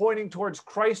also is pointing towards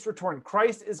Christ's return.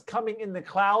 Christ is coming in the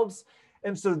clouds.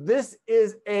 And so this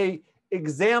is a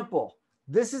example.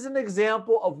 This is an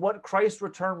example of what Christ's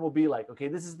return will be like. Okay,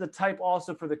 this is the type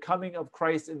also for the coming of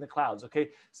Christ in the clouds. Okay,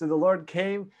 so the Lord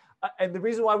came. And the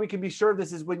reason why we can be sure of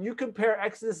this is when you compare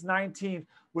Exodus 19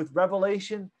 with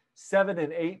Revelation 7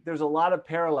 and 8, there's a lot of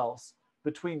parallels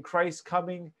between Christ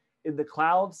coming in the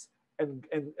clouds and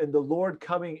the Lord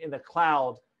coming in a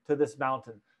cloud to this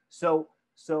mountain. So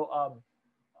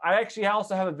I actually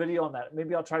also have a video on that.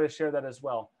 Maybe I'll try to share that as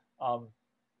well on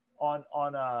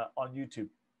YouTube.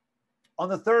 On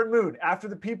the third moon, after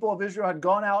the people of Israel had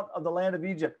gone out of the land of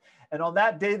Egypt, and on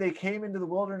that day they came into the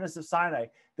wilderness of Sinai.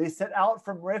 They set out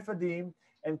from Rephidim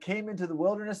and came into the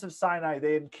wilderness of Sinai.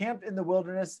 They encamped in the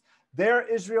wilderness. There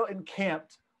Israel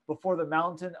encamped before the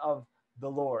mountain of the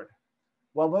Lord.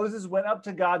 While Moses went up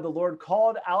to God, the Lord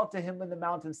called out to him in the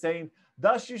mountain, saying,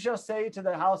 "Thus you shall say to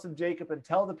the house of Jacob and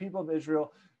tell the people of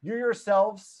Israel, you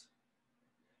yourselves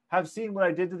have seen what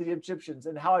I did to the Egyptians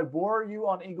and how I bore you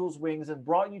on eagle's wings and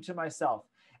brought you to myself.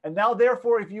 And now,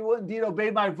 therefore, if you will indeed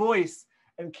obey my voice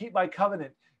and keep my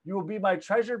covenant, you will be my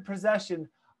treasured possession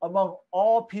among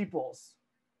all peoples.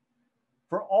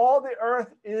 For all the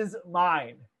earth is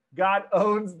mine." God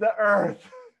owns the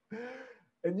earth.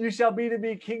 "And you shall be to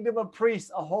me kingdom of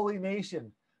priests, a holy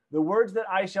nation. The words that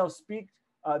I shall speak,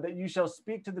 that you shall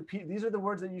speak to the people, these are the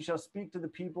words that you shall speak to the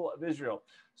people of Israel."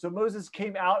 So Moses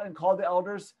came out and called the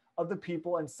elders of the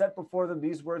people and set before them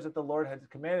these words that the Lord had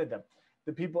commanded them.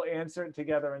 The people answered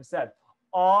together and said,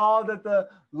 "All that the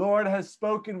Lord has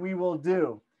spoken we will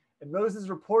do." And Moses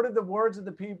reported the words of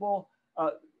the people,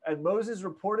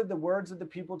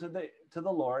 to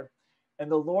the Lord.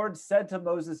 And the Lord said to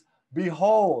Moses,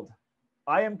 "Behold,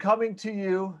 I am coming to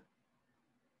you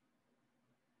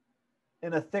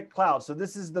in a thick cloud." So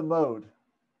this is the mode.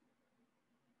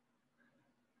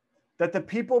 "That the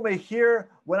people may hear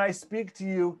when I speak to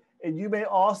you, and you may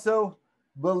also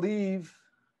believe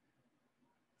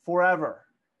forever."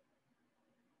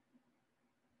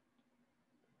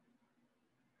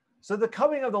 So the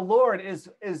coming of the Lord is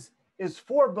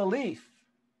for belief,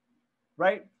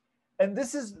 right? And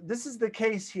this is the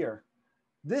case here.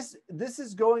 This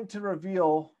is going to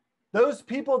reveal those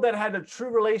people that had a true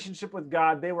relationship with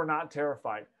God, they were not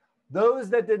terrified. Those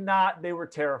that did not, they were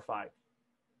terrified.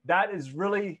 That is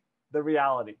really the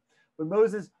reality. When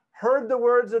Moses heard the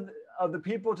words of the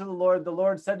people to the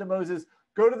Lord said to Moses,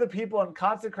 "Go to the people and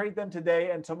consecrate them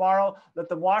today, and tomorrow let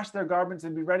them wash their garments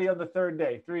and be ready on the third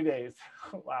day." 3 days.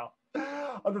 Wow.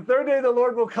 "On the third day, the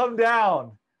Lord will come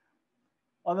down.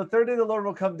 On the third day, the Lord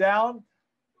will come down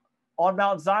on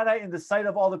Mount Sinai in the sight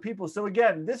of all the people." So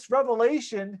again, this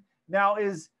revelation now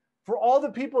is for all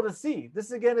the people to see.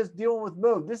 This again is dealing with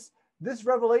mode. This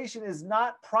revelation is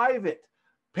not private.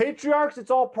 Patriarchs,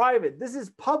 it's all private. This is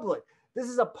public. This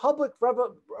is a public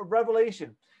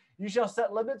revelation. "You shall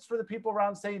set limits for the people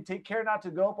around, saying, take care not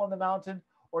to go up on the mountain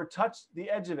or touch the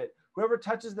edge of it. Whoever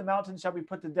touches the mountain shall be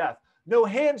put to death. No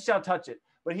hand shall touch it,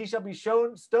 but he shall be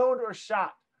stoned or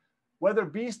shot. Whether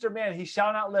beast or man, he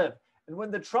shall not live. And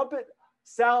when the trumpet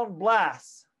sound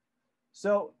blasts,"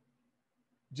 so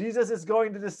Jesus is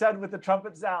going to descend with the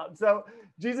trumpet sound. So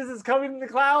Jesus is coming in the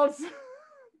clouds.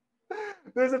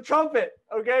 There's a trumpet.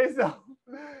 Okay, so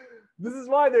this is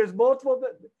why there's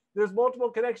multiple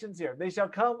connections here. "They shall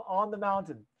come on the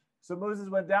mountain." So Moses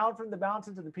went down from the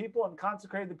mountain to the people and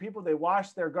consecrated the people. They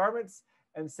washed their garments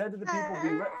and said to the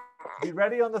people, be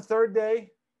ready on the third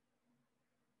day.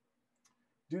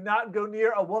 Do not go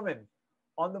near a woman.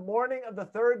 On the morning of the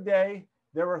third day,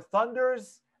 there were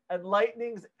thunders and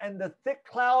lightnings and the thick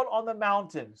cloud on the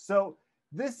mountain. So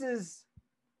this is,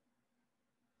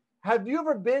 have you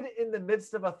ever been in the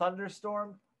midst of a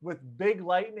thunderstorm with big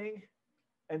lightning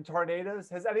and tornadoes?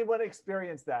 Has anyone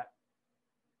experienced that?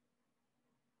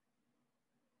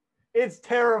 It's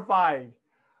terrifying.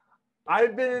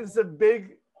 I've been in some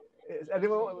big,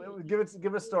 anyone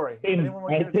give a story.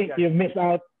 I think you missed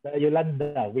out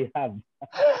Yolanda. We have.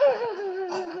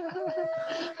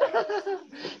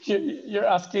 You're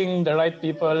asking the right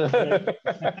people.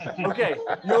 Okay,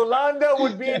 Yolanda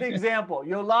would be an example.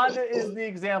 Yolanda is the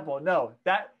example. No,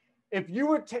 that if you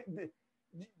were,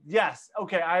 yes,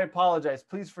 okay, I apologize.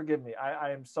 Please forgive me.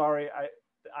 I am sorry.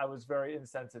 I was very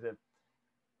insensitive.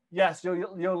 Yes,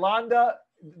 Yolanda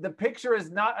the picture is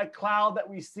not a cloud that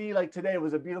we see like today. It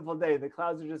was a beautiful day. The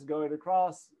clouds are just going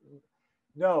across.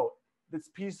 No, it's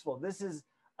peaceful. This is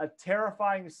a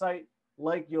terrifying sight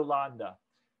like Yolanda.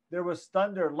 There was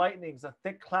thunder, lightnings, a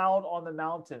thick cloud on the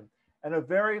mountain, and a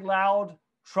very loud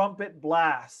trumpet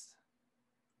blast,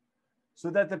 so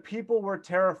that the people were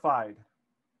terrified.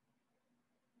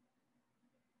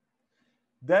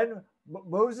 Then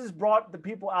Moses brought the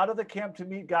people out of the camp to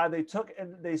meet God. They took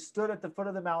and they stood at the foot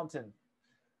of the mountain.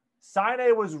 Sinai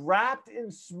was wrapped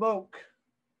in smoke.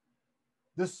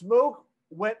 The smoke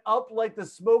went up like the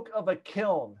smoke of a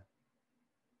kiln.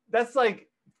 That's like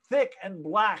thick and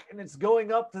black, and it's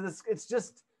going up to this. It's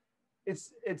just,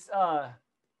 it's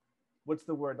what's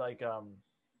the word? Like,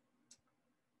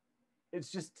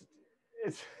 it's just,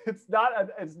 it's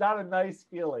not a nice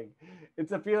feeling.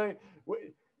 It's a feeling.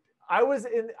 I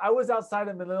was outside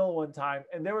of Manila one time,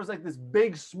 and there was like this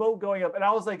big smoke going up, and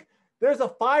I was like, there's a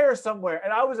fire somewhere.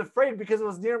 And I was afraid because it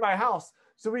was near my house.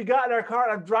 So we got in our car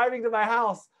and I'm driving to my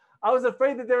house. I was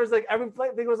afraid that there was like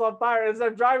everything was on fire. And as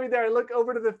I'm driving there, I look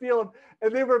over to the field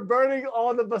and they were burning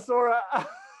all the basura.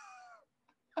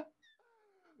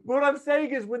 What I'm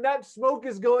saying is when that smoke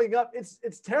is going up,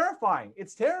 it's terrifying.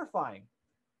 It's terrifying.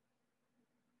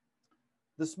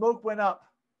 The smoke went up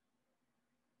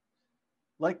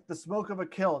like the smoke of a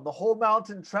kiln. The whole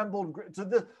mountain trembled. So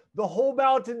the whole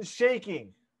mountain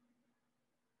shaking.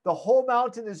 The whole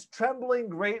mountain is trembling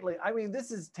greatly. I mean,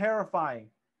 this is terrifying.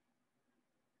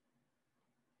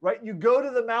 Right? You go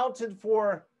to the mountain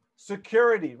for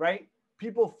security, right?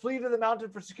 People flee to the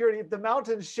mountain for security. If the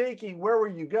mountain's shaking, where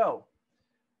will you go?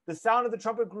 The sound of the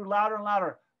trumpet grew louder and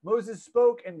louder. Moses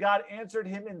spoke and God answered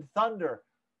him in thunder.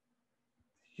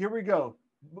 Here we go.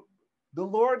 The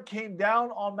Lord came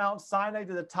down on Mount Sinai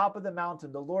to the top of the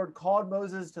mountain. The Lord called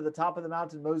Moses to the top of the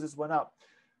mountain. Moses went up.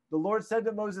 The Lord said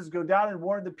to Moses, go down and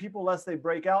warn the people lest they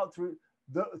break out through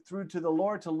to the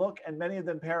Lord to look, and many of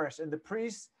them perish. And the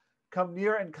priests come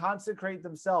near and consecrate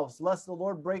themselves, lest the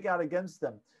Lord break out against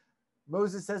them.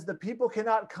 Moses says, the people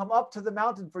cannot come up to the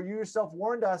mountain, for you yourself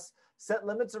warned us, set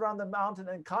limits around the mountain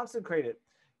and consecrate it.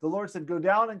 The Lord said, go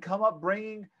down and come up,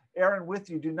 bringing Aaron with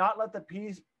you. Do not let the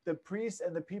priests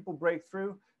and the people break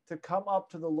through to come up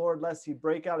to the Lord, lest he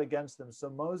break out against them. So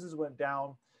Moses went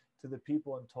down to the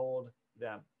people and told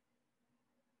them.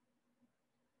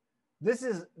 This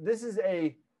is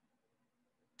a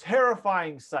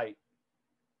terrifying sight.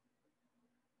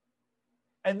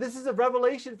 And this is a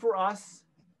revelation for us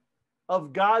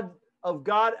of God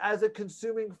as a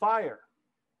consuming fire.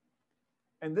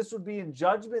 And this would be in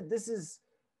judgment. This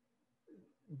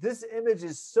image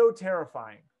is so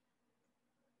terrifying.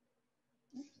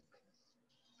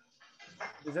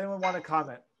 Does anyone want to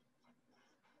comment?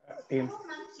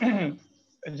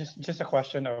 Just a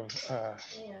question of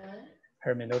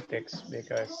hermeneutics,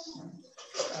 because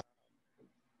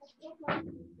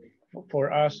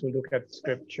for us who look at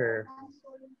scripture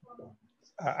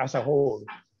as a whole,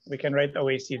 we can right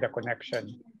away see the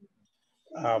connection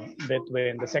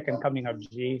between the second coming of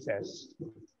Jesus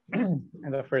and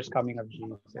the first coming of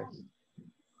Jesus.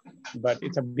 But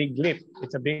it's a big leap.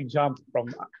 It's a big jump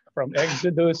from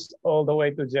Exodus all the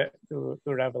way to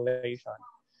Revelation.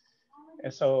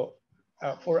 And so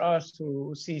for us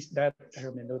who sees that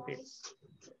hermeneutics,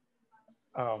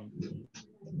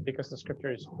 because the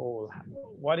scripture is whole,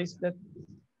 what is that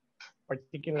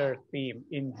particular theme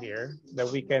in here that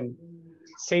we can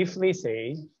safely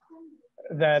say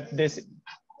that this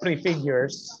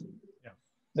prefigures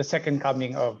the second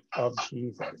coming of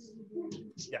Jesus?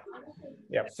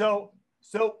 Yeah. So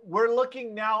we're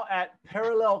looking now at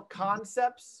parallel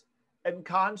concepts and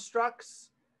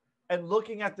constructs and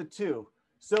looking at the two.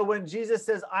 So when Jesus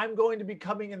says, I'm going to be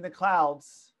coming in the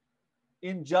clouds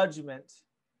in judgment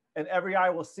and every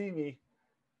eye will see me,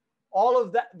 all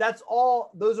of that,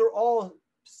 those are all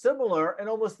similar and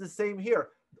almost the same here.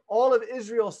 All of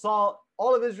Israel saw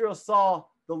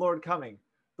the Lord coming.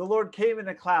 The Lord came in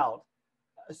a cloud.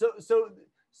 So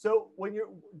when you're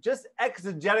just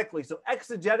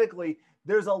exegetically,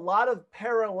 there's a lot of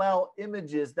parallel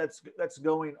images that's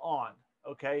going on.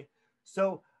 Okay,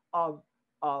 so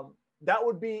that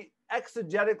would be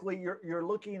exegetically. You're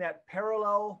looking at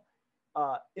parallel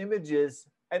images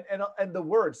and the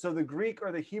words. So the Greek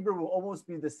or the Hebrew will almost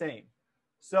be the same.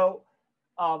 So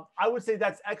I would say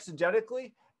that's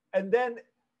exegetically. And then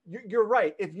you're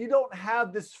right. If you don't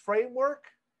have this framework,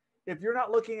 if you're not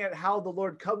looking at how the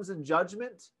Lord comes in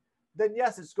judgment, then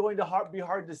yes, it's going to be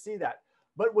hard to see that.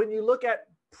 But when you look at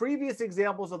previous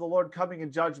examples of the Lord coming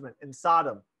in judgment in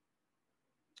Sodom,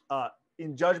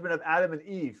 in judgment of Adam and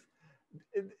Eve,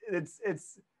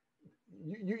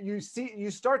 you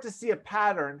start to see a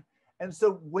pattern, And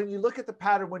so when you look at the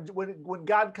pattern, when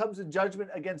God comes in judgment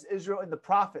against Israel and the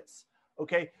prophets,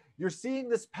 okay, you're seeing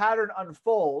this pattern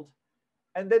unfold.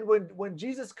 And then when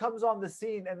Jesus comes on the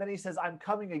scene and then he says, I'm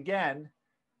coming again,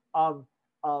 and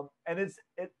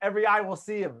every eye will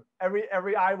see him,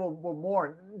 every eye will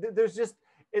mourn. There's just,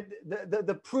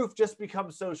 the proof just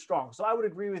becomes so strong. So I would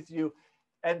agree with you,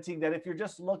 Enting, that if you're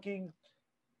just looking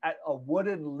at a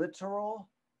wooden literal,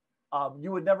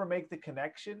 you would never make the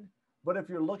connection. But if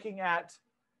you're looking at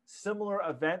similar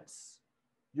events,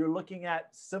 you're looking at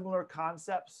similar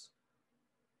concepts,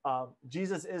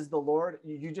 Jesus is the Lord,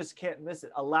 you just can't miss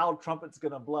it. A loud trumpet's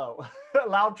going to blow. A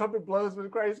loud trumpet blows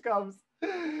when Christ comes.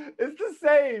 It's the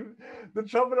same. The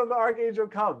trumpet of the archangel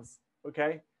comes.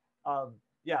 Okay.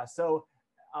 Yeah. So,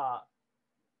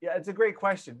 yeah, it's a great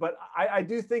question, but I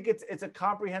do think it's a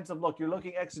comprehensive look. You're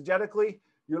looking exegetically,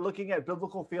 you're looking at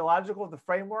biblical theological, the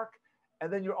framework,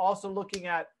 and then you're also looking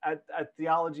at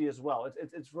theology as well.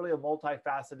 It's really a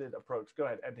multifaceted approach. Go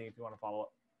ahead, Anthony, if you want to follow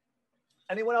up.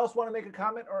 Anyone else want to make a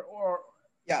comment or?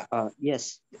 Yeah.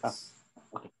 Yes.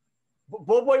 Okay.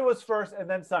 Boboy was first, and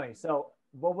then Sonny. So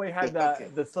Boboy had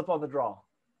the slip on the draw.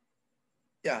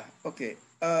 Yeah. Okay.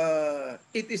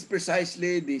 It is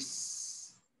precisely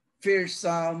this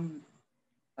fearsome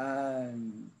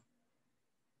and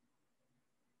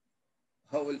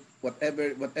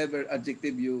whatever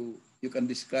adjective you can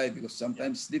describe, because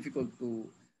sometimes it's difficult to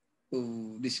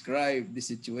describe the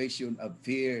situation of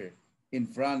fear in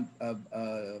front of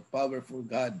a powerful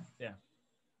God. Yeah.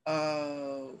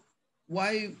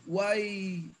 Why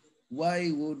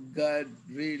would God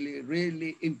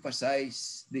really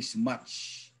emphasize this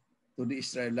much to the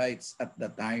Israelites at the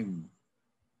time,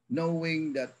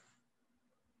 knowing that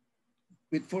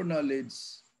with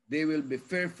foreknowledge they will be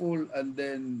fearful, and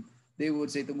then they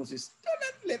would say to Moses, "Do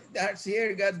not let us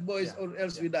hear God's voice, or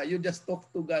else we die. You just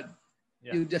talk to God.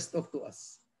 You just talk to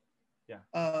us." Yeah.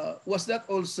 Was that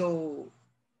also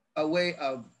a way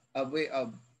of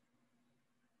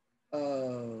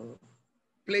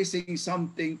placing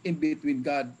something in between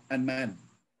God and man,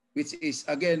 which is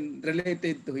again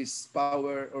related to his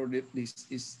power or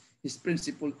his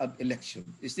principle of election?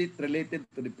 Is it related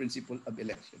to the principle of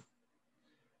election?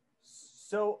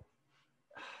 So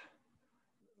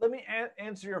let me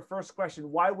answer your first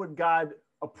question. Why would God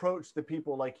approach the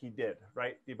people like he did,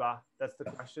 right, Diba? That's the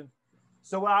question.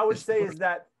 So what I would say is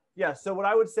that,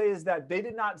 they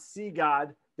did not see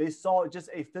God. They saw just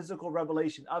a physical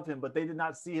revelation of him, but they did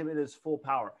not see him in his full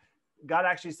power. God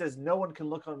actually says, no one can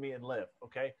look on me and live,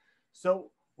 okay? So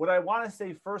what I want to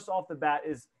say first off the bat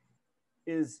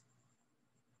is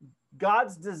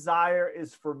God's desire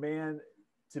is for man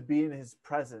to be in his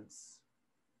presence.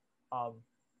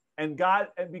 And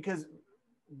because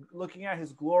looking at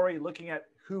his glory, looking at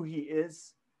who he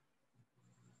is,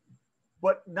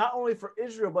 but not only for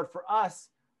Israel, but for us,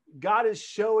 God is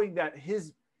showing that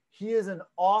he is an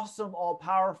awesome,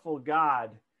 all-powerful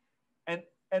God.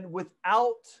 And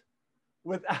without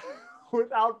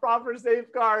proper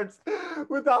safeguards,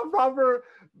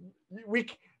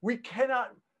 we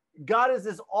cannot, God is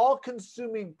this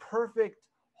all-consuming, perfect,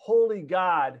 holy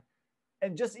God.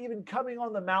 And just even coming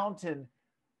on the mountain,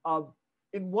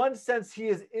 in one sense, he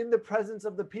is in the presence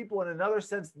of the people. In another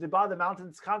sense, the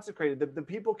mountain's consecrated. The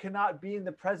people cannot be in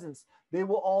the presence. They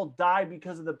will all die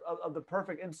because of the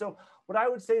perfect. And so what I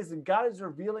would say is that God is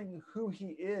revealing who he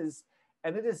is,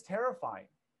 and it is terrifying.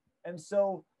 And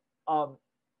so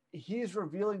he's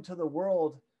revealing to the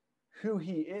world who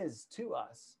he is to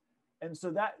us. And so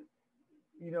that,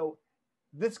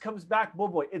 this comes back,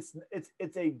 boy, it's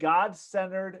a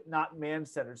God-centered, not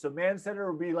man-centered. So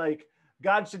man-centered would be like,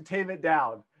 God should tame it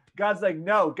down. God's like,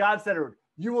 no, God-centered.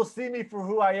 You will see me for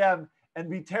who I am and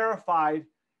be terrified.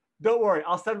 Don't worry,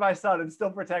 I'll send my son and still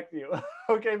protect you.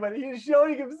 Okay, but he is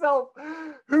showing himself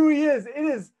who he is.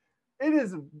 It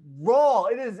is raw.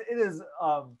 It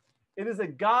is a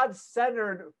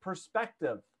God-centered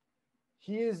perspective.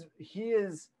 He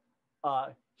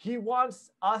wants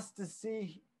us to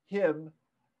see him,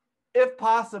 if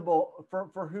possible,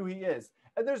 for who he is.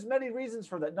 And there's many reasons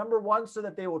for that. Number one, so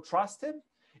that they will trust him.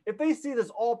 If they see this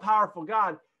all-powerful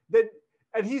God,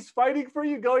 and he's fighting for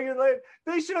you, going in late,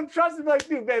 they should have trusted him. Like,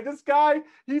 dude, man, this guy,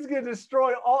 he's going to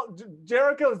destroy all.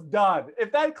 Jericho's done.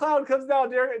 If that cloud comes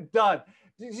down, Jericho, done.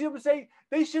 Do you see what I'm saying?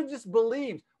 They should have just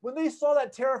believed. When they saw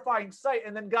that terrifying sight,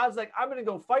 and then God's like, I'm going to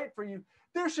go fight for you,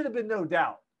 there should have been no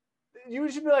doubt. You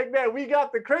should be like, man, we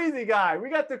got the crazy guy. We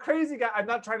got the crazy guy. I'm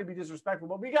not trying to be disrespectful,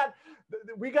 but we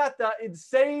got the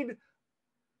insane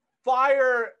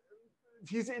fire.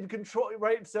 He's in control,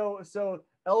 right? So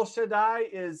El Shaddai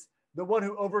is the one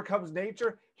who overcomes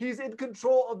nature. He's in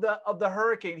control of the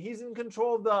hurricane. He's in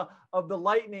control of the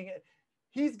lightning.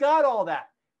 He's got all that.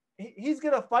 He's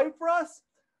going to fight for us.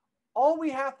 All we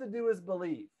have to do is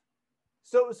believe.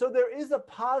 So there is a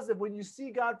positive when you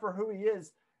see God for who he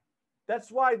is.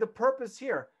 That's why the purpose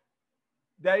here,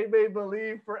 they may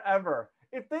believe forever.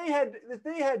 If they had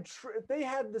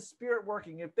the Spirit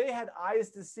working, if they had eyes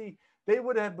to see, they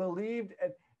would have believed.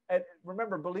 And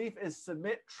remember, belief is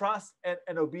submit, trust,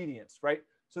 and obedience, right?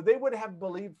 So they would have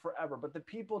believed forever. But the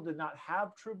people did not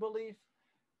have true belief.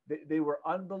 They were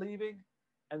unbelieving.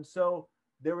 And so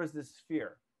there was this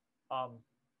fear.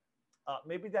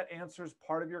 Maybe that answers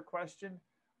part of your question.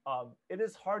 It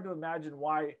is hard to imagine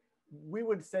why we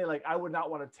would say, like, I would not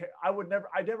want to. I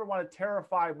never want to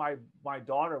terrify my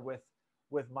daughter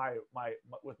with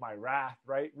my wrath,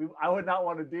 right? I would not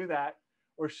want to do that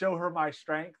or show her my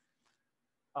strength.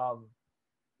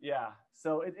 Yeah.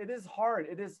 So it is hard.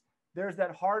 There's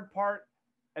that hard part,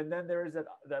 and then there is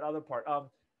that other part.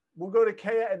 We'll go to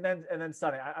Kaya and then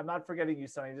Sunny. I'm not forgetting you,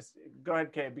 Sunny. Just go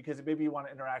ahead, Kaya, because maybe you want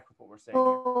to interact with what we're saying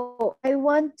here. I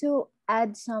want to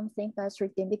add something, Pastor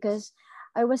Tim, because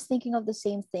I was thinking of the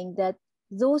same thing, that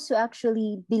those who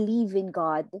actually believe in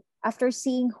God, after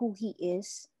seeing who he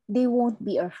is, they won't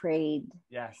be afraid.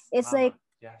 Yes. It's like,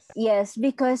 yes,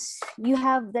 because you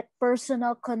have that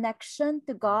personal connection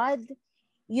to God.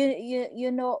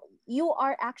 You know, you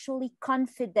are actually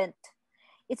confident.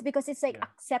 It's because it's like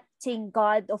accepting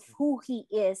God of who he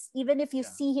is, even if you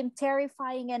see him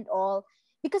terrifying and all,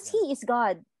 because he is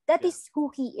God. That is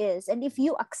who he is. And if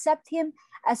you accept him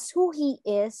as who he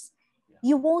is,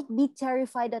 you won't be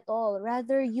terrified at all.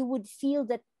 Rather, you would feel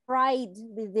that pride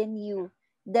within you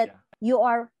that you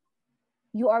are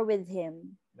with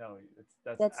him. No,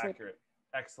 that's accurate.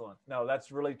 It. Excellent. No,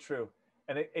 that's really true.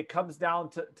 And it comes down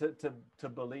to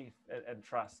belief and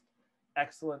trust.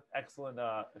 Excellent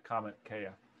comment,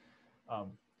 Kaya.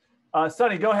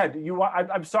 Sunny, go ahead.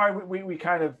 I'm sorry, we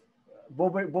kind of,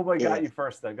 Bulboy got you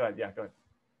first though. Go ahead. Yeah, go ahead.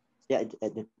 Yeah,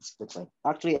 that's fine.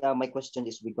 Actually, my question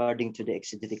is regarding to the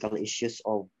exegetical issues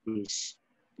of this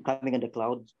coming in the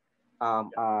cloud.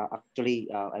 Actually,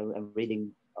 I'm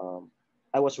reading.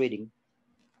 I was reading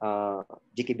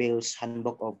J.K. Bale's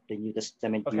Handbook of the New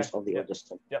Testament Use of the Old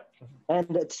Testament. Yep.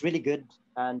 And it's really good.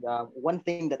 And one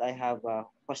thing that I have a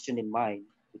question in mind,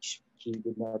 which he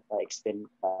did not explain,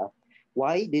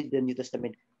 why did the New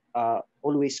Testament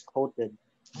always quoted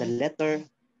the letter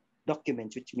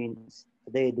documents, which means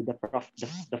the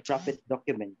prophet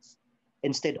documents,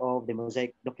 instead of the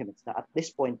Mosaic documents? Now, at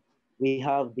this point, we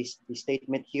have this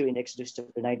statement here in Exodus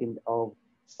chapter 19 of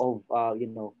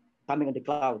coming on the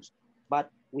clouds, but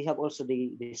we have also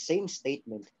the same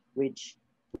statement which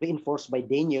reinforced by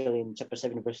Daniel in chapter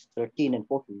 7 verse 13 and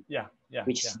 14.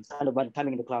 Which is Son of Man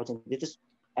coming in the clouds,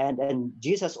 and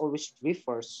Jesus always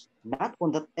refers not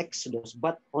on that Exodus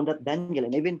but on that Daniel,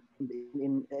 and even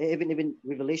in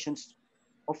Revelations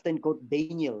often quote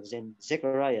Daniel's and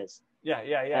Zechariah's.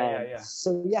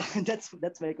 So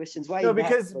that's my questions. Why? No,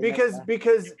 because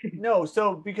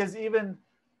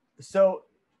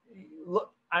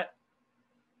look,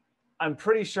 I'm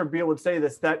pretty sure Beal would say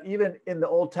this, that even in the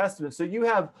Old Testament, so you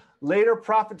have later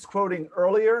prophets quoting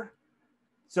earlier.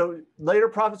 So later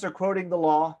prophets are quoting the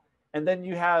law, and then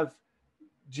you have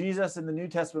Jesus in the New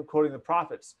Testament quoting the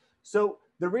prophets. So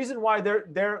the reason why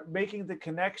they're making the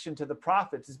connection to the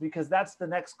prophets is because that's the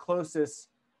next closest.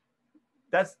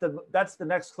 That's the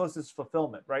next closest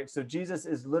fulfillment, right? So Jesus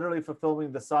is literally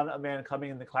fulfilling the Son of Man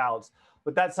coming in the clouds,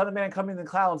 but that Son of Man coming in the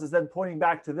clouds is then pointing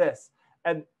back to this.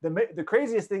 And the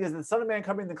craziest thing is the Son of Man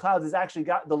coming in the clouds has actually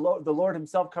got the Lord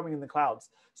himself coming in the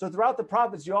clouds. So throughout the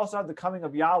prophets, you also have the coming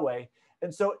of Yahweh.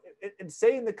 And so in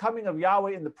saying the coming of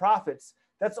Yahweh in the prophets,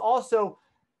 that's also,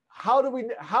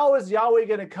 how is Yahweh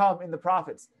going to come in the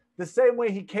prophets? The same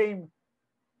way he came,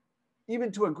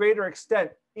 even to a greater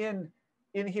extent in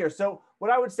here. So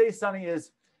what I would say, Sonny, is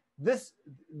this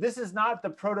is not the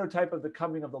prototype of the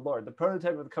coming of the Lord. The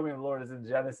prototype of the coming of the Lord is in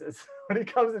Genesis when he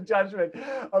comes in judgment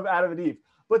of Adam and Eve.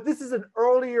 But this is an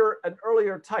earlier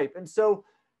type. And so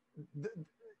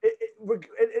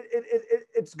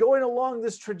it's going along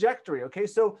this trajectory. Okay,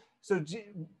 so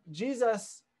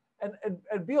Jesus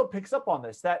and Beal picks up on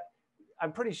this, that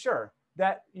I'm pretty sure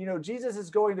that Jesus is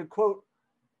going to quote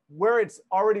where it's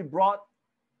already brought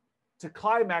to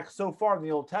climax so far in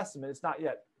the Old Testament. It's not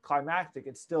yet climactic.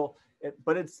 It's still,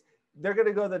 they're going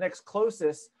to go the next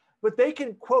closest, but they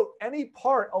can quote any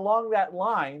part along that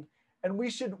line, and we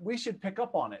should pick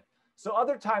up on it. So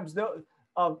other times,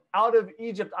 out of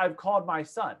Egypt I've called my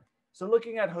son. So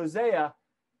looking at Hosea,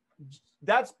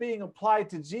 that's being applied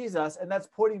to Jesus, and that's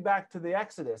pointing back to the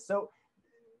Exodus. So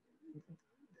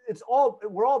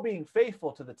we're all being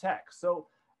faithful to the text. So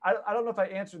I don't know if I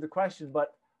answered the question,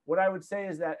 but what I would say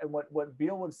is that, and what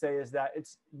Beal would say is that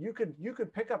you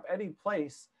could pick up any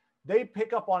place. They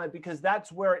pick up on it because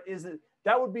that's where it is.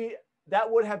 That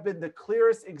would have been the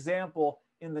clearest example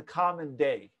in the common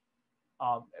day.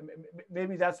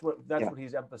 Maybe that's what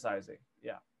he's emphasizing.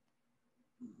 Yeah.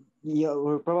 Yeah,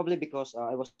 or probably because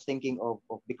I was thinking of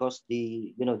because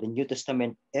the New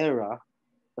Testament era,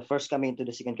 the first coming to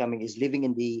the second coming is living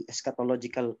in the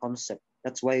eschatological concept.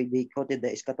 That's why they quoted the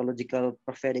eschatological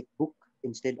prophetic book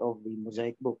instead of the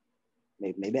Mosaic book.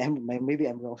 Maybe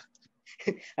I'm wrong.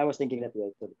 I was thinking that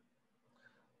way too.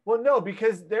 Well, no,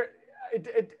 because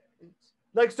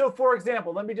like, so for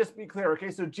example, let me just be clear.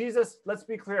 Okay, so Jesus, let's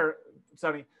be clear,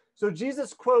 Sonny. So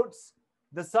Jesus quotes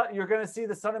the Son, you're going to see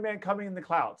the Son of Man coming in the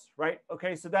clouds, right?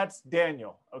 Okay, so that's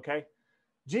Daniel, okay?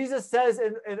 Jesus says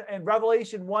in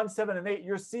Revelation 1, 7, and 8,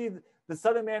 you'll see the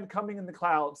Son of Man coming in the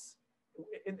clouds,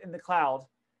 in the cloud.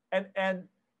 And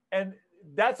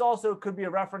that's also could be a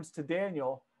reference to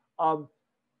Daniel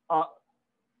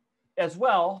as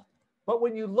well. But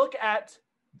when you look at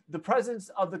the presence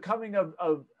of the coming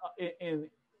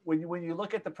when you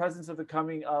look at the presence of the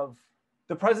coming of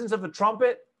the presence of the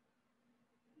trumpet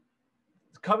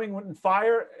coming in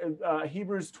fire,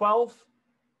 Hebrews 12,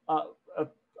 1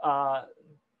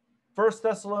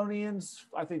 Thessalonians,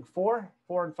 I think 4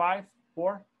 and 5,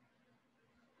 4.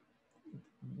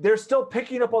 They're still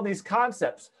picking up on these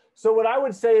concepts. So what I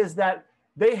would say is that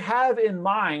they have in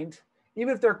mind,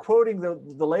 even if they're quoting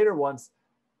the later ones,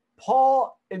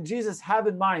 Paul and Jesus have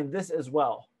in mind this as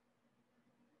well.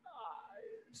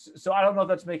 So I don't know if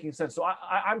that's making sense. So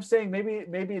I'm saying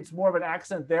maybe it's more of an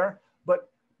accent there, but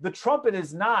the trumpet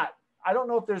is not. I don't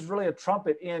know if there's really a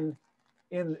trumpet in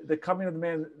the coming of the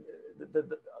man,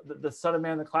 the Son of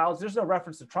Man in the clouds. There's no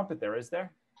reference to trumpet there, is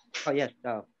there? Oh yes.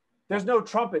 No. There's no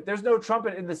trumpet. There's no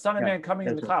trumpet in the Son of Man coming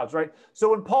in the clouds, right?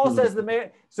 So when Paul says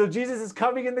so Jesus is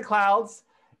coming in the clouds,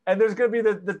 and there's going to be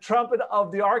the trumpet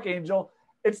of the archangel.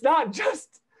 It's not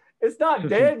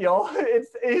Daniel.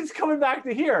 It's coming back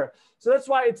to here. So that's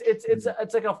why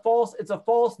it's like a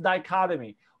false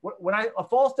dichotomy. A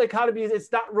false dichotomy is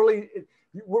it's not really.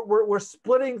 We're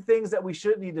splitting things that we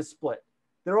shouldn't need to split.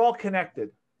 They're all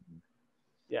connected.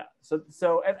 Yeah.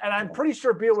 So and I'm pretty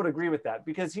sure Beal would agree with that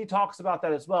because he talks about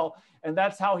that as well, and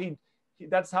that's how he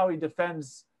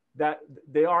defends that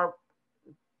they are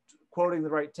quoting the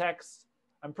right text.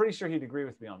 I'm pretty sure he'd agree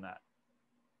with me on that.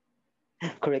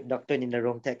 Correct doctrine in the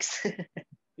wrong text.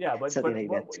 Yeah, but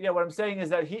what I'm saying is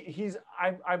that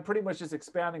I'm pretty much just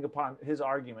expanding upon his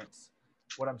arguments.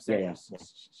 What I'm saying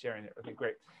is sharing it. Okay,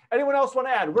 great. Anyone else want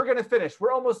to add? We're going to finish.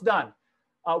 We're almost done.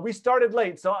 We started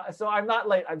late, so I'm not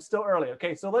late. I'm still early.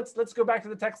 Okay, so let's go back to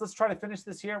the text. Let's try to finish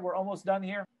this here. We're almost done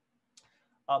here.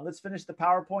 Let's finish the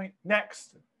PowerPoint.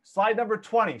 Next, slide number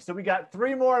 20. So we got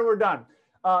 3 more and we're done.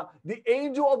 The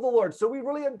angel of the Lord. So we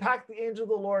really unpacked the angel of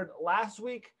the Lord last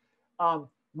week.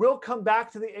 We'll come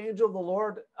back to the angel of the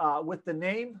Lord with the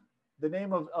name of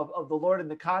the Lord and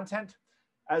the content,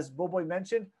 as Boboy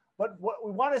mentioned. But what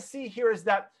we want to see here is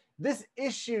that this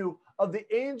issue of the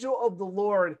angel of the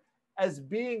Lord as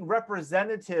being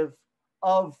representative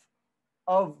of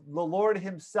the Lord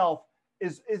himself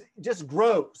is just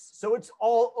grows. So it's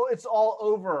all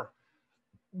over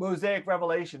Mosaic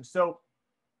Revelation. So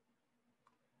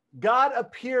God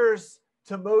appears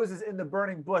to Moses in the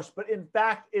burning bush, but in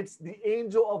fact, it's the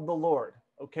angel of the Lord.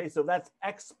 Okay, so that's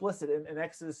explicit in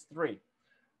Exodus 3.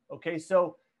 Okay,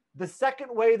 so the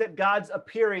second way that God's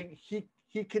appearing,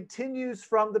 he continues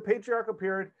from the patriarchal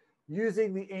period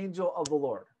using the angel of the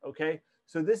Lord. Okay,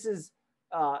 so this is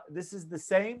the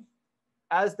same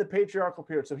as the patriarchal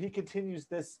period. So he continues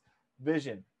this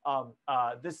vision,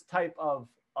 this type of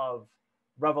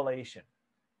revelation.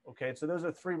 Okay, so those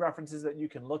are 3 references that you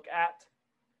can look at.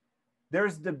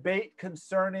 There's debate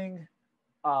concerning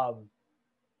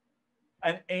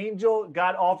an angel.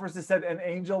 God offers to send an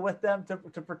angel with them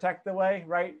to protect the way,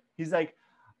 right? He's like,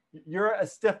 you're a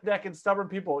stiff-necked and stubborn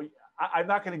people. I'm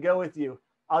not going to go with you.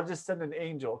 I'll just send an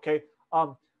angel, okay?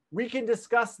 We can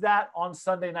discuss that on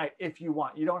Sunday night if you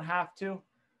want. You don't have to,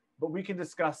 but we can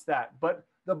discuss that. But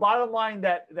the bottom line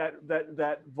that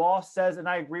Voss says, and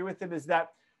I agree with him, is that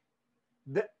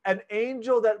an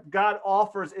angel that God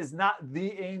offers is not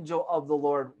the angel of the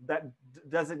Lord that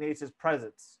designates his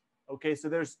presence. Okay, so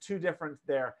there's 2 different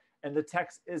there, and the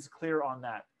text is clear on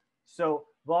that. So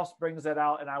Voss brings that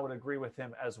out, and I would agree with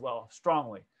him as well,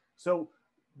 strongly. So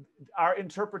our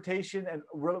interpretation, and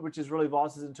which is really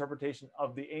Voss's interpretation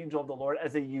of the angel of the Lord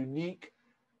as a unique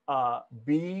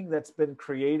being that's been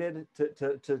created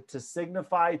to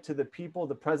signify to the people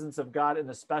the presence of God in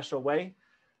a special way.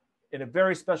 in a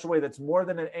very special way that's more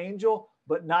than an angel,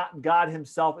 but not God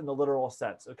himself in the literal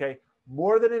sense, okay?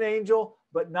 More than an angel,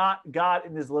 but not God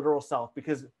in his literal self,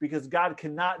 because God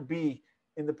cannot be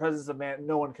in the presence of man.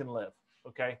 No one can live,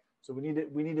 okay? So we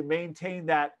need to maintain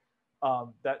that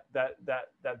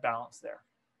that balance there.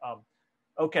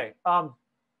 Okay.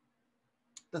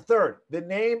 The third, the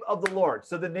name of the Lord.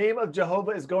 So the name of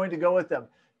Jehovah is going to go with them.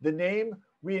 The name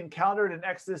we encountered in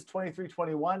Exodus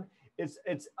 23:21.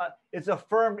 It's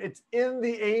affirmed. It's in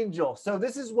the angel. So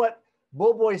this is what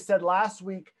Boboy said last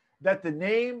week, that the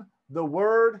name, the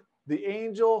word, the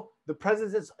angel, the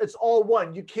presence, it's all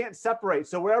one. You can't separate.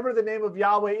 So wherever the name of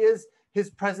Yahweh is, his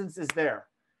presence is there.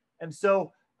 And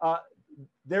so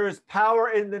there is power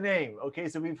in the name. Okay,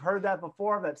 so we've heard that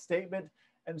before, that statement.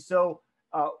 And so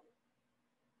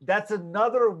that's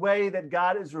another way that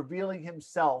God is revealing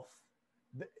himself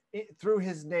through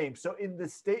his name. So in the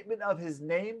statement of his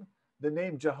name, the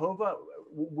name Jehovah,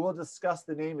 we'll discuss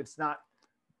the name. It's not,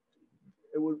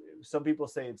 some people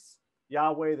say it's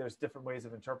Yahweh. There's different ways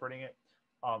of interpreting it.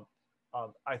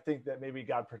 I think that maybe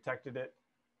God protected it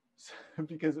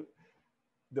because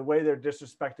the way they're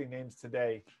disrespecting names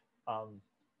today,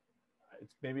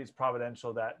 maybe it's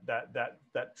providential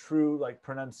that true like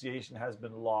pronunciation has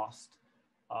been lost.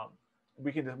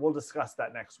 We'll discuss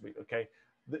that next week. Okay.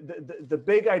 The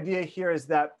big idea here is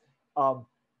that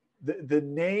the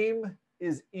name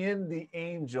is in the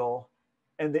angel,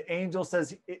 and the angel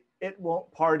says it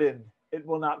won't pardon. It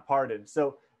will not pardon.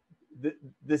 So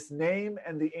this name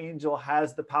and the angel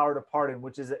has the power to pardon,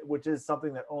 which is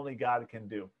something that only God can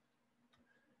do.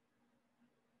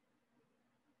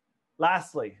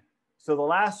 Lastly, so the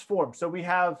last form. So we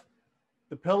have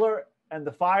the pillar and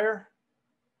the fire,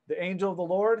 the angel of the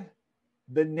Lord.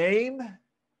 The name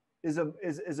is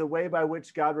a way by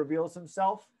which God reveals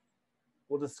himself.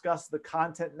 We'll discuss the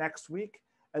content next week.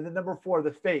 And then number 4,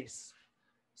 the face.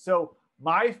 So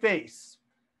my face.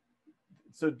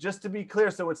 So just to be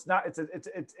clear, so it's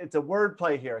a word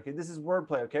play here. Okay, this is word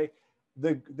play. Okay,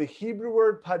 the Hebrew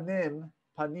word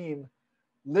panim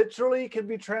literally can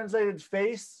be translated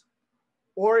face,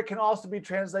 or it can also be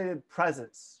translated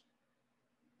presence.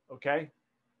 Okay.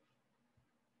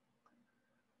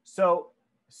 So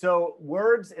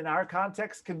words in our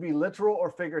context can be literal or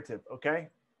figurative. Okay.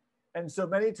 And so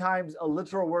many times a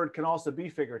literal word can also be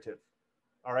figurative.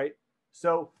 All right.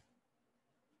 So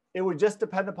it would just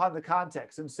depend upon the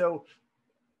context. And so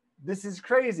this is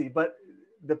crazy, but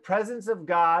the presence of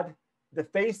God, the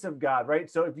face of God, right?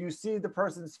 So if you see the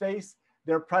person's face,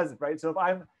 they're present, right? So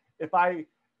if I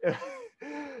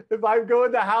go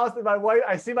in the house and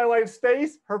I see my wife's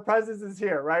face, her presence is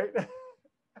here, right?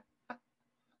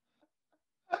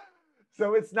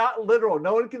 So it's not literal.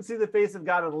 No one can see the face of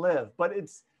God and live, but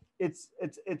it's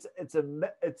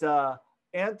a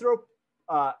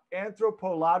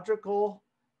anthropological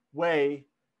way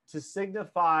to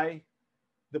signify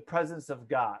the presence of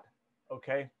God.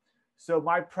 Okay, so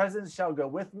my presence shall go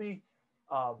with me.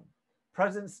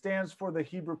 Presence stands for the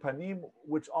Hebrew panim,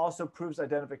 which also proves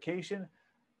identification.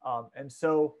 And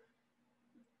so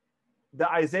the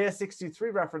Isaiah 63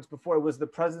 reference before was the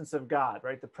presence of God,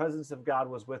 right? The presence of God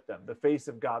was with them. The face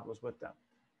of God was with them.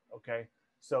 Okay,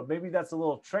 so maybe that's a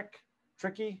little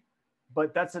tricky,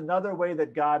 but that's another way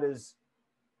that God is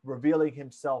revealing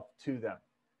himself to them.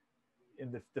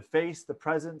 In the face, the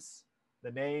presence,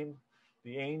 the name,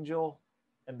 the angel,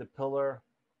 and the pillar,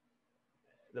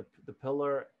 the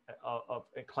pillar of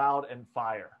a cloud and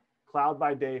fire. Cloud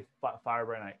by day, fire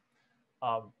by night.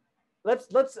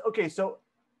 Let's okay, so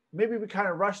maybe we kind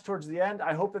of rush towards the end.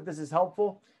 I hope that this is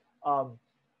helpful.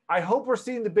 I hope we're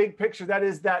seeing the big picture. That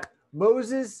is that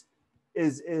Moses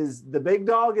is the big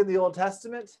dog in the Old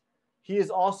Testament. He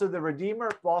is also the Redeemer.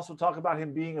 We'll also talk about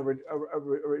him being a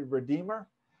Redeemer.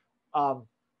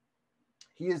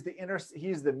 He is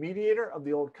the mediator of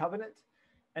the Old Covenant.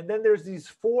 And then there's these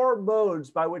 4 modes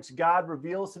by which God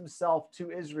reveals himself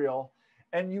to Israel.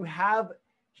 And you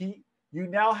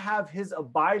now have his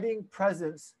abiding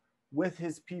presence with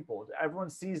his people. Everyone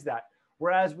sees that.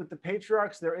 Whereas with the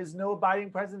patriarchs, there is no abiding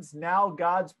presence. Now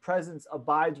God's presence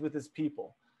abides with his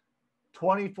people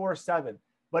 24/7.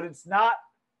 But it's not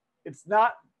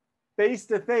face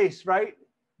to face, right?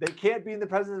 They can't be in the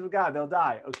presence of God. They'll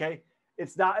die, okay?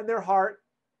 It's not in their heart.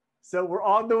 So we're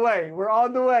on the way. We're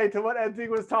on the way to what Enting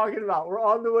was talking about. We're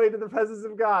on the way to the presence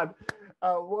of God.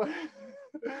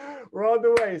 We're on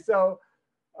the way. So,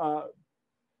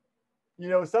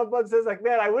 someone says like,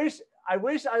 man, I wish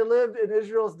I lived in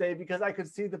Israel's day because I could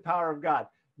see the power of God.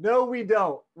 No, we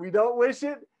don't. We don't wish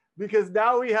it because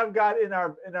now we have God in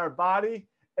our body,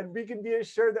 and we can be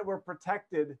assured that we're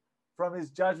protected from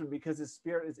his judgment because his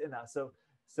spirit is in us.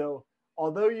 So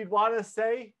although you'd want to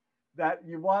say that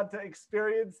you want to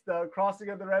experience the crossing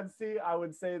of the Red Sea, I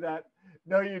would say that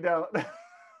no, you don't.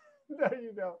 No,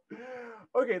 you don't.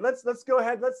 Okay, let's go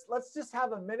ahead. Let's just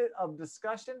have a minute of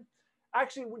discussion.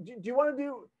 Actually, do you want to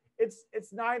do?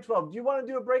 It's 9:12. Do you want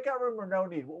to do a breakout room or no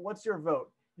need? What's your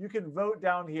vote? You can vote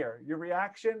down here. Your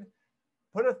reaction.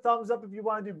 Put a thumbs up if you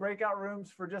want to do breakout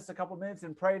rooms for just a couple minutes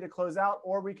and pray to close out,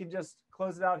 or we can just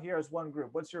close it out here as one group.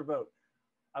 What's your vote?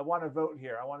 I want to vote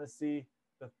here. I want to see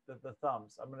the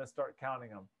thumbs. I'm going to start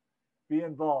counting them. Be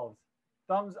involved.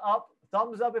 Thumbs up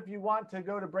if you want to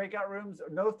go to breakout rooms.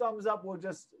 No thumbs up, we'll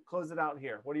just close it out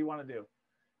here. What do you want to do?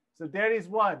 So Danny's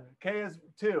 1, Kay is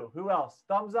 2. Who else?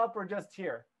 Thumbs up or just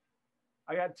here?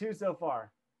 I got 2 so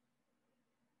far.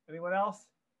 Anyone else?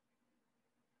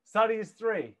 Sunny is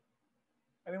 3.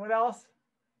 Anyone else?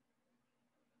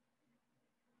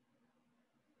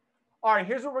 All right,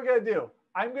 here's what we're gonna do.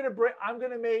 I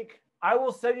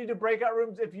will send you to breakout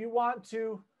rooms if you want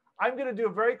to. I'm gonna do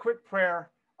a very quick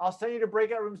prayer. I'll send you to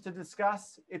breakout rooms to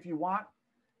discuss if you want.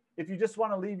 If you just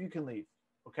want to leave, you can leave.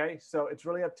 Okay, so it's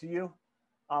really up to you.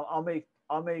 I'll make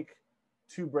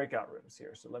 2 breakout rooms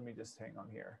here. So let me just hang on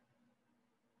here.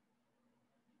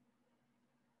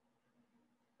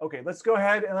 Okay, let's go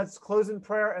ahead and let's close in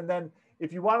prayer. And then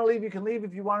if you want to leave, you can leave.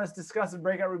 If you want us to discuss in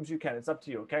breakout rooms, you can. It's up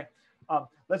to you. Okay,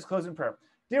 let's close in prayer.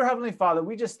 Dear Heavenly Father,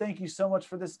 we just thank you so much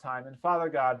for this time. And Father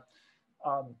God,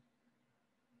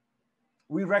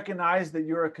 we recognize that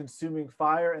you're a consuming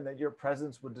fire and that your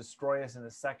presence would destroy us in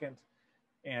a second.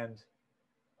 And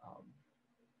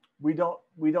we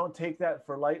don't take that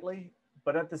for lightly.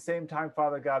 But at the same time,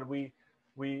 Father God, we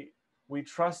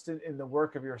trust in the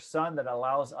work of your Son that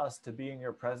allows us to be in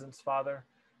your presence, Father.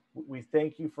 We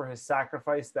thank you for his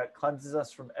sacrifice that cleanses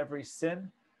us from every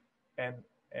sin and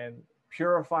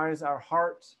purifies our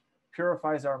hearts,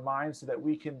 purifies our minds so that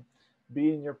we can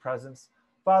be in your presence.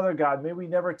 Father God, may we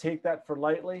never take that for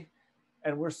lightly.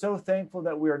 And we're so thankful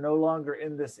that we are no longer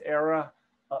in this era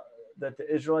that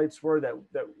the Israelites were,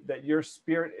 that your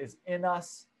Spirit is in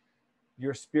us.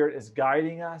 Your Spirit is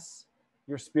guiding us.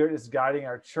 Your Spirit is guiding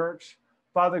our church.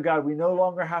 Father God, we no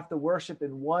longer have to worship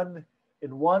in one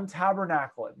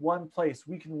tabernacle, at one place.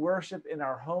 We can worship in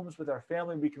our homes with our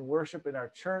family. We can worship in our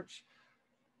church.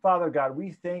 Father God,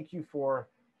 we thank you for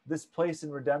this place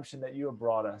in redemption that you have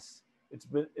brought us. It's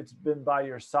been by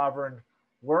your sovereign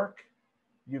work.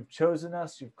 You've chosen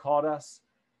us. You've called us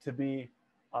to be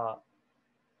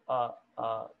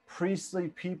priestly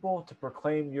people, to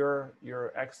proclaim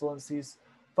your excellencies.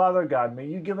 Father God, may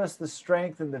you give us the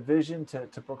strength and the vision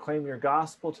to proclaim your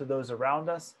gospel to those around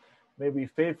us. May we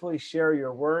faithfully share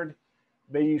your word.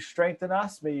 May you strengthen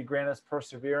us. May you grant us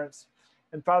perseverance.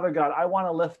 And Father God, I want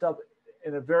to lift up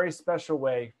in a very special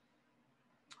way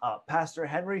Pastor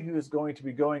Henry, who is going to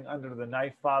be going under the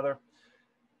knife, Father.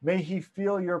 May he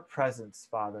feel your presence,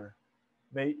 Father.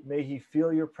 May he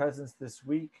feel your presence this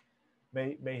week.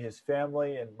 May his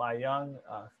family and my young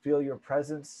feel your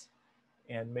presence.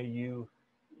 And may you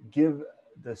give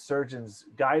the surgeons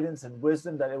guidance and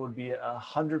wisdom that it would be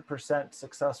 100%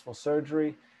 successful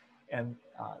surgery, and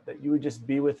that you would just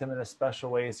be with him in a special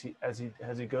way as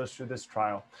he goes through this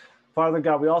trial. Father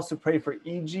God, we also pray for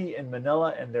E.G. in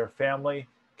Manila and their family,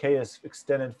 Kaya's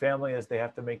extended family, as they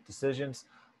have to make decisions.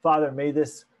 Father, may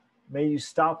you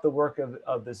stop the work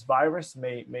of this virus.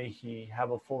 May he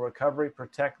have a full recovery.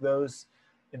 Protect those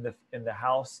in the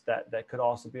house that could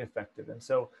also be affected. And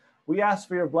so we ask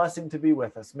for your blessing to be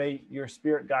with us. May your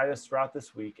Spirit guide us throughout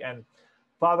this week. And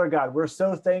Father God, we're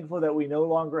so thankful that we no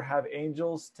longer have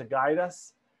angels to guide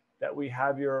us, that we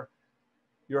have your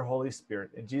Holy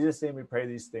Spirit. In Jesus' name we pray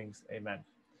these things. Amen.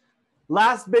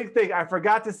 Last big thing I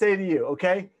forgot to say to you,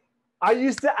 okay? I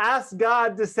used to ask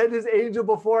God to send his angel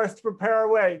before us to prepare our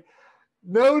way.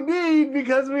 No need,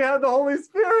 because we have the Holy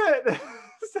Spirit.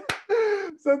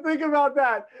 So think about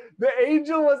that. The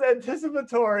angel was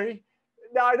anticipatory.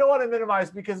 Now, I don't want to minimize,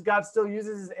 because God still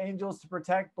uses his angels to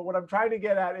protect. But what I'm trying to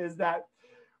get at is that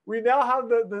we now have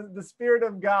the Spirit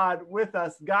of God with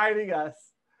us, guiding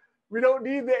us. We don't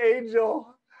need the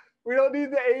angel. We don't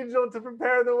need the angel to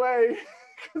prepare the way,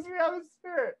 because we have a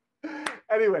Spirit.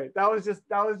 Anyway, that was just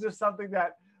something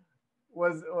that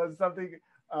was something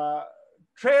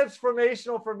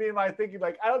transformational for me in my thinking.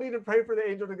 Like, I don't need to pray for the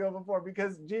angel to go before,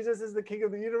 because Jesus is the King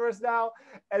of the universe now,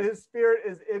 and his Spirit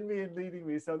is in me and leading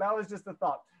me. So that was just a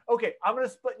thought. Okay, I'm going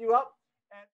to split you up.